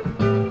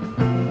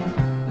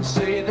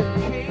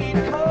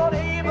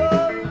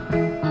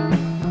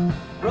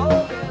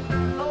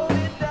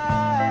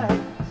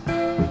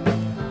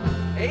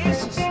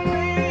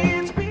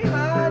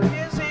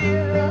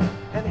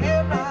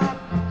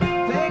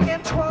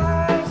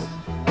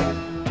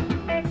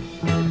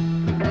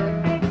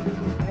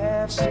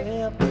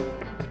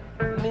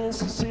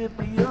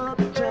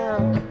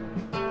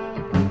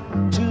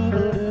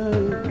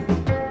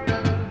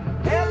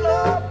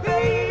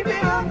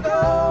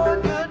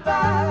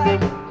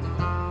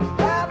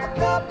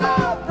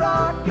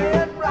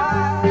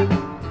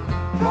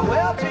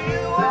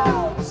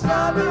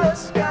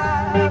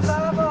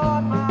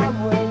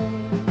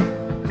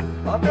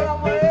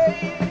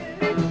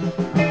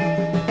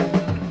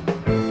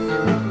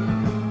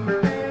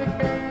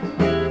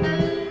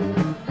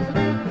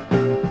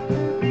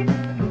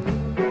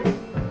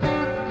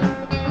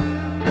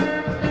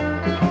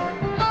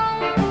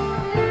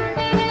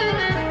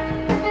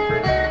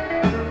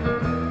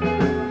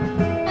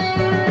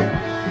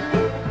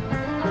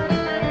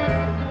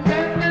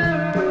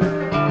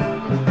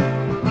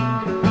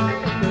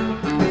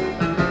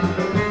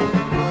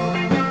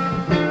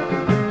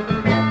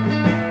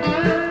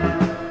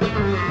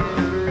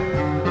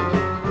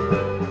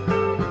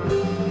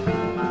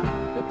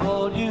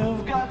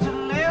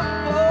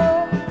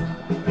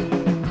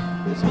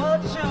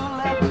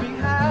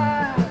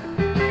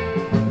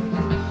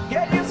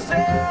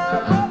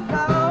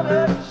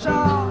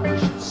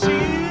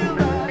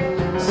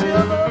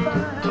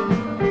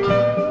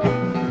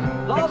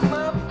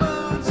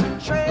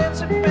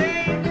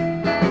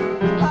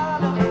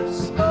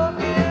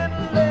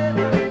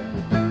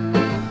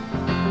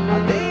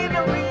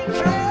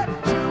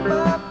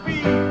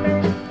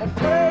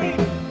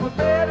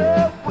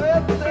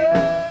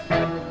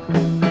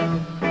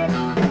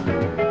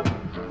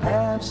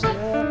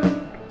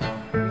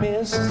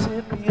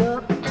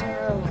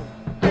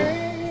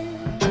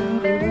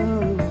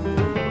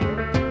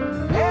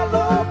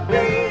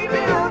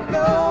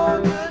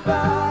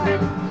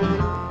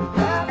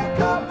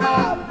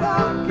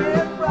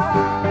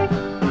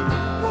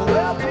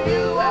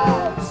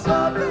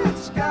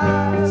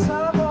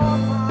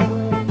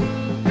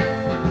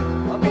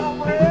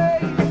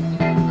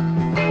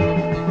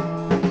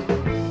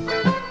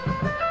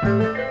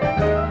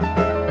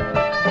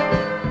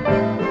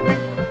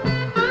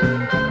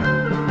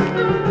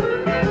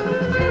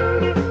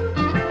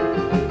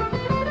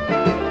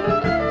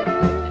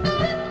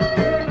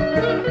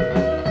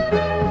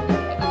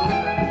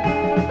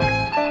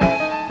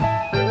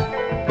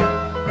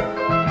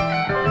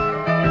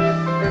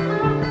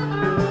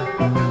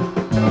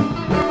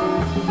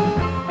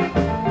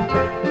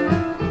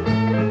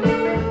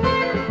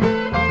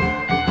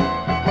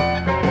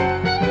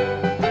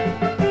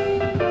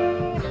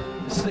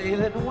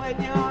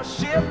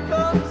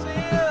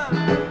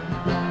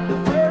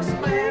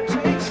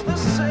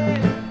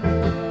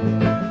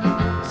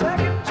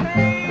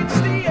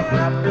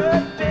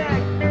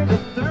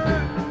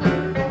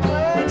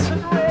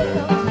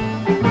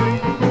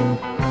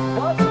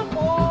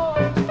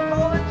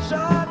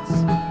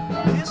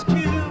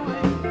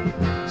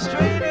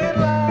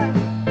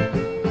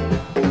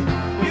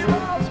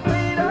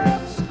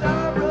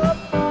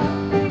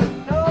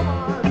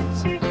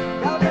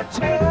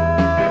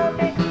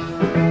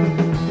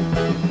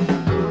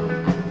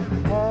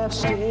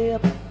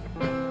 step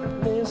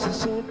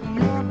Mississippi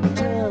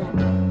uptown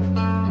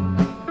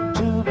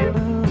to the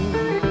blues.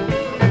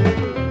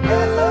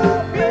 Hello,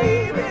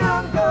 baby,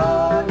 I'm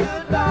gone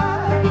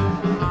goodbye.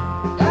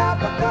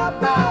 Have a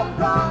cup of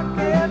rock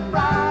and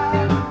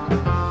ride.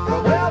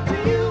 Farewell to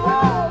you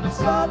on the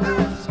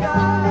southern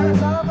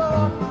skies. I'm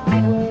on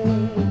my way.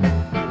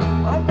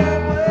 On my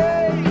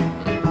way.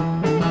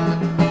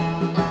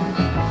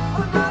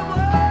 On my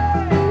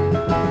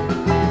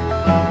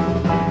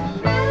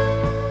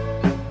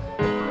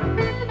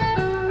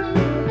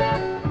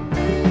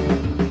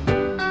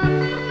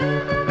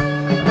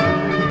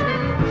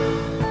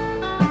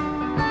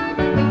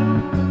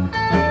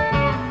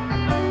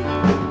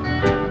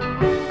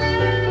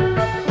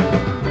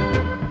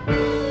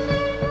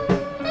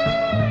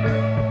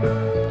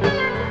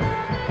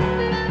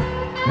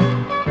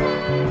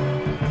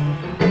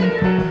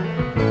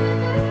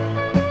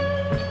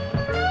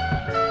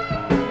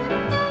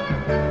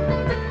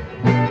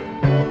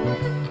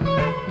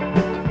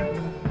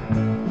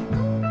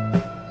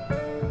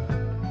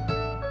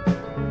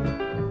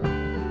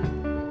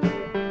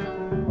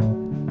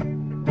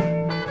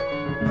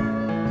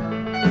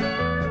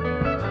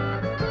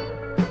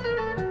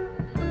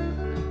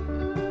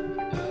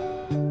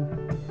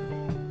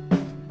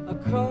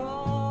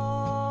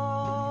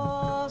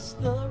across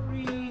the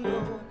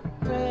Rio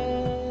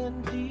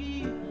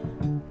Grande,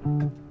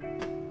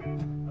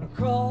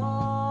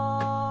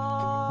 across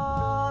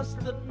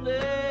the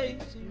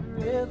lazy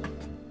river,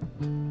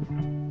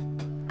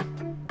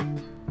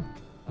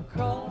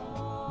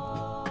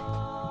 across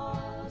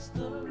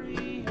the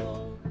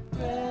Rio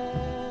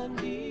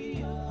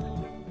Grande,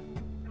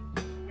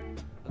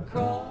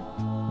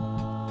 across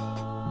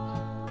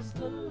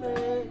the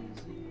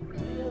lazy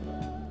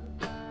river.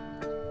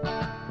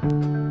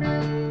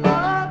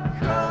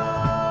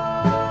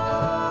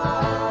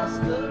 Across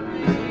the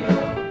Rio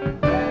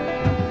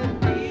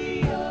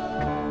Grande,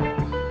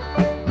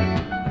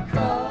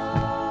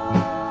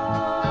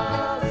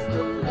 across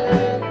the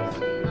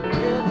lazy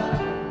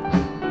river,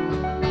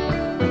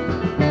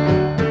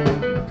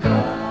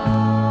 across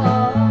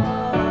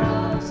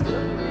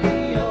the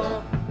Rio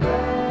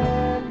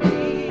Grande,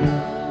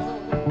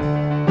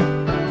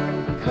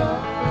 across the lazy river.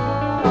 Across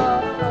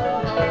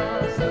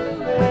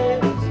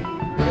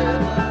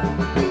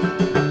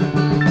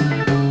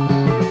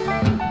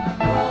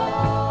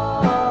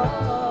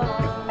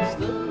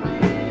the Rio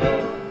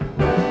Grande,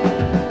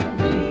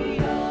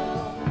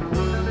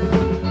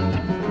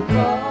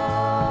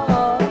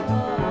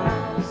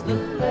 across the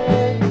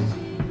lazy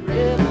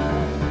river,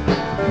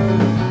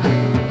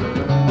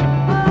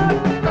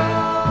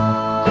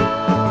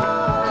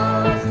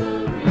 across the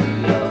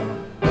Rio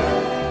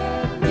Grande,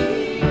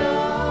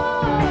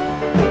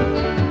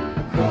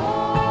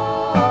 across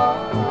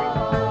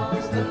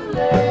the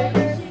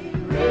lazy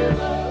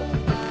river.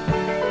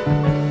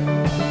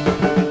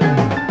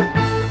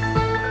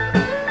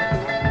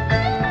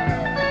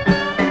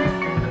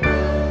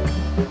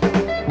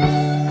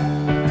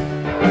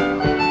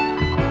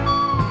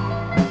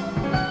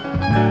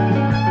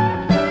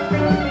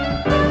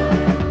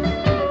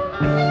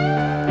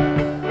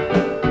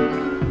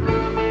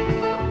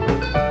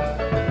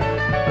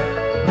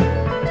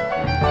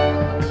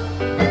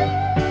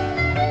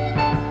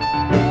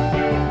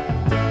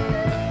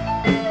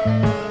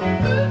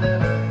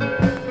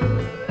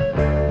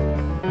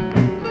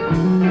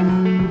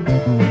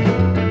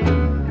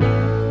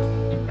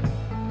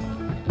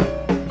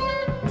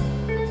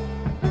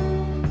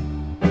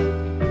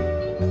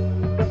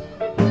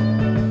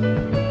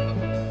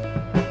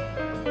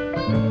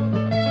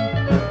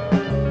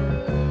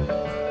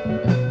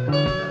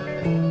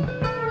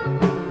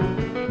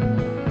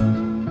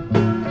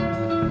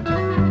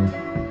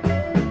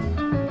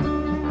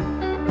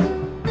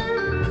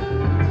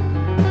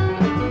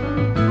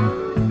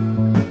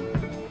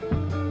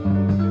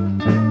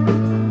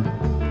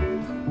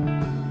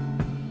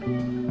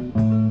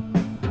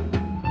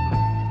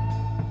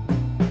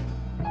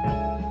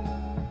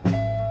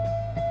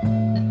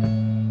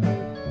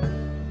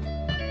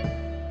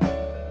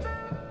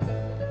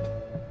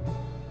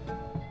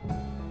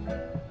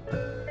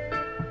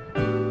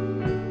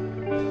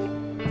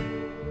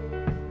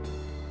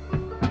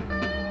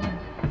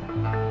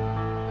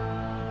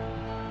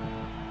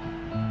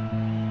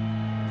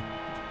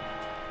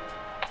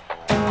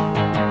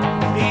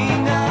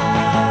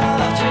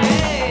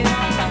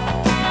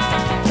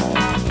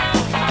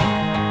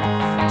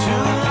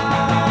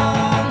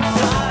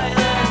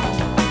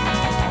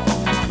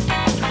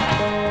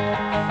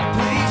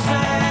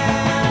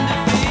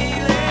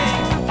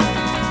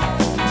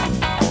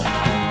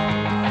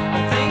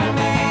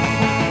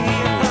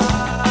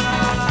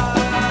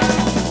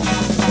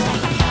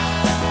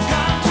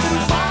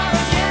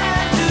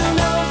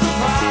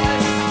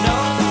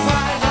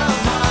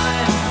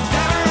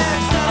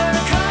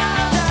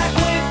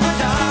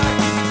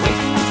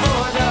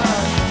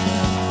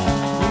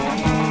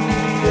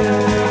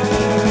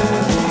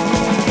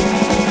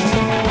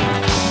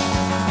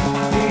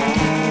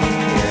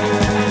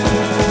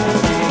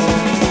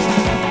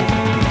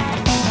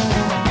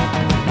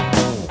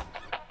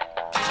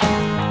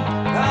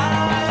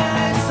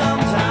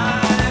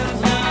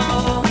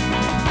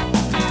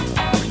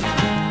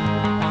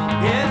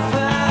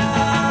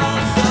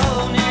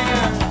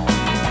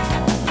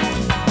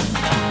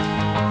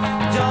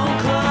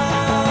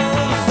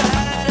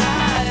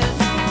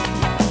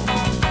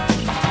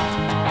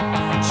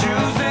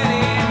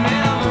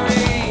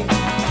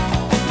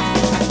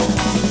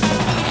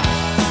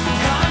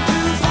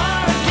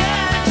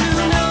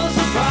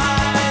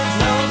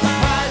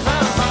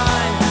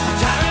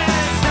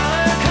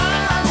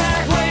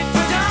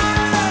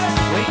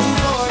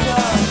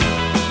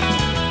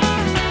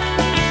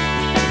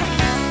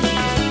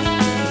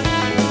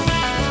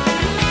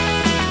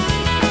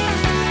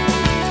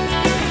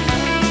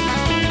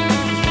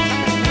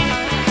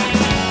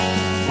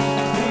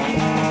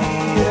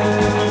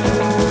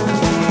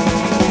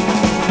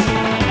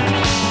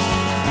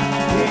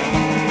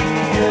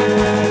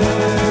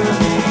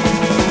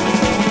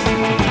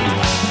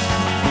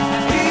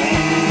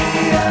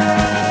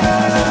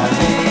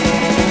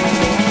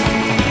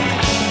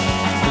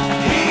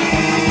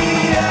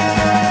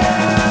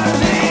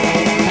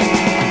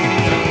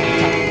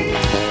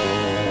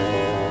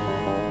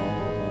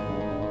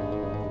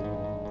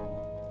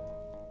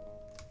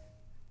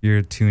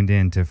 You're tuned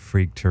in to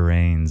Freak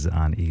Terrains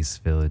on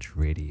East Village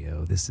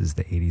Radio. This is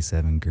the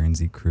 87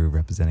 Guernsey crew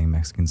representing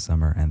Mexican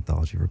Summer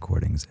Anthology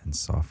Recordings and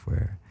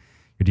Software.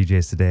 Your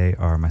DJs today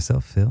are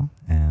myself, Phil,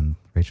 and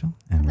Rachel,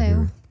 and we're Hello.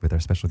 here with our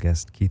special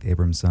guest, Keith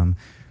Abrahamsson,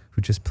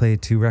 who just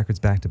played 2 records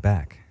back to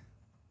back.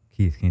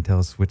 Keith, can you tell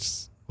us you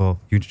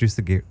introduced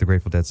the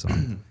Grateful Dead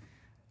song,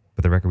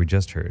 but the record we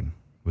just heard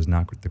was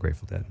not the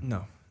Grateful Dead.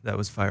 No, that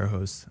was Fire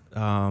Hose.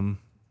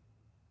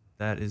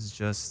 That is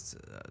just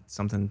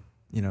something,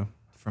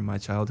 from my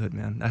childhood,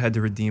 man. I had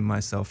to redeem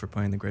myself for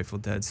playing the Grateful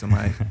Dead, so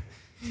my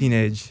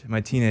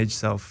teenage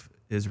self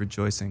is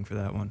rejoicing for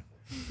that one.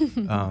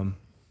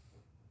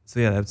 So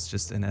yeah, that's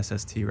just an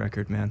SST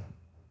record, man,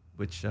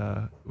 which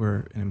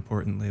were an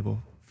important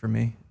label for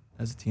me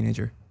as a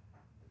teenager.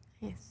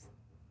 Nice.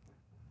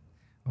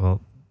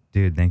 Well,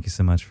 dude, thank you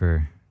so much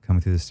for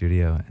coming through the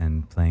studio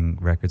and playing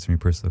records from your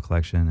personal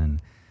collection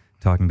and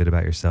talking a bit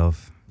about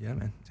yourself. Yeah,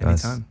 man. to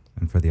us Anytime.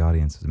 and for the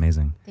audience. It was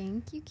amazing.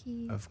 Thank you,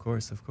 Keith. Of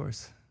course.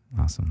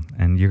 Awesome.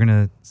 And you're going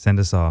to send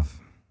us off.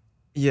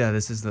 Yeah,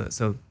 this is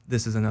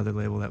another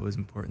label that was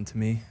important to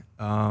me,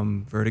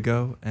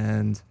 Vertigo,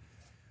 and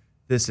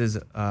this is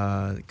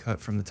cut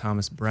from the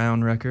Thomas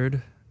Brown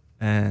record,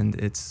 and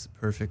it's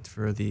perfect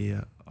for the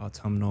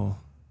autumnal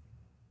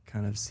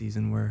kind of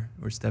season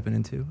we're stepping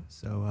into.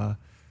 So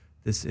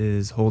this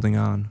is Holding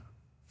On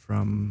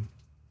from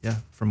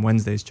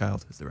Wednesday's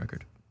Child is the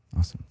record.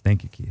 Awesome.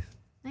 Thank you, Keith.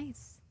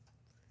 Nice.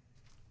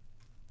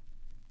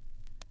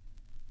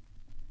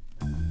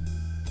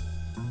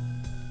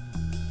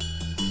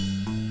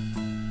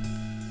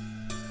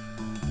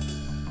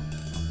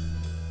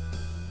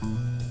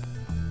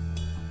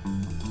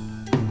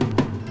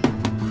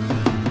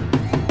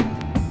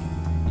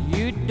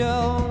 You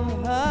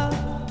don't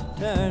have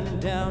to turn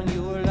down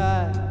your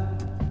light.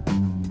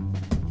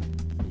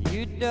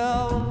 You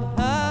don't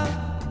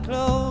have to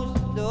close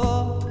the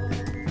door.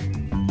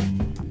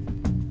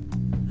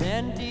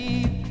 Then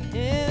deep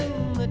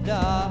in the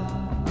dark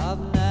of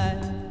night,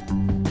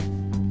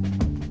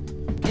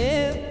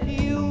 if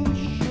you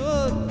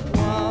should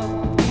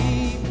want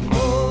me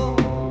more,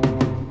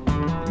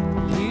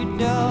 you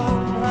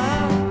don't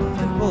have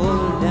to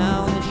pull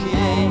down the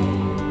shade.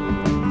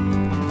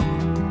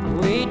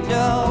 We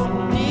don't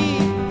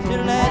need to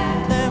let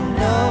them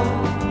know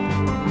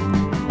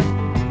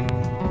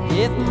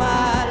if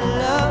my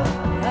love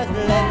has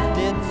left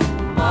its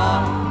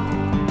mark.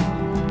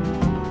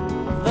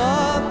 The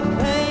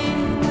pain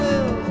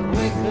will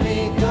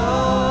quickly go.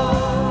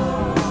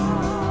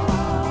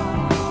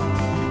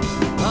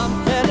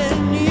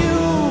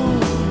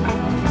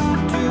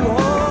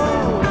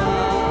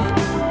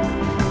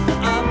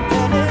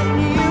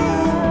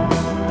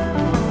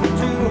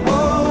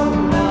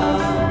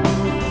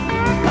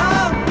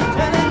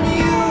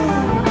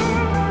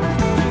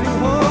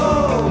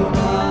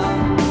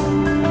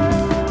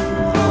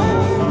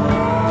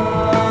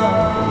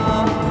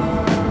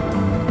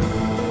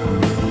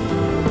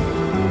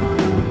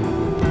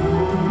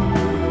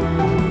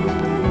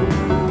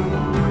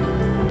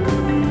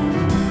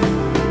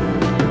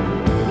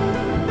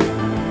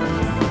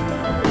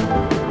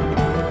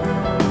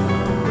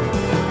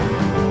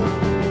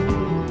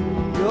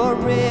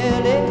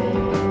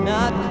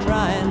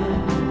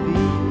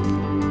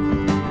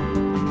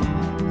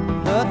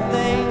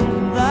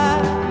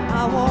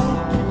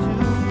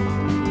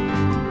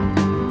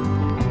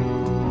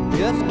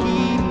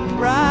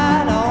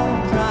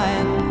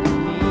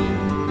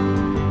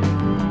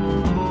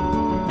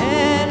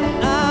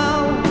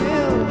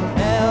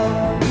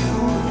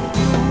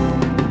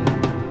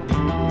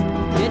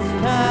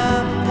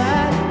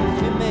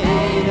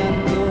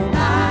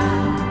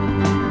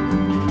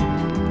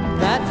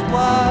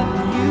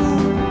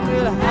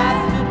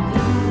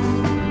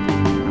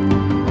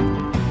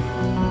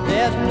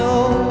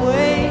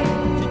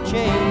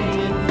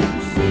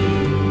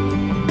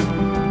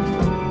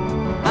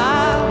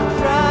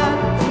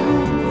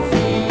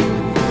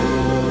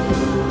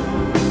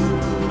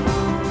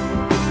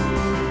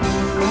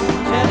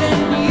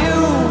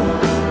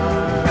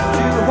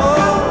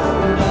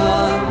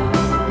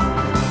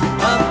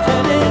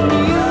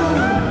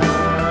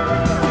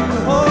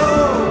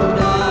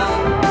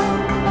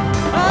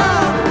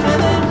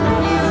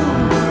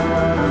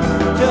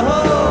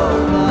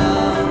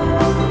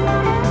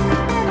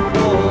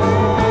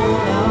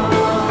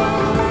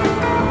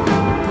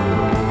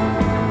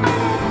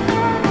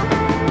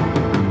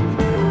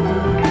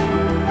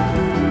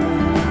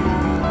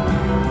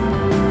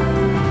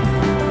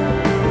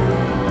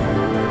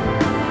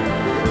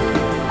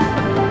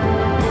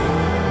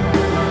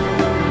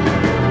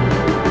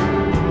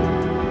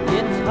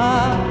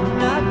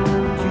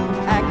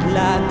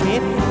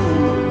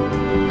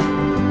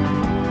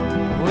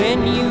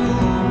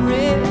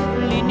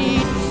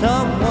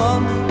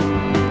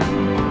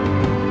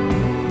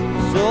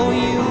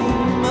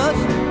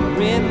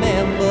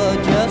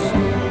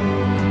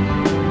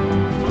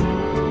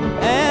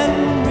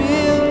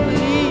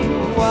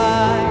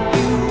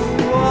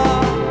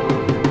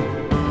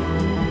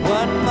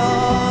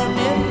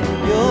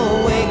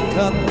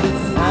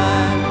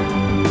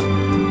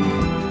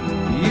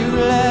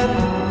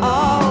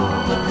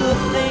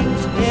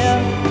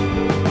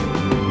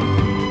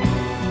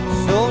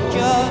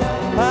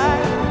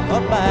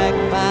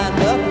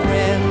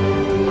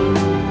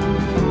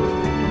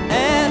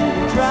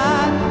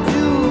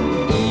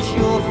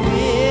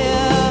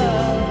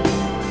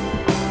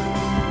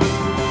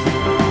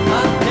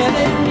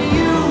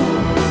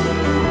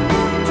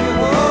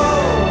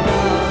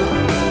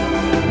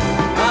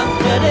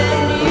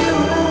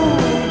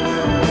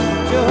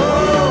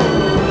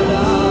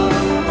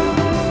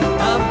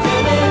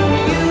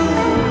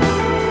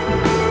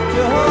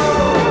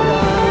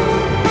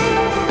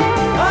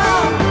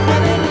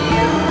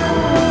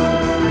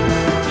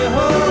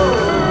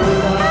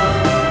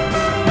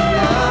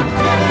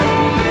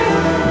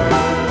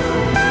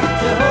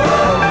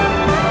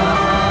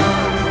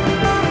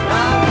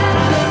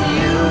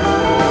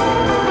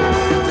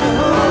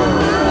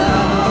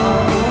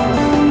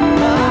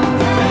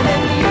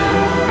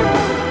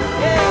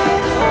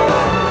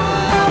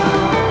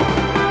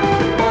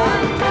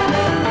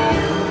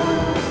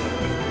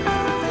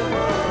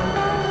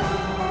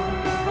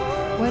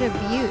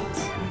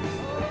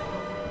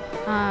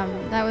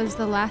 was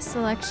the last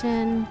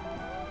selection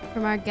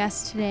from our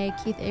guest today,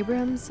 Keith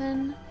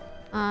Abrahamsson.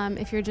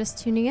 If you're just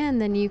tuning in,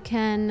 then you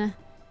can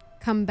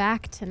come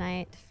back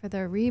tonight for the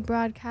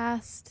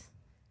rebroadcast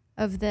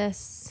of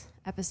this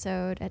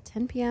episode at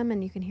 10 p.m.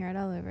 and you can hear it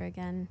all over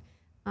again.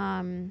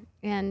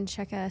 And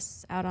check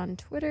us out on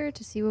Twitter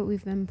to see what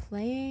we've been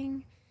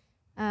playing.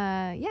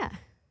 Yeah.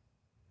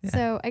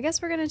 So I guess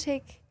we're going to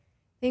take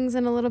things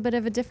in a little bit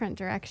of a different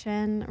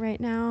direction right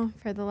now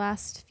for the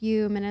last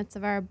few minutes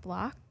of our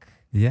block.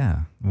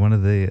 Yeah. One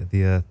of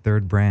the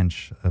third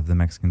branch of the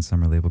Mexican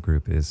Summer Label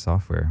Group is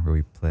Software,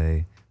 where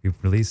we've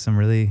released some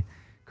really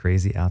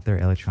crazy out there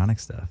electronic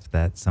stuff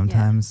that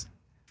sometimes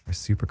are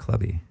super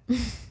clubby.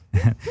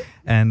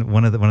 And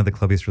one of the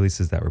clubbiest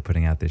releases that we're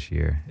putting out this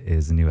year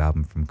is a new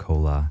album from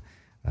Cola,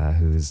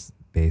 who's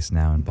based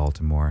now in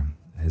Baltimore.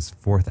 His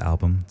fourth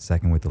album,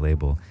 second with the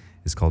label,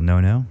 is called No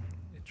No.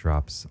 It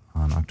drops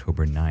on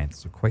October 9th,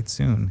 so quite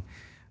soon.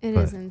 It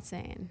is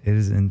insane. It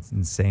is an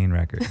insane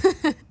record.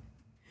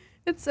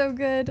 It's so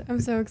good. I'm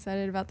so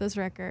excited about this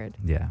record.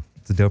 Yeah,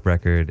 it's a dope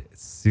record.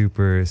 It's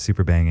super,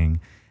 super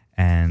banging.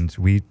 And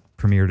we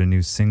premiered a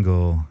new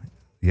single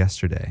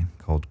yesterday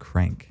called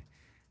Crank.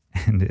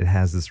 And it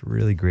has this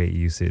really great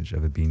usage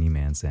of a Beanie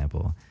Man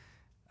sample,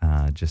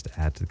 just to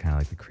add to kind of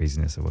like the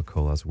craziness of what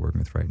Cola's working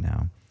with right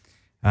now.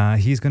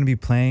 He's going to be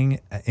playing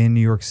in New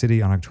York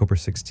City on October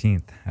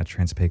 16th at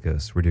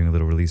Trans-Pecos. We're doing a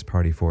little release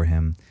party for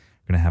him.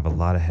 We're going to have a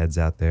lot of heads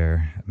out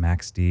there.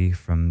 Max D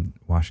from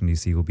Washington,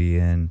 D.C. will be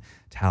in.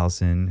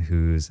 Taliesin,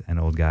 who's an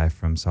old guy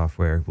from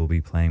Software, will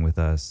be playing with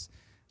us.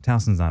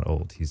 Talison's not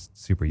old. He's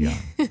super young.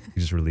 He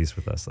just released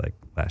with us like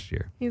last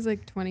year. He's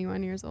like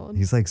 21 years old.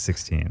 He's like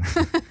 16.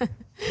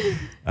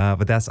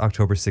 But that's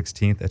October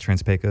 16th at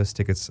Trans-Pecos.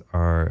 Tickets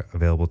are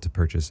available to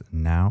purchase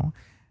now.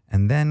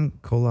 And then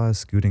Cola is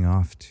scooting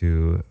off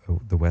to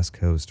the West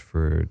Coast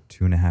for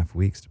 2.5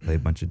 weeks to play a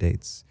bunch of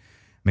dates.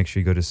 Make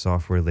sure you go to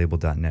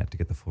softwarelabel.net to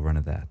get the full run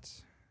of that.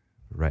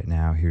 Right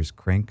now, here's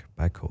Crank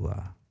by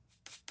Cola.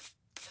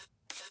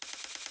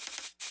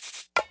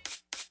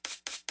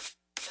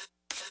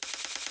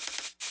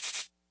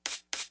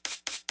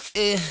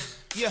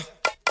 Yeah.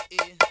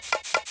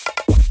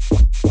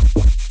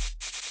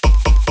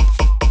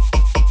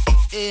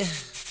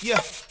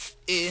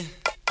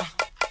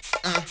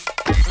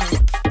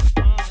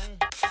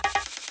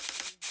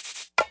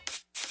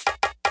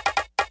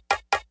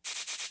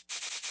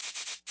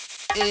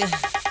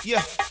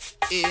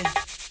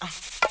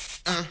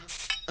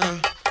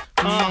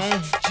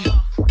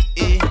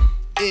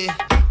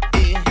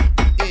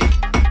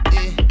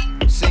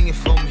 Sing it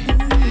for me.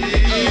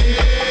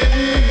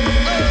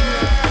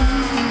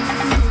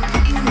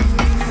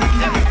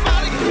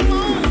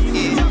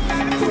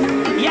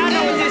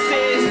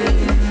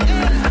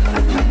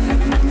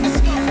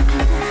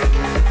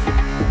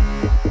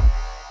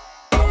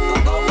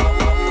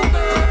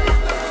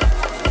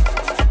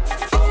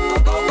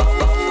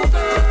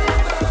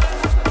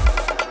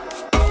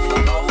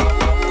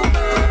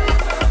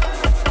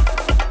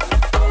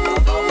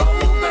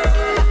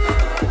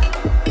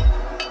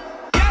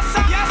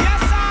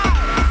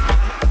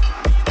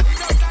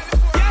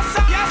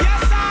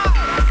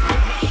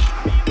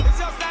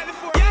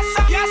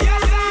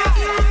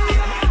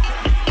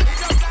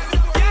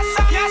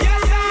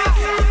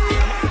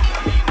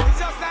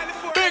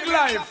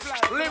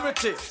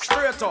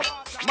 Straight up,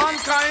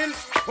 mankind,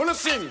 wanna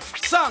sing,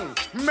 song,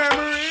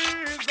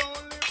 memories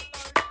only.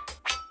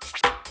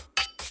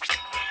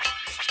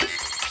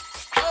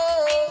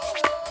 Oh,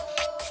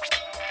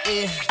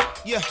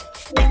 yeah.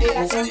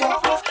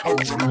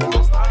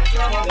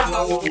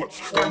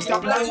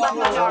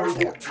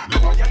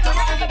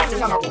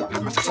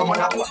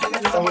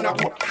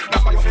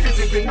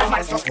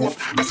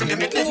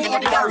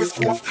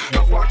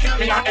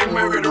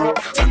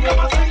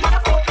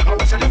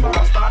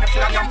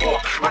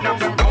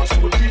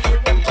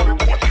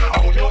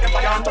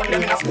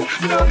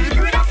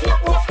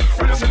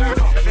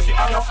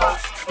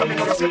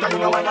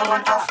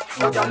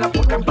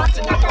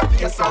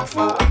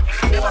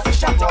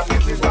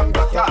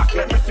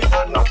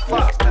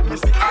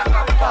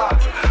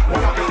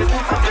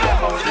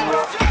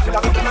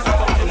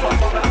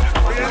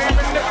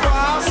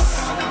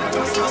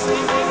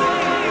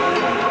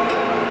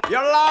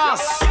 You're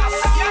lost.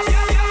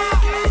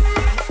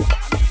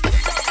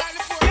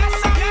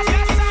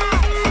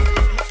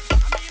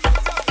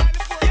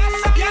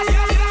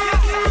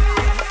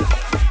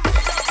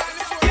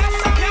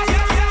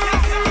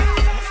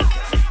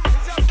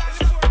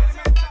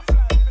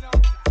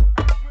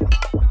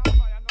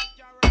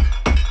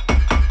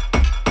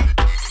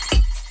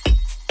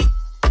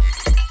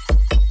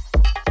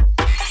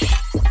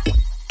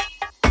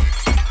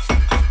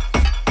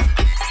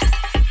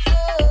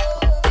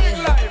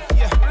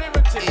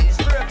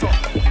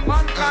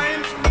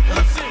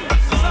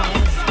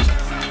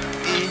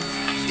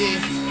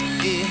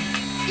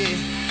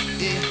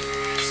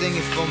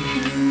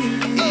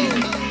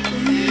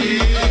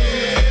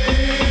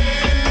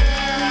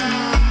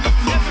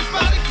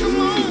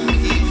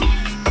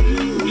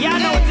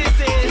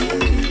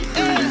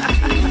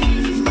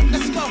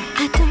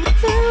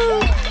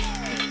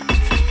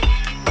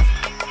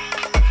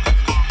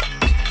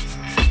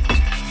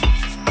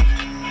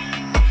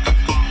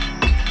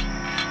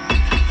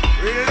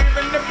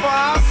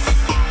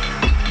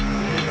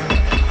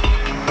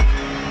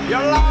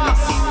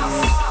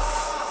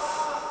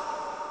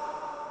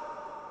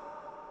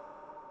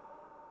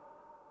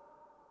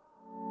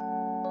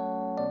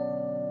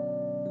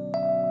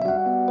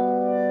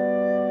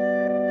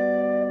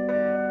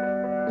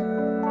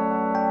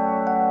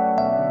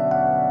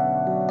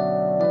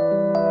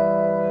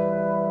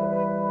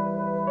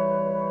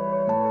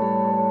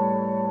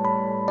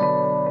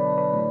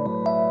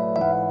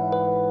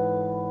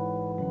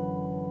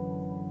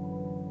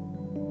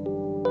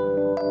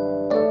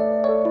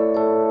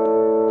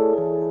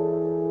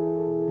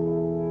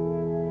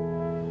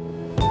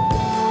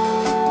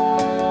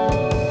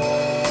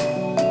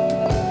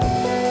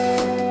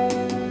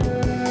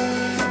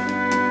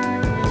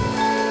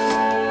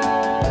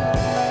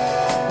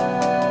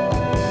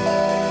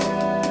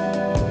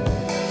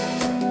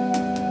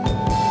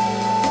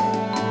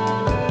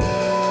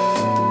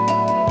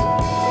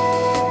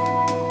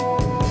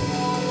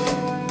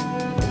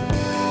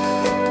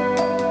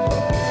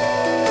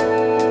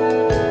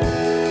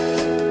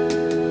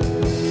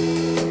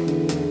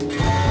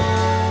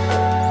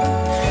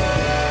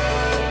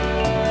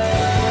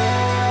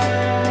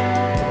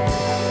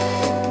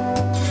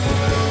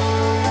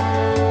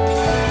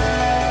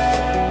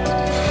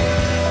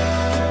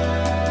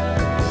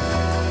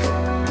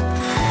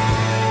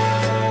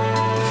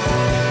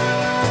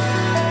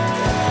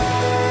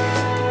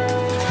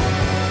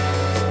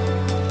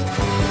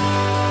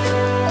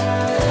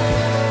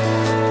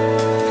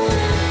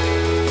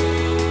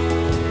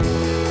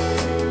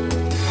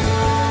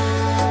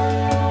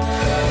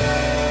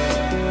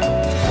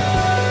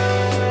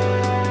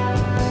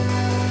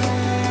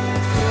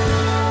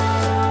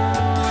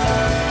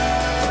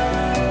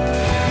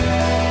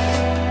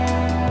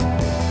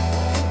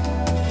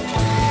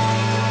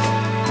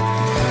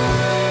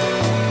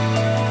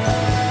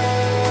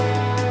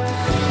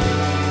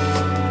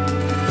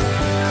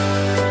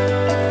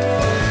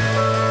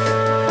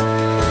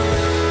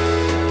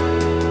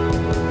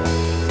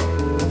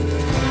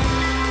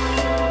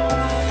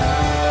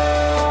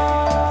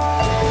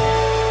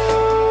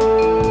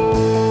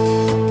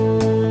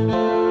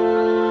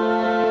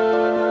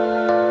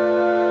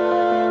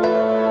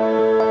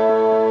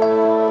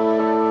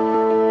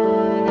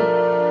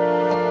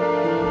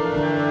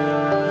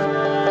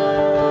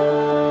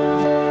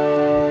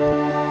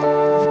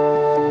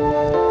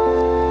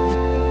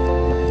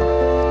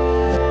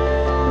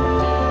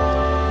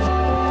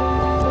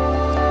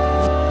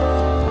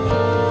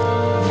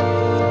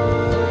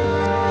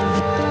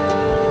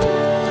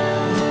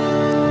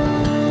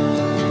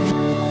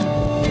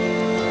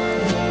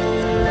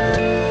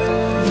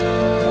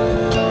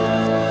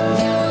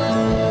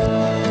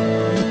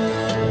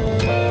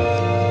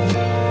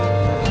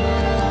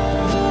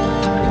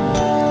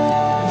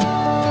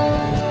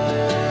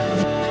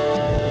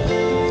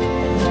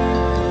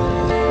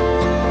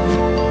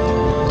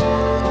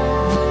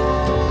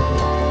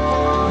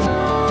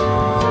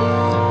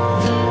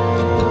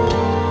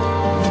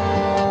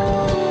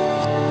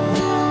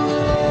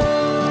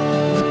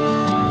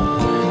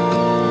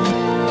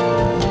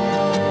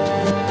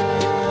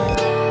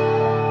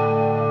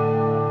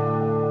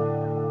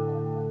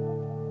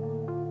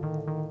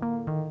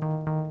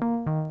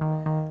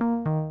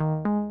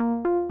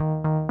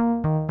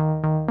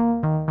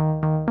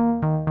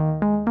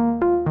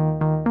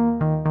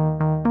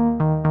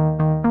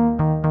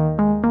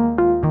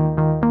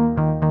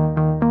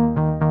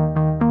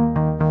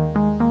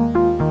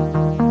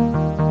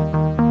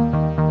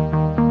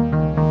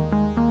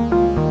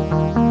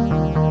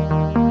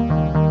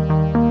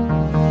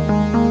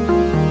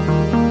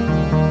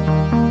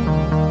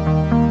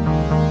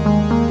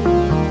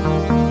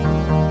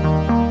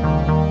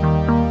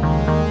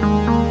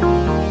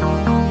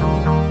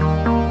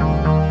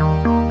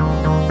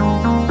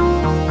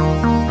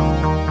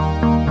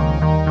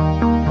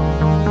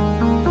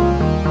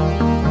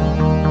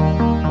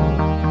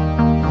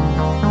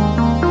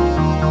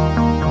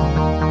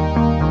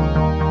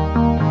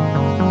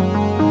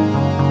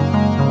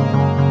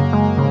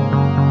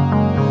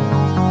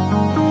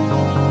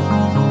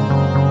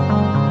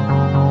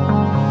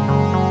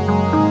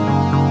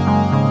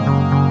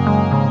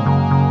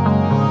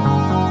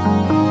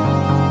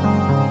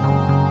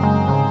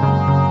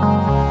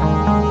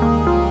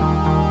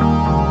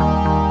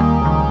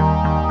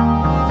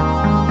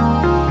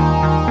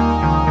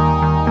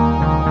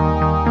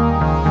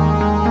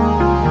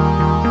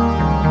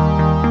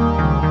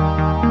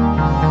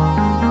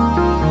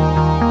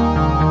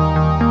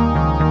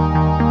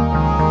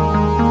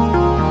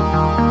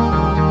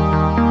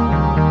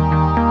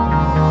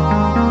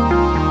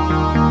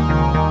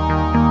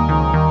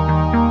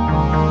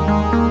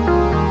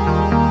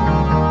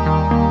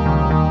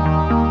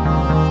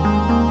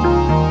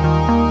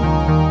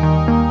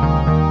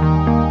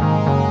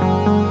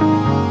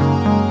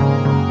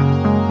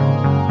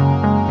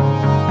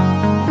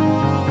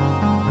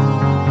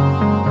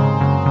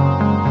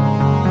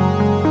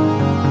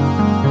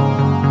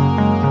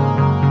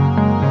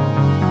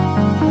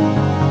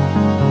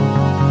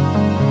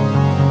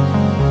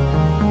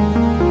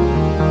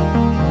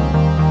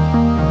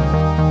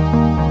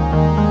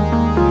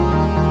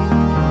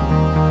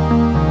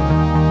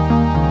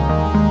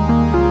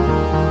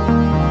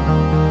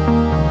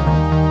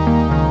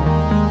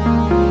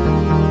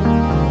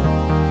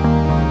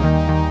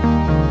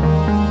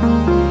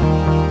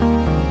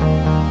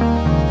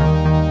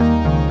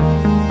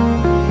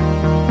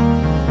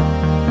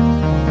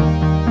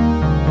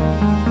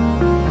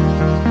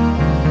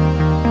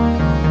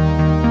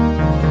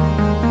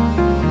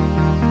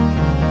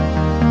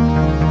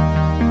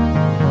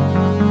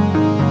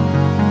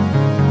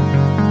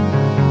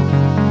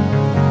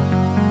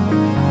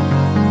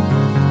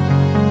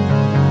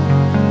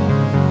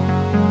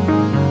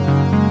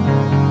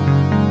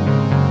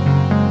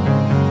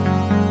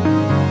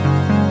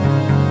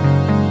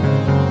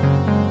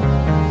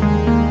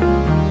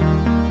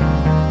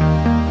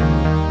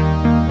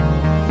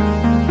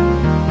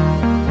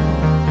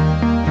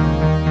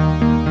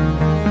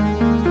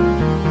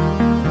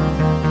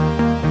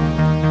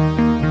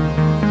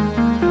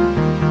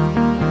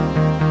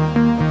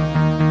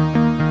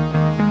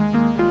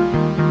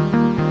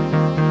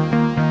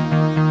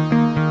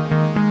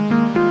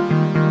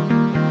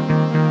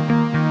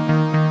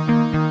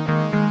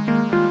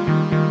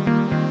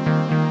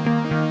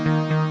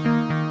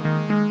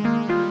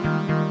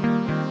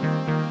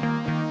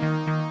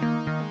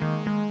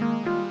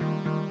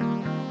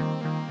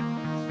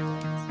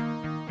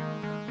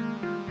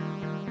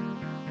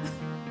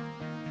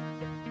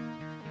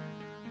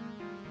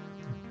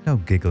 No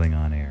giggling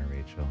on air,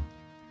 Rachel.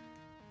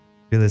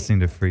 You're listening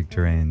to Freak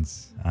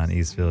Terrains on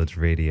East Village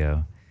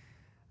Radio.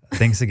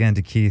 Thanks again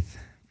to Keith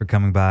for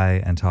coming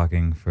by and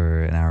talking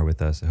for an hour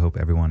with us. I hope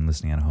everyone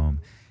listening at home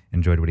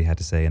enjoyed what he had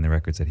to say and the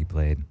records that he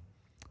played.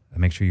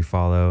 Make sure you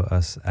follow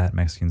us at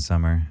Mexican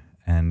Summer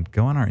and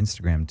go on our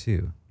Instagram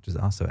too, which is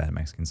also at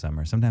Mexican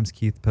Summer. Sometimes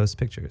Keith posts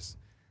pictures.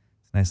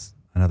 It's nice,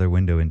 another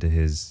window into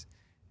his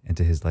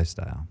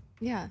lifestyle.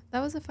 Yeah,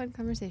 that was a fun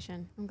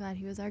conversation. I'm glad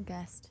he was our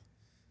guest.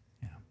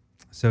 Yeah.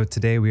 So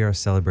today we are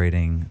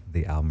celebrating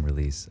the album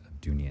release of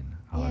Dunian,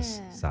 Alas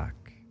Yeah. Sak.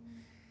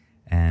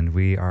 And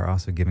we are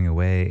also giving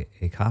away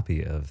a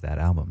copy of that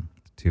album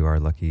to our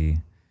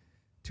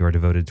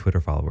devoted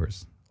Twitter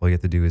followers. All you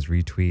have to do is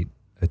retweet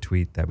a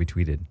tweet that we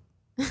tweeted.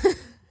 Well,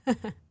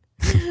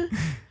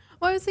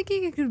 I was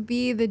thinking it could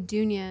be the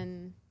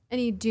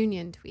any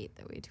Dunian tweet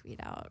that we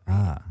tweet out.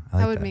 Right? I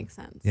like that would make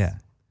sense. Yeah.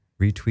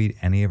 Retweet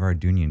any of our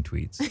Dunian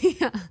tweets.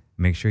 Yeah.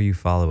 Make sure you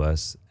follow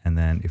us, and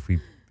then if we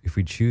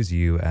choose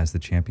you as the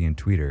champion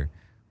tweeter,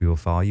 we will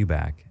follow you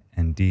back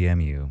and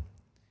DM you.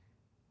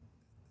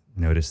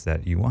 Notice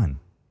that you won.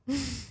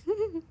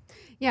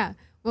 Yeah,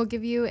 we'll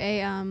give you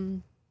a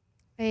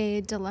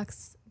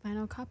deluxe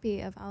vinyl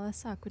copy of Ala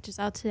Suck, which is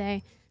out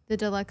today. The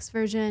deluxe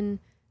version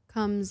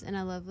comes in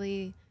a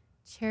lovely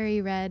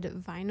cherry red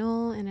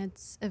vinyl, and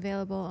it's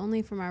available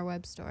only from our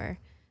web store.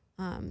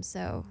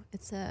 So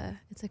it's a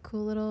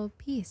cool little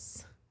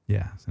piece.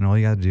 Yeah, and all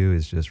you got to do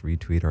is just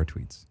retweet our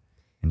tweets,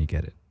 and you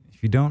get it.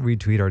 If you don't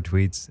retweet our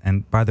tweets,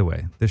 and by the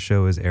way, this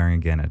show is airing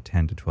again at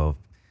 10 to 12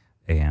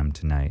 a.m.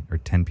 tonight, or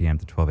 10 p.m.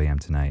 to 12 a.m.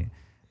 tonight,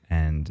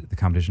 and the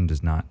competition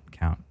does not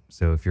count.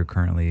 So if you're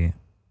currently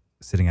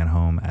sitting at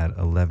home at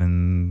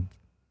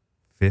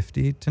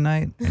 11:50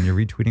 tonight and you're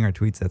retweeting our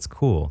tweets, that's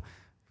cool.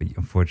 But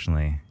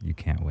unfortunately, you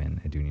can't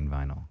win a Dunian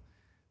vinyl.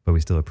 But we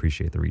still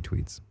appreciate the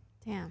retweets.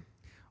 Damn.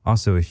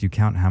 Also, if you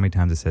count how many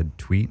times I said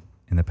tweet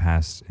in the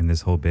past in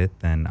this whole bit,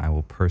 then I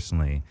will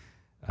personally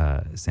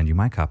send you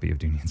my copy of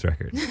Dunian's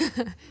record.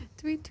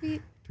 Tweet.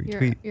 Tweet.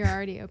 You're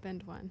already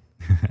opened one.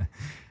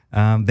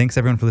 Thanks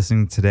everyone for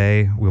listening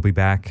today. We'll be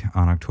back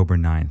on October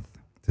 9th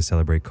to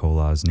celebrate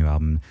Kola's new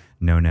album,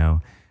 No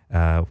No.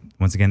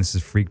 Once again, this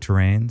is Freak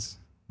Terrains.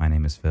 My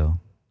name is Phil.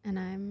 And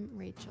I'm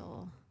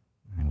Rachel.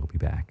 And we'll be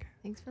back.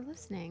 Thanks for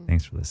listening.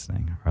 Thanks for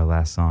listening. Our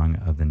last song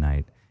of the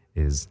night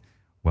is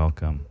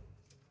Welcome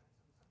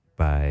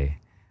by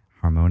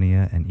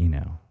Harmonia and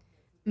Eno.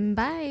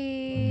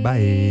 Bye.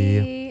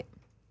 Bye.